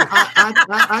practice.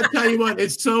 I tell you what,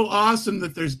 it's so awesome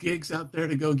that there's gigs out there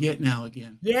to go get now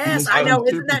again. Yes, I know.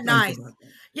 Isn't that nice?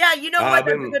 Yeah, you know what?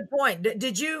 That's a good point.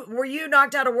 Were you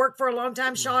knocked out of work for a long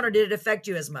time, Sean, or did it affect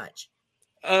you as much?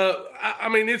 I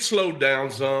mean, it slowed down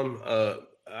some.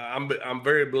 I'm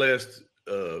very blessed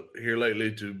here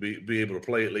lately to be able to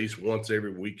play at least once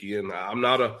every weekend. I'm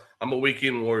a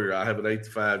weekend warrior. I have an 8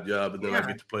 to 5 job, and then I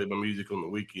get to play my music on the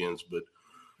weekends. But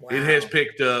it has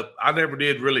picked up. I never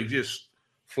did really just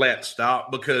flat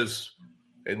stop because,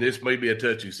 and this may be a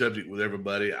touchy subject with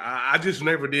everybody, I just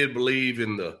never did believe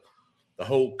in the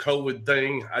whole COVID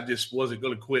thing. I just wasn't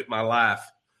going to quit my life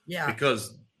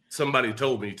because somebody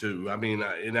told me to. I mean,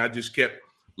 I just kept,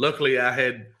 luckily I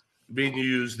had been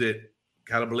used that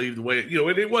kind of believed the way, and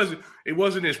it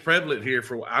wasn't as prevalent here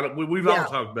we've all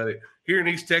talked about it. Here in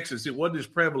East Texas, it wasn't as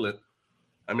prevalent.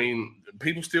 I mean,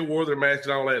 people still wore their masks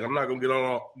and all that. I'm not going to get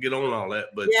on all that,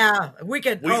 but yeah, we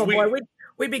could.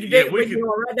 We'd be going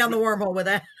right down the wormhole with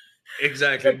that.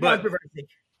 Exactly. But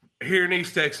here in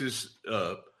East Texas,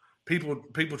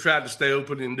 people tried to stay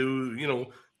open and do,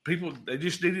 people, they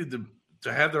just needed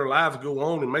to have their lives go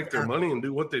on and make their money and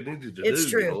do what they needed to do. It's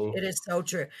true. It is so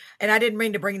true. And I didn't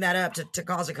mean to bring that up to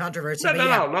cause a controversy.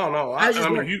 No.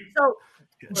 So,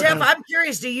 Jeff, I'm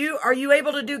curious. Are you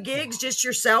able to do gigs just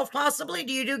yourself? Possibly?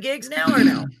 Do you do gigs now or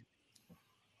no?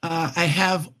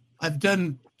 I've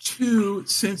done 2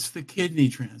 since the kidney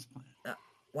transplant.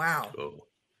 Wow,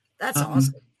 that's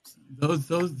awesome.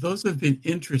 Those have been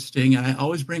interesting, and I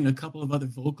always bring a couple of other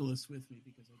vocalists with me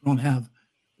because I don't have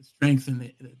the strength and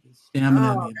the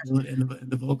stamina and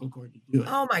the vocal cord to do it.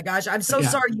 Oh my gosh, I'm so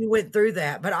sorry you went through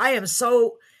that, but I am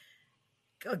so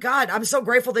I'm so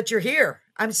grateful that you're here.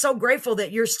 I'm so grateful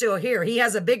that you're still here. He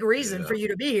has a big reason for you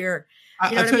to be here.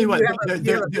 I'll tell you what.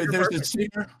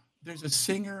 There's a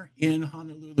singer in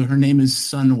Honolulu. Her name is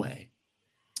Sunway.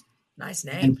 Nice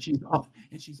name.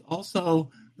 And she's also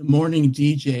the morning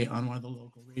DJ on one of the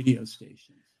local radio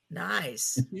stations.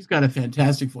 Nice. And she's got a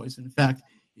fantastic voice. In fact,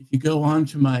 if you go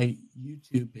onto my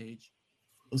YouTube page,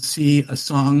 you'll see a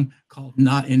song called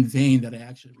 "Not in Vain" that I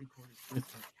actually recorded with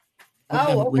her.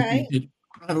 Okay.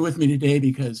 I have it with me today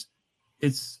because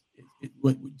it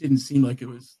didn't seem like it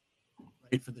was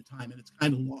right for the time, and it's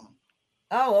kind of long.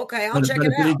 Oh, okay. I'll check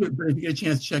it out. But if you get a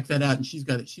chance to check that out, and she's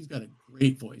got a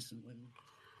great voice.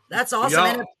 That's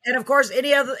awesome. And of course,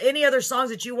 any other songs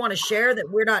that you want to share that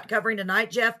we're not covering tonight,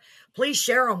 Jeff, please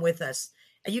share them with us.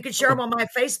 And you can share them on my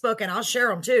Facebook, and I'll share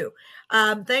them too.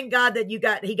 Thank God that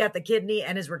he got the kidney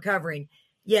and is recovering.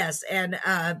 Yes, and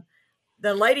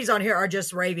the ladies on here are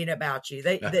just raving about you.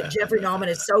 That Jeffrey Naumann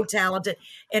is so talented.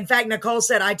 In fact, Nicole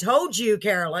said, "I told you,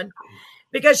 Carolyn,"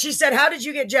 because she said, "How did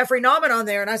you get Jeffrey Naumann on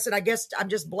there?" And I said, "I guess I'm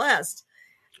just blessed."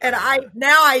 And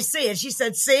now I see. And she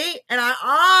said, "See?" And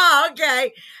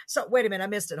okay. So wait a minute, I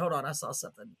missed it. Hold on, I saw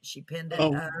something. She pinned it.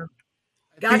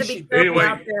 Got to be careful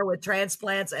out there with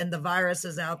transplants and the virus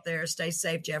is out there. Stay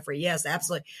safe, Jeffrey. Yes,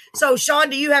 absolutely. So,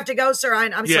 Sean, do you have to go, sir?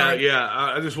 I'm sorry. Yeah.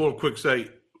 I just want to quick say,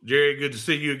 Jerry, good to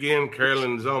see you again.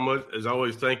 Carolyn, as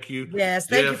always, thank you. Yes,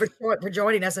 thank you for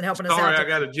joining us and helping us out. Sorry, I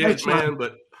got a jet, man,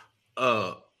 but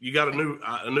you got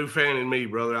a new fan in me,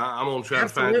 brother. I'm gonna try to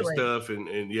find your stuff,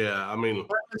 and yeah, I mean,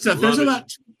 there's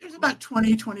about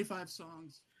 20, 25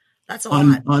 songs. That's a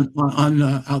lot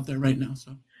on out there right now.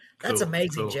 So that's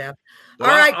amazing, Jeff. All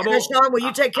right, Sean, will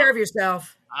you take care of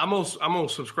yourself? I'm gonna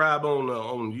subscribe on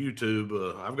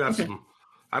YouTube.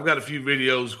 I've got a few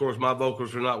videos. Of course, my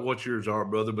vocals are not what yours are,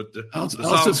 brother, but I'll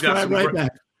subscribe right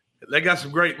back. They got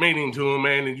some great meaning to them,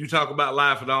 man. And you talk about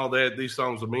life and all that. These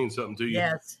songs will mean something to you.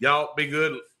 Yes. Y'all be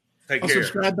good. Take care.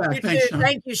 Subscribe back. Thanks, Sean.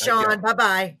 Thank you, Sean.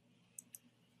 Bye-bye.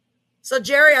 So,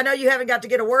 Jerry, I know you haven't got to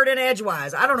get a word in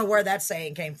edgewise. I don't know where that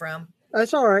saying came from.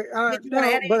 That's all right.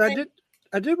 But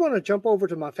I did want to jump over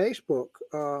to my Facebook.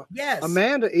 Yes.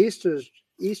 Amanda Easter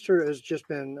has just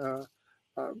been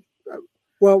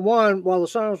while the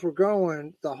songs were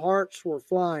going, the hearts were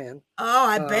flying. Oh,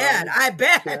 I bet.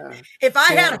 Yeah. If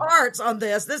I had hearts on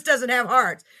this doesn't have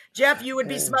hearts. Jeff, you would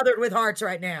be smothered with hearts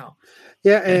right now.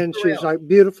 Yeah, and she's like,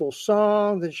 beautiful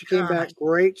song. Then she came back,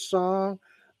 great song.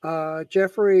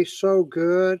 Jeffrey, so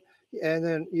good. And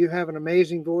then you have an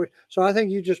amazing voice. So I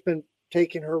think you've just been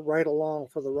taking her right along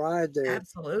for the ride there.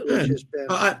 Absolutely. Which has been,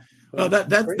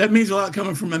 that means a lot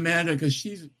coming from Amanda because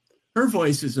her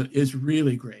voice is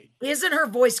really great. Isn't her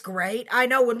voice great? I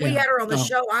know when we had her on the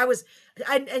show,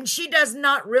 and she does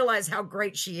not realize how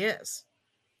great she is.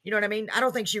 You know what I mean? I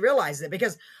don't think she realized it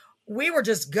because we were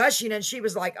just gushing and she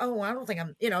was like, "Oh, I don't think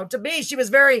I'm," to me, she was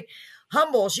very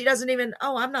humble. She doesn't even,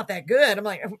 "Oh, I'm not that good." I'm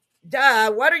like,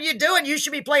 "Duh, what are you doing? You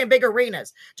should be playing big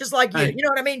arenas, just like you." Right. You know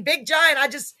what I mean? Big giant. I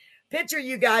just picture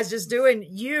you guys just doing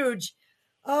huge.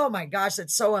 Oh my gosh,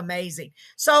 that's so amazing.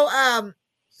 So,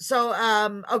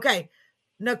 okay.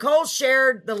 Nicole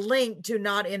shared the link to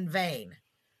Not in Vain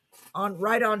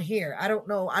right on here. I don't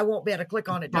know. I won't be able to click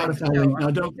on it. No,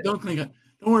 don't click it.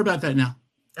 Don't worry about that now.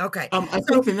 Okay. I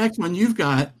think the next one you've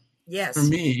got for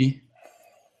me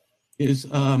is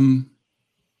Wrong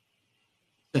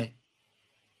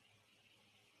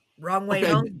Way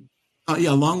Home.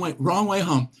 Wrong Way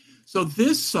Home. So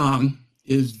this song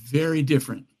is very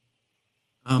different.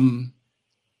 And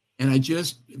I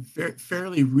just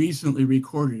fairly recently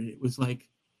recorded it. It was like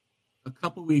a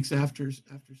couple weeks after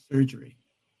surgery.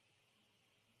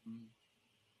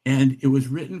 And it was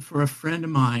written for a friend of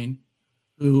mine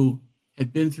who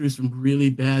had been through some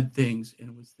really bad things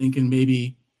and was thinking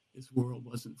maybe this world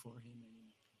wasn't for him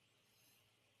anymore.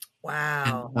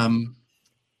 Wow.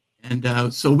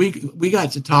 And so we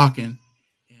got to talking,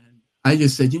 and I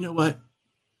just said, you know what?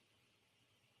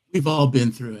 we've all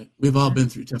been through it. We've all been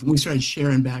through tough. And we started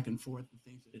sharing back and forth the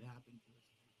things that had happened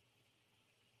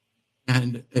to us.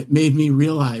 And it made me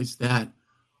realize that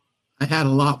I had a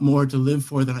lot more to live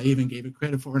for than I even gave it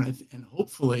credit for. And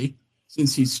hopefully,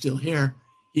 since he's still here,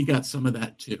 he got some of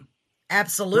that too.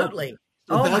 Absolutely.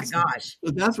 Oh my gosh.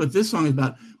 So that's what this song is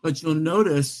about. But you'll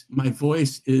notice my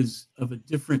voice is of a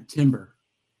different timbre.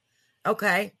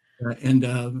 Okay. And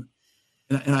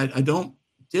I don't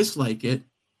dislike it,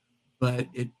 but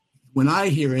when I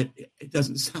hear it, it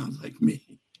doesn't sound like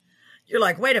me. You're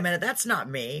like, wait a minute, that's not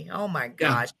me. Oh my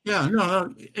gosh. Yeah,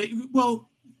 no. Well,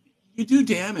 you do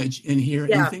damage in here,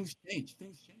 and things change.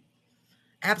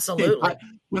 Absolutely.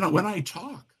 When I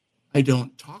talk, I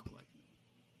don't talk like me.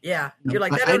 Yeah, you're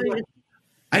like that.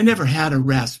 I never had a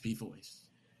raspy voice.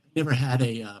 Never had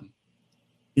a,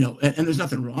 and there's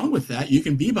nothing wrong with that. You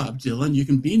can be Bob Dylan, you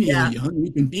can be Neil Young,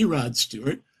 you can be Rod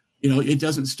Stewart. It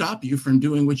doesn't stop you from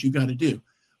doing what you got to do.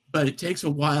 But it takes a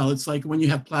while. It's like when you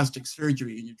have plastic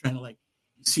surgery and you're trying to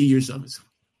see yourself as,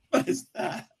 what is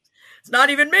that? It's not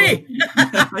even me.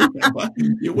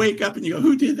 You wake up and you go,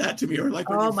 who did that to me? Or like,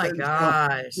 when oh my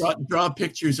gosh, draw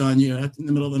pictures on you in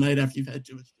the middle of the night after you've had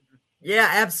too much dinner. Yeah,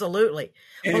 absolutely.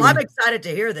 Anyway, well, I'm excited to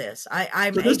hear this.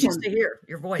 I'm anxious to hear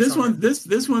your voice.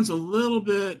 This one's a little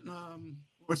bit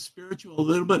more spiritual, a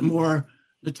little bit more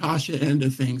Natasha end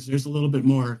of things. There's a little bit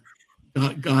more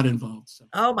God involved. So.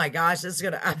 Oh my gosh,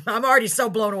 I'm already so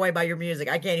blown away by your music.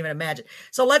 I can't even imagine.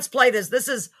 So let's play this. This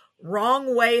is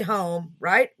Wrong Way Home,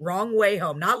 right? Wrong Way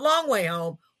Home, not Long Way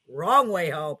Home, Wrong Way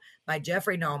Home by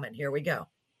Jeffery Naumann. Here we go.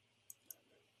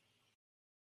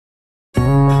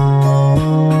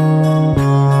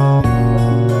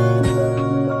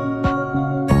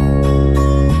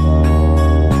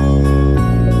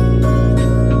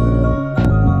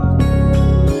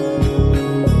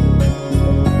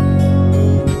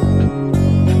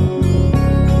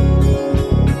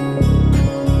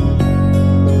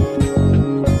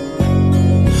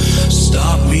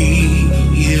 Stop me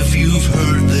if you've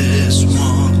heard this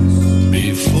one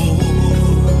before.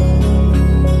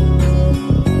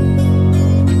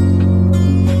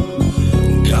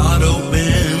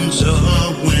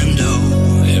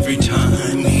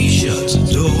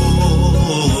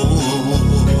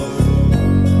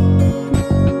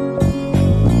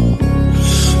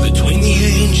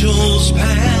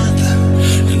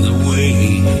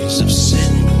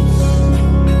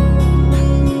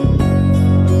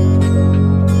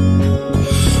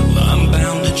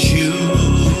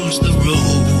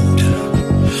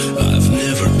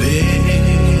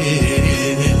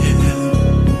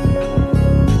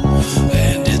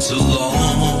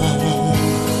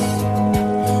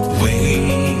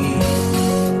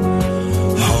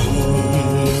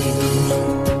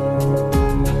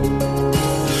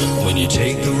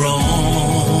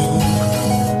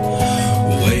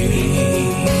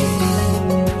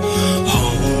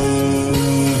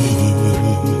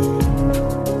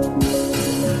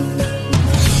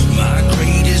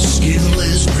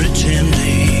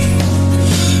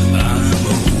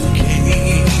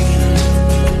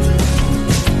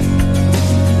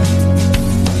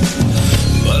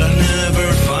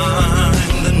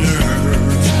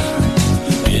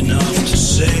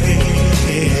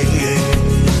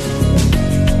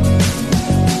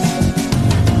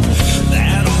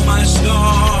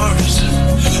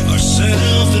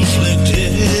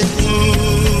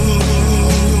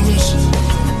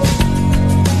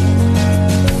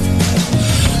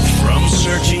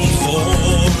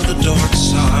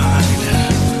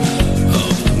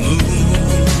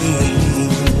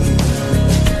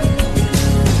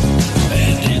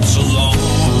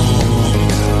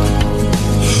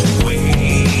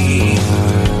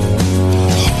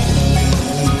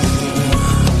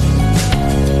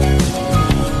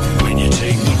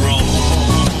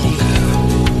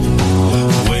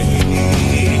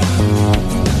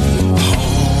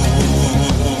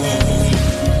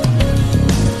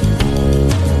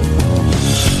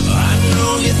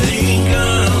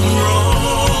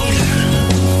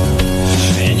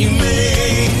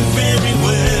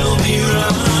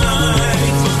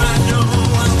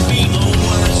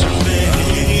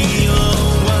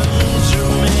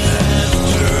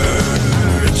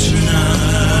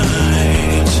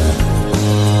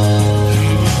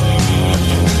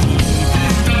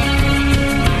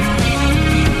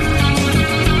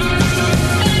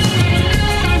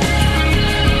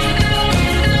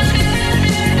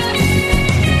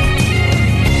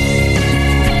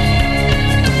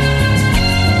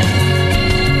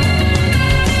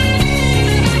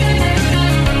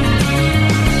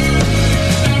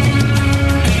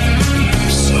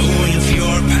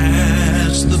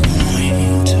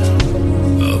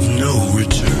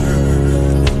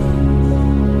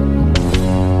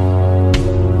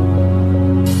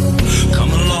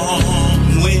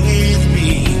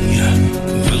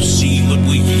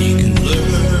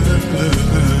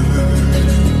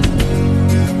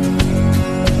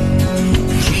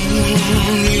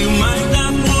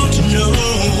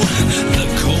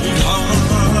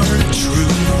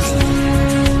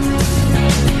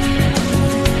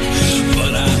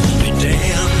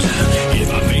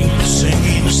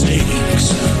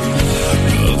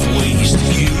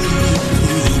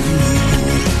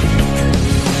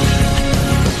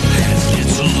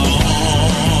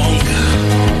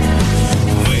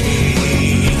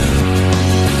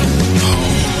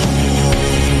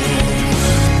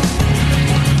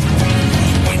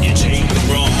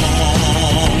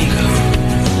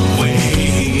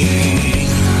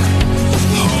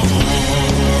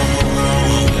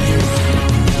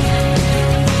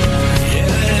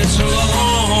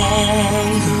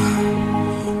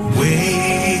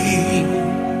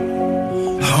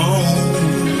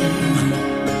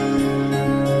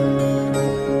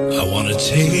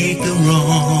 take the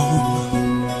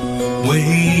wrong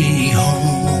way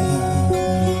home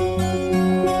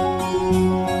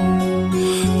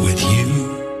with you.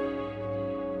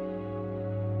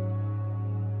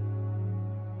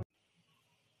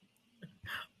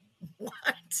 What?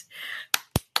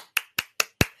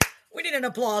 We need an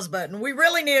applause button. We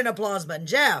really need an applause button.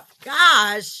 Jeff,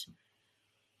 gosh,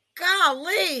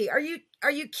 golly, are you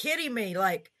kidding me?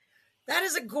 Like, that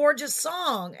is a gorgeous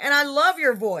song. And I love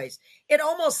your voice. It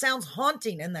almost sounds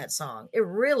haunting in that song. It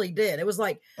really did. It was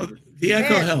like, the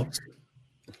echo helps.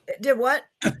 It did what?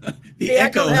 the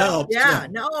echo helps. Yeah.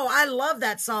 No, I love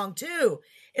that song too.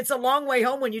 It's a long way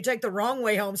home when you take the wrong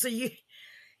way home. So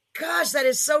gosh, that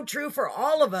is so true for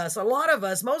all of us. A lot of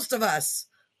us, most of us.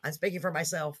 I'm speaking for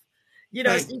myself. You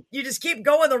know, right. You just keep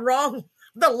going the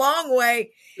long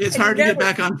way. It's hard to get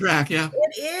back on track. Yeah,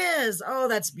 it is. Oh,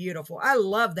 that's beautiful. I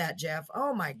love that, Jeff.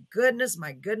 Oh my goodness.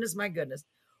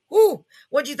 Ooh,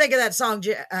 what'd you think of that song,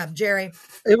 Jerry?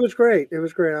 It was great.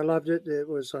 I loved it. It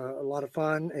was a lot of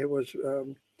fun. It was, I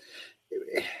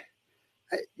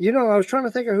was trying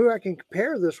to think of who I can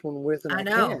compare this one with, and I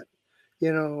can't.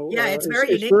 Yeah, it's very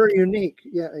unique. It's very unique.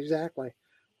 Yeah, exactly.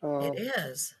 It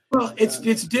is. Well,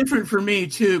 it's different for me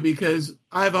too, because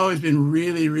I've always been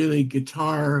really, really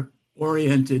guitar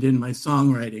oriented in my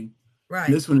songwriting. Right.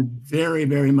 And this one is very,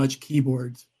 very much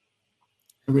keyboards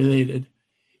related.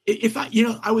 If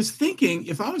I was thinking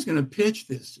if I was going to pitch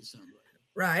this to somebody,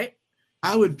 right,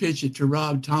 I would pitch it to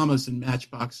Rob Thomas and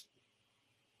Matchbox.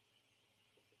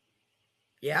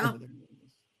 Yeah.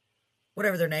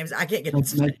 Whatever their names. I can't get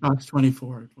it. Matchbox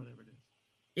 24, whatever it is.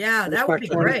 Yeah, that would be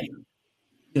great.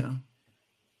 Yeah.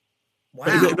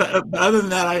 Wow. But other than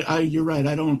that, you're right.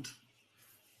 I don't.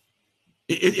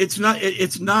 It's not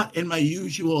in my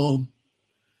usual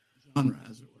genre,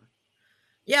 as it were.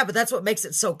 Yeah, but that's what makes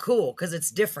it so cool, because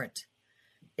it's different.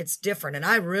 It's different, and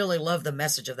I really love the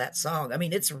message of that song. I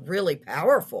mean, it's really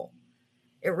powerful.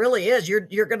 It really is.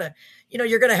 You're gonna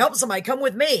help somebody. Come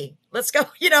with me. Let's go.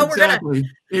 Exactly.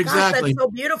 Gosh, that's so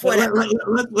beautiful.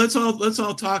 Let's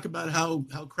all talk about how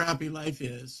crappy life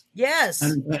is. Yes.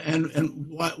 And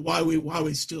why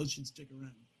we still should stick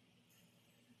around.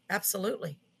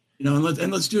 Absolutely.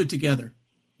 And let's do it together.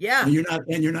 Yeah.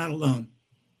 And you're not alone.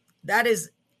 That is,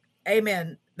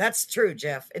 amen. That's true,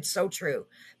 Jeff. It's so true,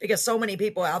 because so many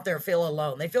people out there feel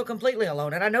alone. They feel completely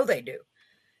alone, and I know they do.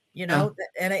 And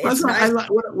it's nice.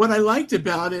 What I liked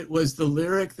about it was the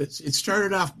lyric it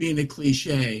started off being a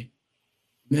cliche,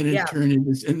 and then it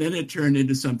turned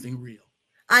into something real.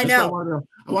 I know.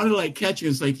 I wanted to like catch you.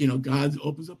 It's like, God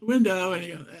opens up a window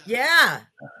and yeah.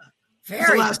 Very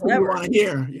that's the last thing you want to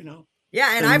hear,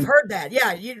 Yeah, and I've heard that.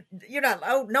 Yeah, you're not.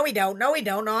 Oh no, he don't. No, he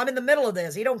don't. No, I'm in the middle of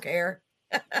this. He don't care.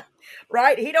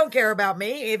 Right? He don't care about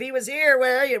me. If he was here,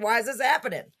 why is this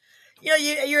happening?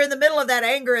 You're in the middle of that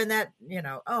anger and that,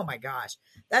 oh my gosh,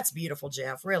 that's beautiful,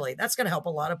 Jeff. Really, that's going to help a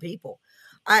lot of people.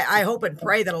 I hope and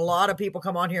pray that a lot of people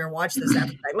come on here and watch this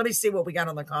episode. Let me see what we got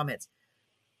on the comments.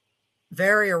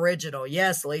 Very original.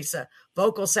 Yes, Lisa.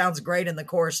 Vocal sounds great in the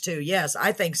chorus too. Yes,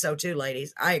 I think so too,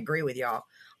 ladies. I agree with y'all.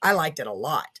 I liked it a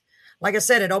lot. Like I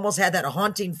said, it almost had that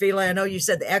haunting feeling. I know you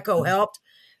said the echo helped,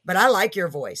 but I like your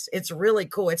voice. It's really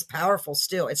cool. It's powerful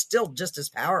still. It's still just as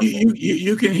powerful.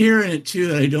 You can hear in it too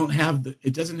that it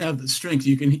doesn't have the strength.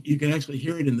 You can actually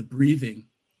hear it in the breathing.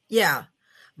 Yeah,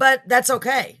 but that's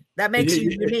okay. That makes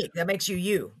you unique. That makes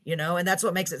you, and that's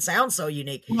what makes it sound so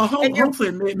unique. Well, hopefully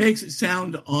it makes it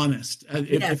sound honest,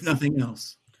 if nothing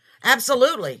else.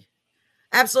 Absolutely.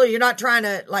 Absolutely. You're not trying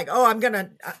to I'm going to,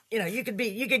 you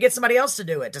could get somebody else to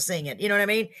do it, to sing it. You know what I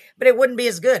mean? But it wouldn't be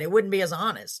as good. It wouldn't be as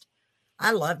honest.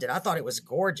 I loved it. I thought it was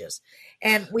gorgeous.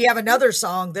 And we have another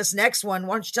song, this next one.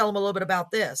 Why don't you tell them a little bit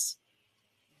about this?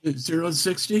 0 to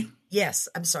 60? Yes.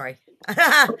 I'm sorry.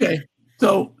 Okay.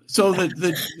 So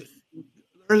the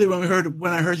early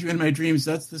when I heard you in my dreams,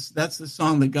 that's the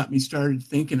song that got me started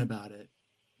thinking about it.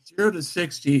 0 to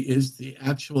 60 is the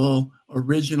actual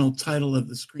original title of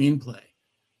the screenplay.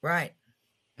 Right.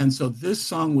 And so this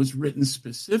song was written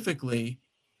specifically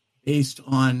based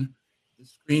on the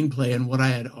screenplay and what I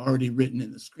had already written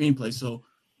in the screenplay. So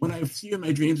when I see you in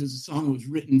my dreams, as a song that was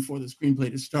written for the screenplay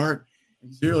to start,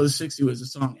 and 0 to 60 was a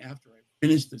song after I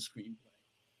finished the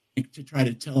screenplay to try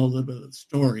to tell a little bit of the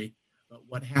story about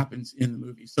what happens in the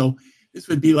movie. So this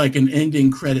would be like an ending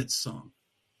credits song.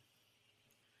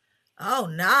 Oh,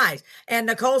 nice. And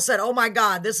Nicole said, oh my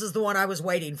God, this is the one I was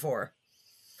waiting for.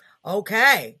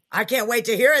 Okay. I can't wait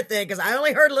to hear it then, because I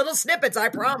only heard little snippets, I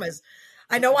promise.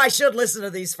 I know I should listen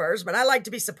to these first, but I like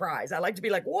to be surprised. I like to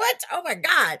be like, what? Oh my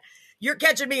God. You're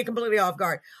catching me completely off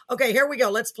guard. Okay, here we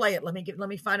go. Let's play it. Let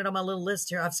me find it on my little list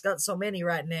here. I've got so many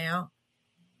right now.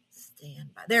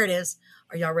 Stand by. There it is.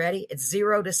 Are y'all ready? It's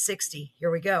 0 to 60. Here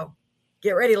we go.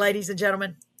 Get ready, ladies and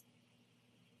gentlemen.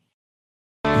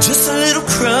 Just a little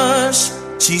crush,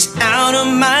 she's out of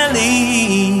my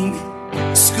league.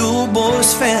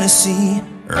 Schoolboy's fantasy,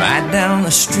 right down the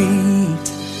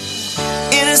street.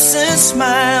 Innocent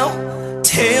smile,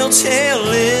 telltale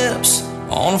lips,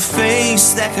 on a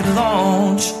face that could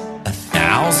launch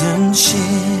 1,000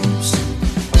 ships.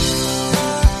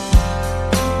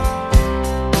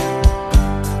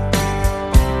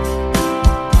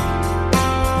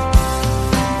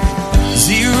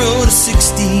 Zero to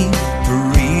 60,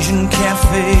 Parisian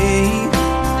cafe,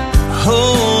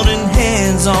 holding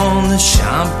hands on the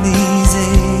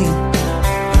Champs-Élysées.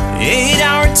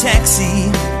 8-hour taxi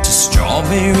to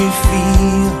strawberry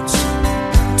fields,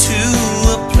 to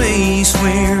a place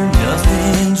where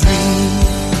nothing's real.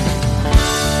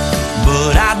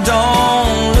 But I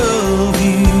don't love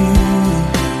you.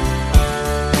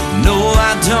 No,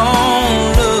 I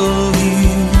don't love you.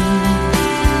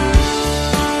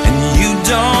 And you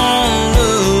don't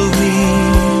love me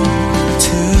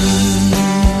too.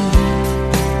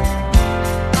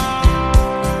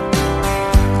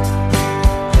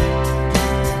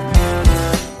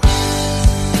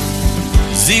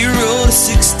 0 to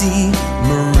 60,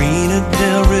 Marina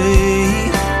Del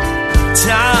Rey,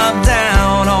 top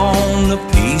down on the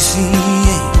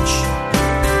PCH.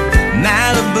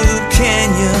 Malibu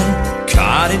Canyon,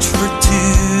 cottage for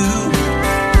two.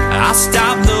 I'll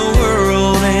stop the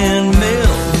world and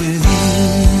melt with you.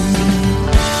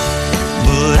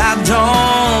 But I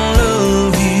don't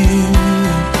love you.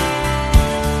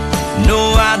 No,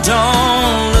 I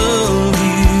don't love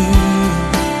you.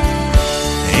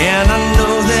 And I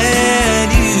know that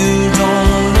you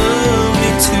don't love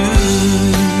me too.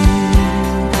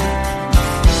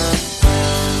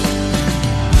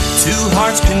 Two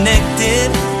hearts connected,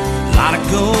 a lot of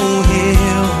gold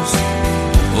hills,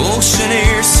 ocean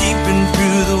air seeping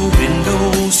through the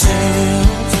window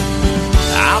sills.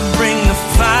 I'll bring the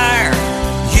fire,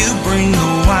 you bring the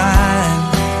wine,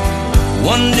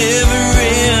 one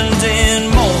never-ending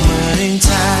moment in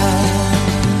time.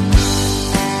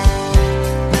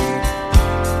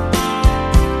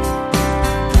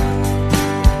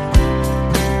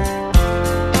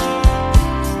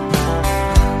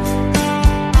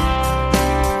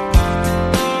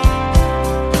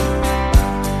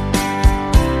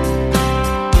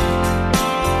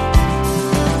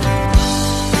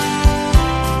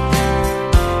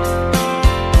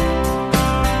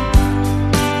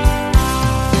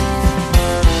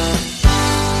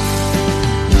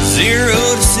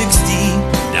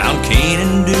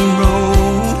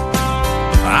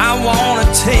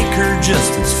 Take her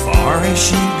just as far as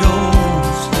she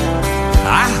goes.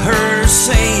 I heard her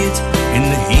say it in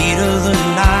the heat of the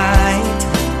night.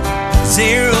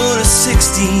 0 to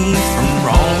 60, from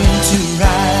wrong to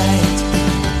right.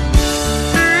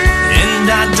 And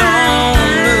I don't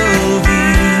love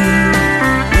you.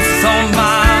 With all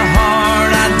my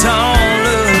heart, I don't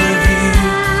love you.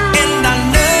 And I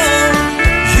know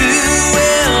you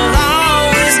will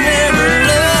always never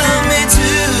love me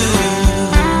too.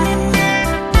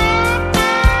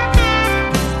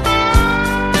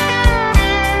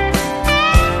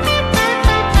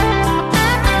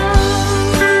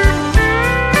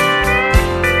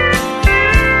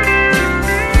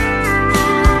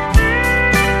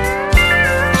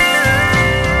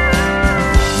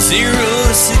 0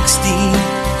 to 60,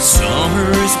 summer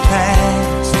is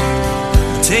past.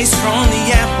 The taste from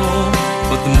the apple,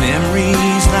 but the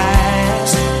memories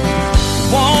last.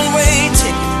 One-way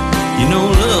ticket, you know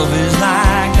love is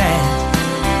like that.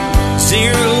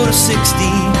 0 to 60,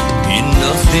 ain't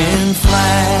nothing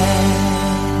flat.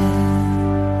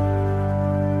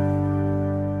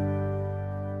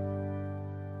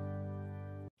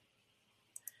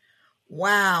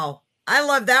 Wow. I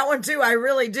love that one too. I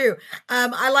really do.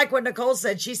 I like what Nicole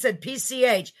said. She said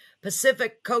PCH,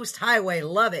 Pacific Coast Highway.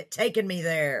 Love it. Taking me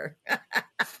there.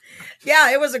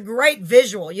 Yeah, it was a great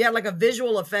visual. You had like a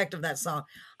visual effect of that song.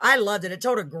 I loved it. It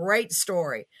told a great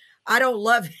story. I don't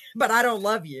love you, but I don't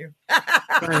love you.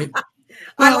 Right.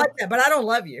 I like that, but I don't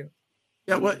love you.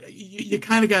 Yeah, well, you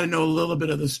kind of got to know a little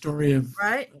bit of the story of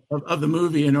the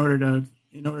movie in order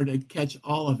to catch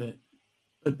all of it.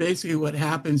 But basically, what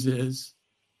happens is,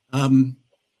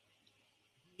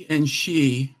 he and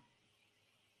she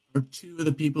are two of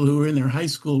the people who were in their high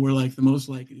school were like the most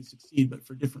likely to succeed, but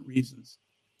for different reasons.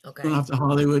 Okay. Went off to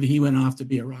Hollywood. He went off to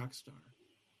be a rock star,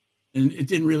 and it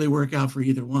didn't really work out for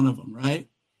either one of them, right?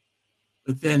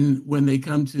 But then when they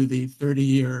come to the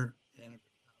 30-year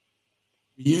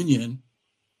reunion,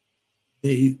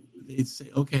 they say,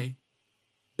 okay,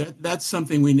 that's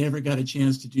something we never got a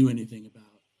chance to do anything about.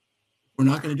 We're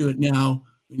not going to do it now.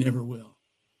 We never will.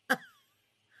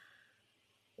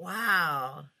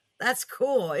 Wow. That's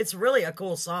cool. It's really a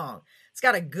cool song. It's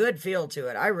got a good feel to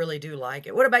it. I really do like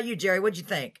it. What about you, Jerry? What'd you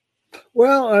think?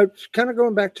 Well, kind of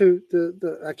going back to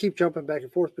the I keep jumping back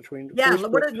and forth between. Yeah,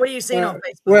 Facebook. what are you seeing on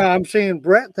Facebook? Well, I'm seeing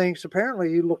Brett thinks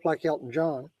apparently you look like Elton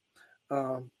John.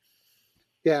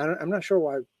 Yeah, I'm not sure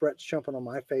why Brett's jumping on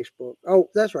my Facebook. Oh,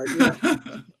 that's right.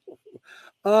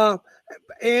 Yeah.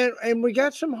 And we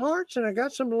got some hearts, and I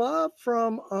got some love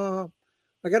from.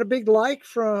 I got a big like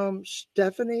from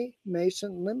Stephanie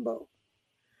Mason Limbo.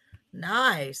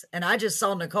 Nice. And I just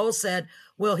saw Nicole said,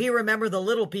 will he remember the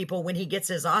little people when he gets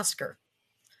his Oscar?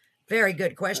 Very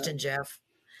good question, Jeff.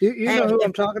 You know who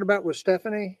I'm talking about with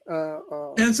Stephanie?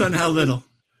 Depends on how little.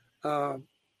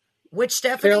 Which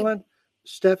Stephanie? Carolyn,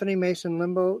 Stephanie Mason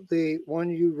Limbo, the one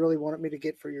you really wanted me to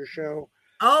get for your show.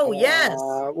 Oh, yes.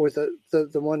 With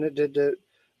the one that did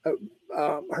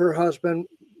her husband.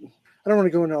 I don't want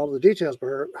to go into all the details, but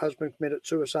her husband committed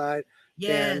suicide.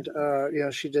 Yeah.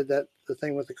 And she did the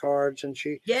thing with the cards, and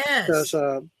she does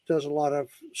a lot of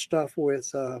stuff with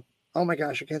oh my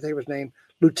gosh, I can't think of his name.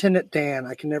 Lieutenant Dan.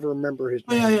 I can never remember his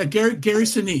name. Yeah. Gary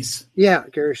Sinise. Yeah,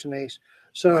 Gary Sinise.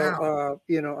 So wow.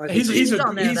 I think he's an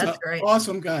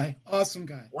awesome guy. Awesome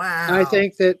guy. Wow. I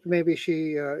think that maybe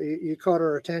she you caught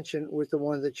her attention with the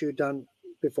one that you'd done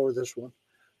before this one.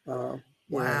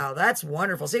 Wow, that's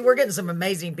wonderful. See, we're getting some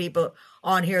amazing people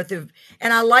on here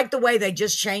and I like the way they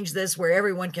just changed this where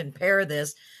everyone can pair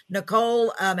this.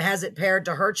 Nicole has it paired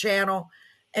to her channel.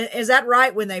 And is that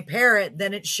right? When they pair it,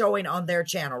 then it's showing on their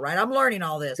channel, right? I'm learning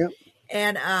all this. Yep.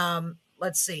 And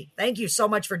let's see. Thank you so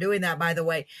much for doing that, by the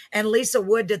way. And Lisa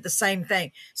Wood did the same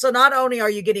thing. So not only are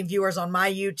you getting viewers on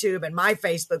my YouTube and my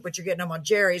Facebook, but you're getting them on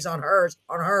Jerry's, on hers,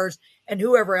 and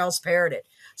whoever else paired it.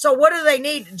 So what do they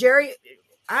need, Jerry?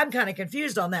 I'm kind of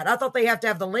confused on that. I thought they have to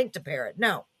have the link to pair it.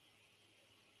 No,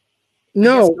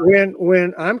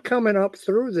 when I'm coming up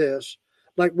through this,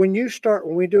 like when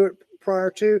we do it prior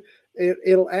to,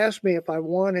 it'll ask me if I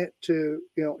want it to,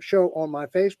 show on my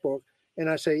Facebook, and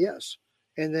I say yes,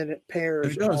 and then it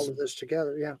pairs all of this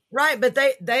together. Yeah, right. But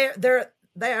they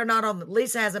are not on.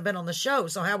 Lisa hasn't been on the show,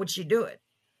 so how would she do it?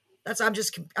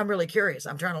 I'm really curious.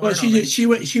 I'm trying to learn. Well,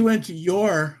 she went to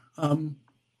your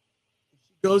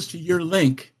goes to your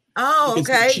link. Oh,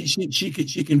 okay.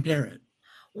 She can pair it.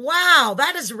 Wow,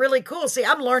 that is really cool. See,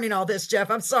 I'm learning all this, Jeff.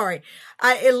 I'm sorry.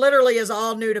 It literally is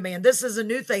all new to me. And this is a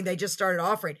new thing they just started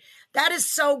offering. That is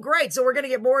so great. So we're going to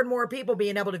get more and more people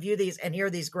being able to view these and hear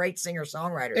these great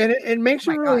singer-songwriters. And it makes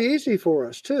it really easy for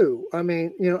us too. I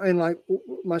mean, and like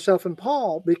myself and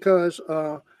Paul, because,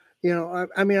 I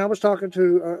was talking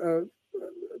to,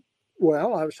 I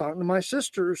was talking to my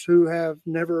sisters who have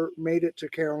never made it to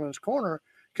Carolyn's Corner.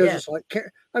 Because it's like,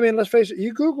 let's face it,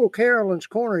 you Google Carolyn's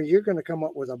Corner, you're going to come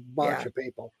up with a bunch of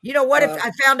people. You know what? If I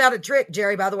found out a trick,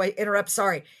 Jerry, by the way,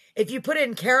 sorry. If you put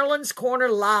in Carolyn's Corner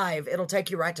Live, it'll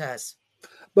take you right to us.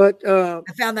 But I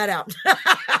found that out.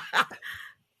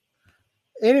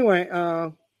 Anyway,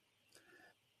 and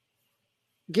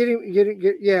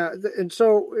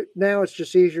so now it's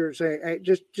just easier to say, hey,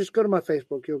 just go to my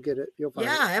Facebook, you'll get it, you'll find it.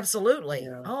 Yeah, absolutely.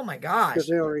 Oh my gosh, because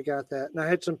they already got that. And I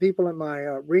had some people at my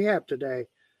rehab today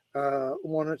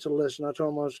wanted to listen. I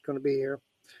told them I was going to be here.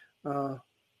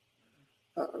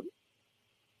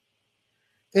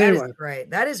 Anyway. That is great.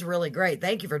 That is really great.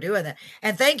 Thank you for doing that,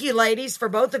 and thank you, ladies, for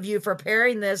both of you for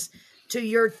pairing this to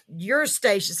your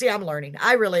station. See, I'm learning.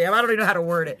 I really am. I don't even know how to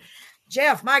word it.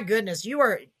 Jeff, my goodness, you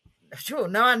are.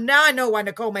 Now I know why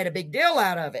Nicole made a big deal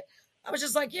out of it. I was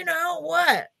just like, you know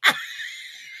what?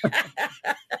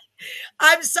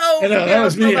 I'm so. That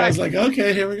was me. I was like,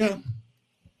 okay, here we go.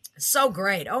 So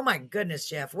great. Oh my goodness,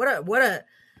 Jeff. What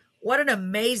an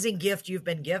amazing gift you've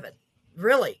been given.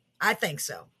 Really. I think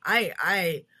so.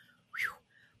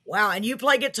 Wow. And you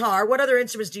play guitar. What other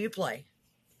instruments do you play?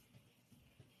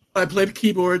 I play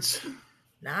keyboards.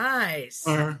 Nice.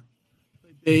 Guitar,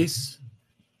 play bass,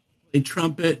 play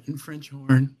trumpet and French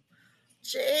horn.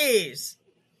 Jeez.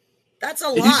 That's a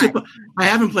lot. I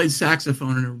haven't played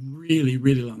saxophone in a really,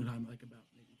 really long time, like about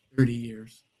maybe 30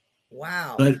 years.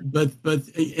 Wow. But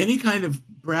any kind of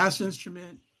brass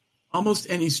instrument, almost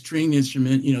any string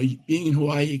instrument, being in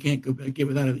Hawaii, you can't get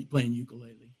without playing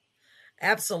ukulele.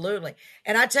 Absolutely.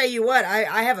 And I tell you what,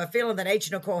 I have a feeling that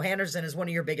H. Nicole Henderson is one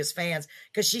of your biggest fans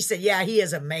because she said, yeah, he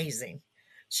is amazing.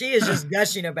 She is just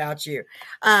gushing about you.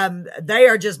 They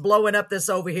are just blowing up this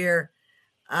over here.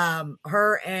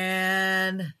 Her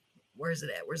and where's it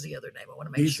at? Where's the other name? I want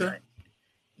to make Lisa? sure.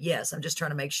 Yes, I'm just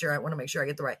trying to make sure. I want to make sure I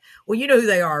get the right. Well, you know who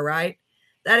they are, right?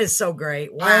 That is so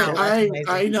great. Wow.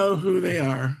 I know who they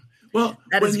are. Well,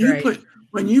 that when is you great.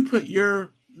 when you put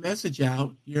your message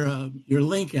out, your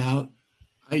link out,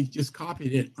 I just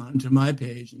copied it onto my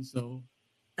page, and so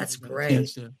that's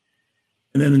great.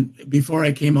 And then before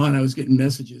I came on, I was getting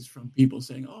messages from people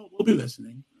saying, "Oh, we'll be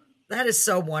listening." That is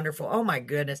so wonderful. Oh my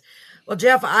goodness. Well,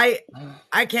 Jeff, I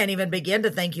can't even begin to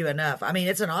thank you enough. I mean,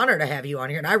 it's an honor to have you on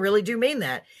here, and I really do mean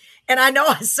that. And I know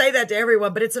I say that to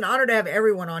everyone, but it's an honor to have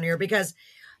everyone on here because,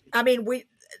 I mean,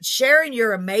 sharing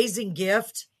your amazing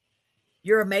gift,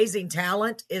 your amazing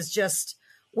talent is just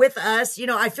with us. You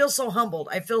know, I feel so humbled.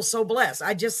 I feel so blessed.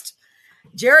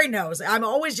 Jerry knows. I'm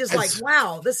always just like,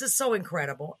 wow, this is so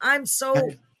incredible. I'm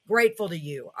so grateful to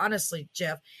you, honestly,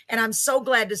 Jeff. And I'm so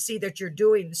glad to see that you're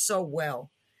doing so well.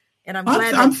 And I'm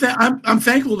glad I'm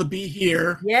thankful to be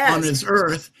here on this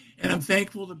earth, and I'm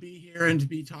thankful to be here and to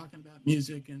be talking about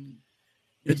music and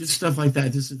just stuff like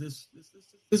that. This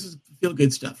is feel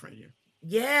good stuff right here.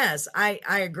 Yes, I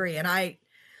agree. And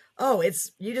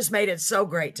you just made it so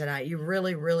great tonight. You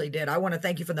really, really did. I want to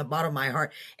thank you from the bottom of my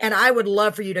heart. And I would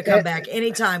love for you to come back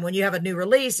anytime when you have a new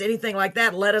release, anything like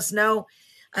that. Let us know.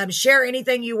 Share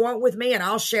anything you want with me and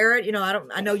I'll share it. You know,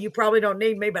 I know you probably don't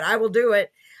need me, but I will do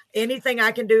it. Anything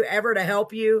I can do ever to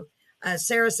help you.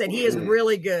 Sarah said he is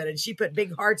really good, and she put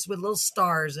big hearts with little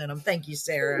stars in them. Thank you,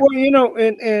 Sarah. Well, you know,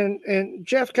 and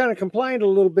Jeff kind of complained a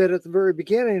little bit at the very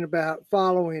beginning about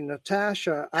following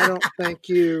Natasha. I don't think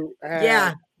you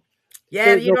have.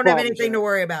 Yeah, you don't have anything to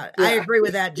worry about. Yeah. I agree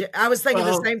with that. I was thinking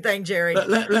the same thing, Jerry.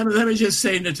 Let me just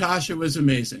say Natasha was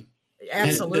amazing.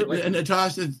 Absolutely. And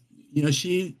Natasha, you know,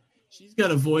 she's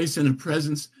got a voice and a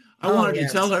presence. I wanted to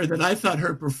tell her that I thought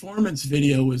her performance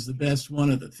video was the best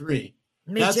one of the three.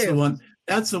 That's the one.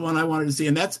 That's the one I wanted to see,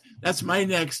 and that's my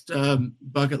next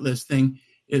bucket list thing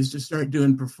is to start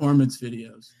doing performance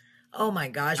videos. Oh my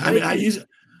gosh! I mean,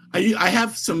 I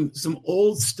have some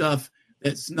old stuff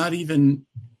that's not even,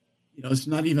 you know, it's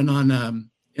not even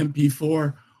on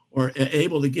MP4 or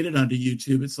able to get it onto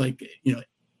YouTube. It's like, you know,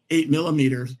 8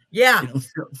 millimeters. Yeah. You know,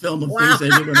 film of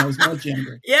things I did when I was much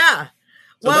younger. Yeah.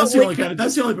 So that's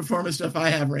the only performance stuff I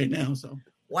have right now. So.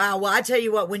 Wow. Well, I tell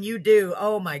you what, when you do,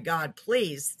 oh my God,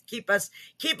 please keep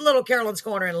Little Carolyn's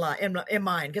Corner in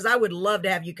mind, because I would love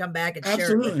to have you come back and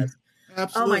share it with us.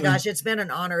 Absolutely. Oh my gosh, it's been an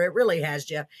honor. It really has,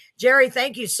 Jeff. Jerry,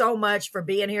 thank you so much for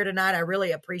being here tonight. I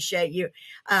really appreciate you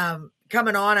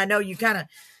coming on. I know you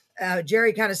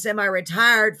Jerry kind of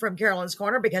semi-retired from Carolyn's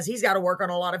Corner because he's got to work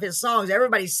on a lot of his songs.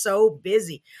 Everybody's so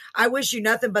busy. I wish you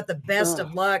nothing but the best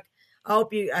of luck. I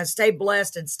hope you stay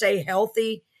blessed and stay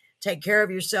healthy. Take care of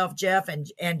yourself, Jeff,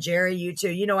 and Jerry, you too.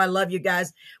 You know, I love you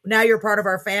guys. Now you're part of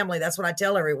our family. That's what I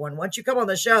tell everyone. Once you come on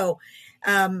the show,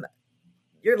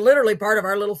 you're literally part of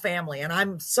our little family. And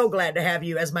I'm so glad to have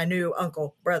you as my new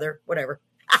uncle, brother, whatever.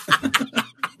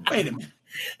 Wait a minute.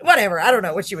 Whatever. I don't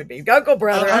know what you would be. Uncle,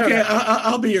 brother. Okay,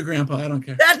 I'll be your grandpa. I don't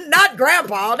care. That's not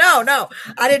grandpa. No.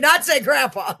 I did not say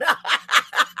grandpa.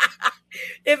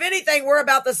 If anything, we're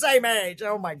about the same age.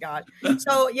 Oh my God.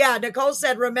 So yeah, Nicole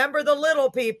said, remember the little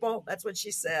people. That's what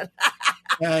she said.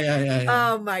 Yeah.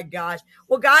 Oh my gosh.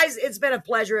 Well, guys, it's been a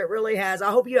pleasure. It really has. I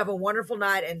hope you have a wonderful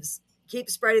night and keep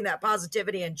spreading that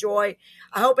positivity and joy.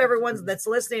 I hope everyone that's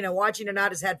listening and watching tonight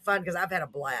has had fun, because I've had a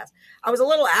blast. I was a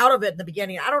little out of it in the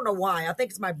beginning. I don't know why. I think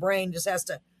it's my brain just has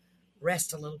to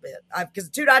rest a little bit. Because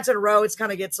 2 nights in a row, it's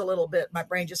kind of gets a little bit. My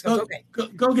brain just goes, okay.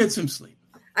 Go get some sleep.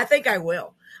 I think I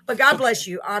will. But God bless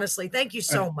you. Honestly, thank you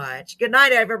so much. Good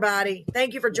night, everybody.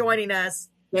 Thank you for joining us.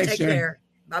 Thanks, Take care.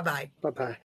 Bye-bye. Bye-bye.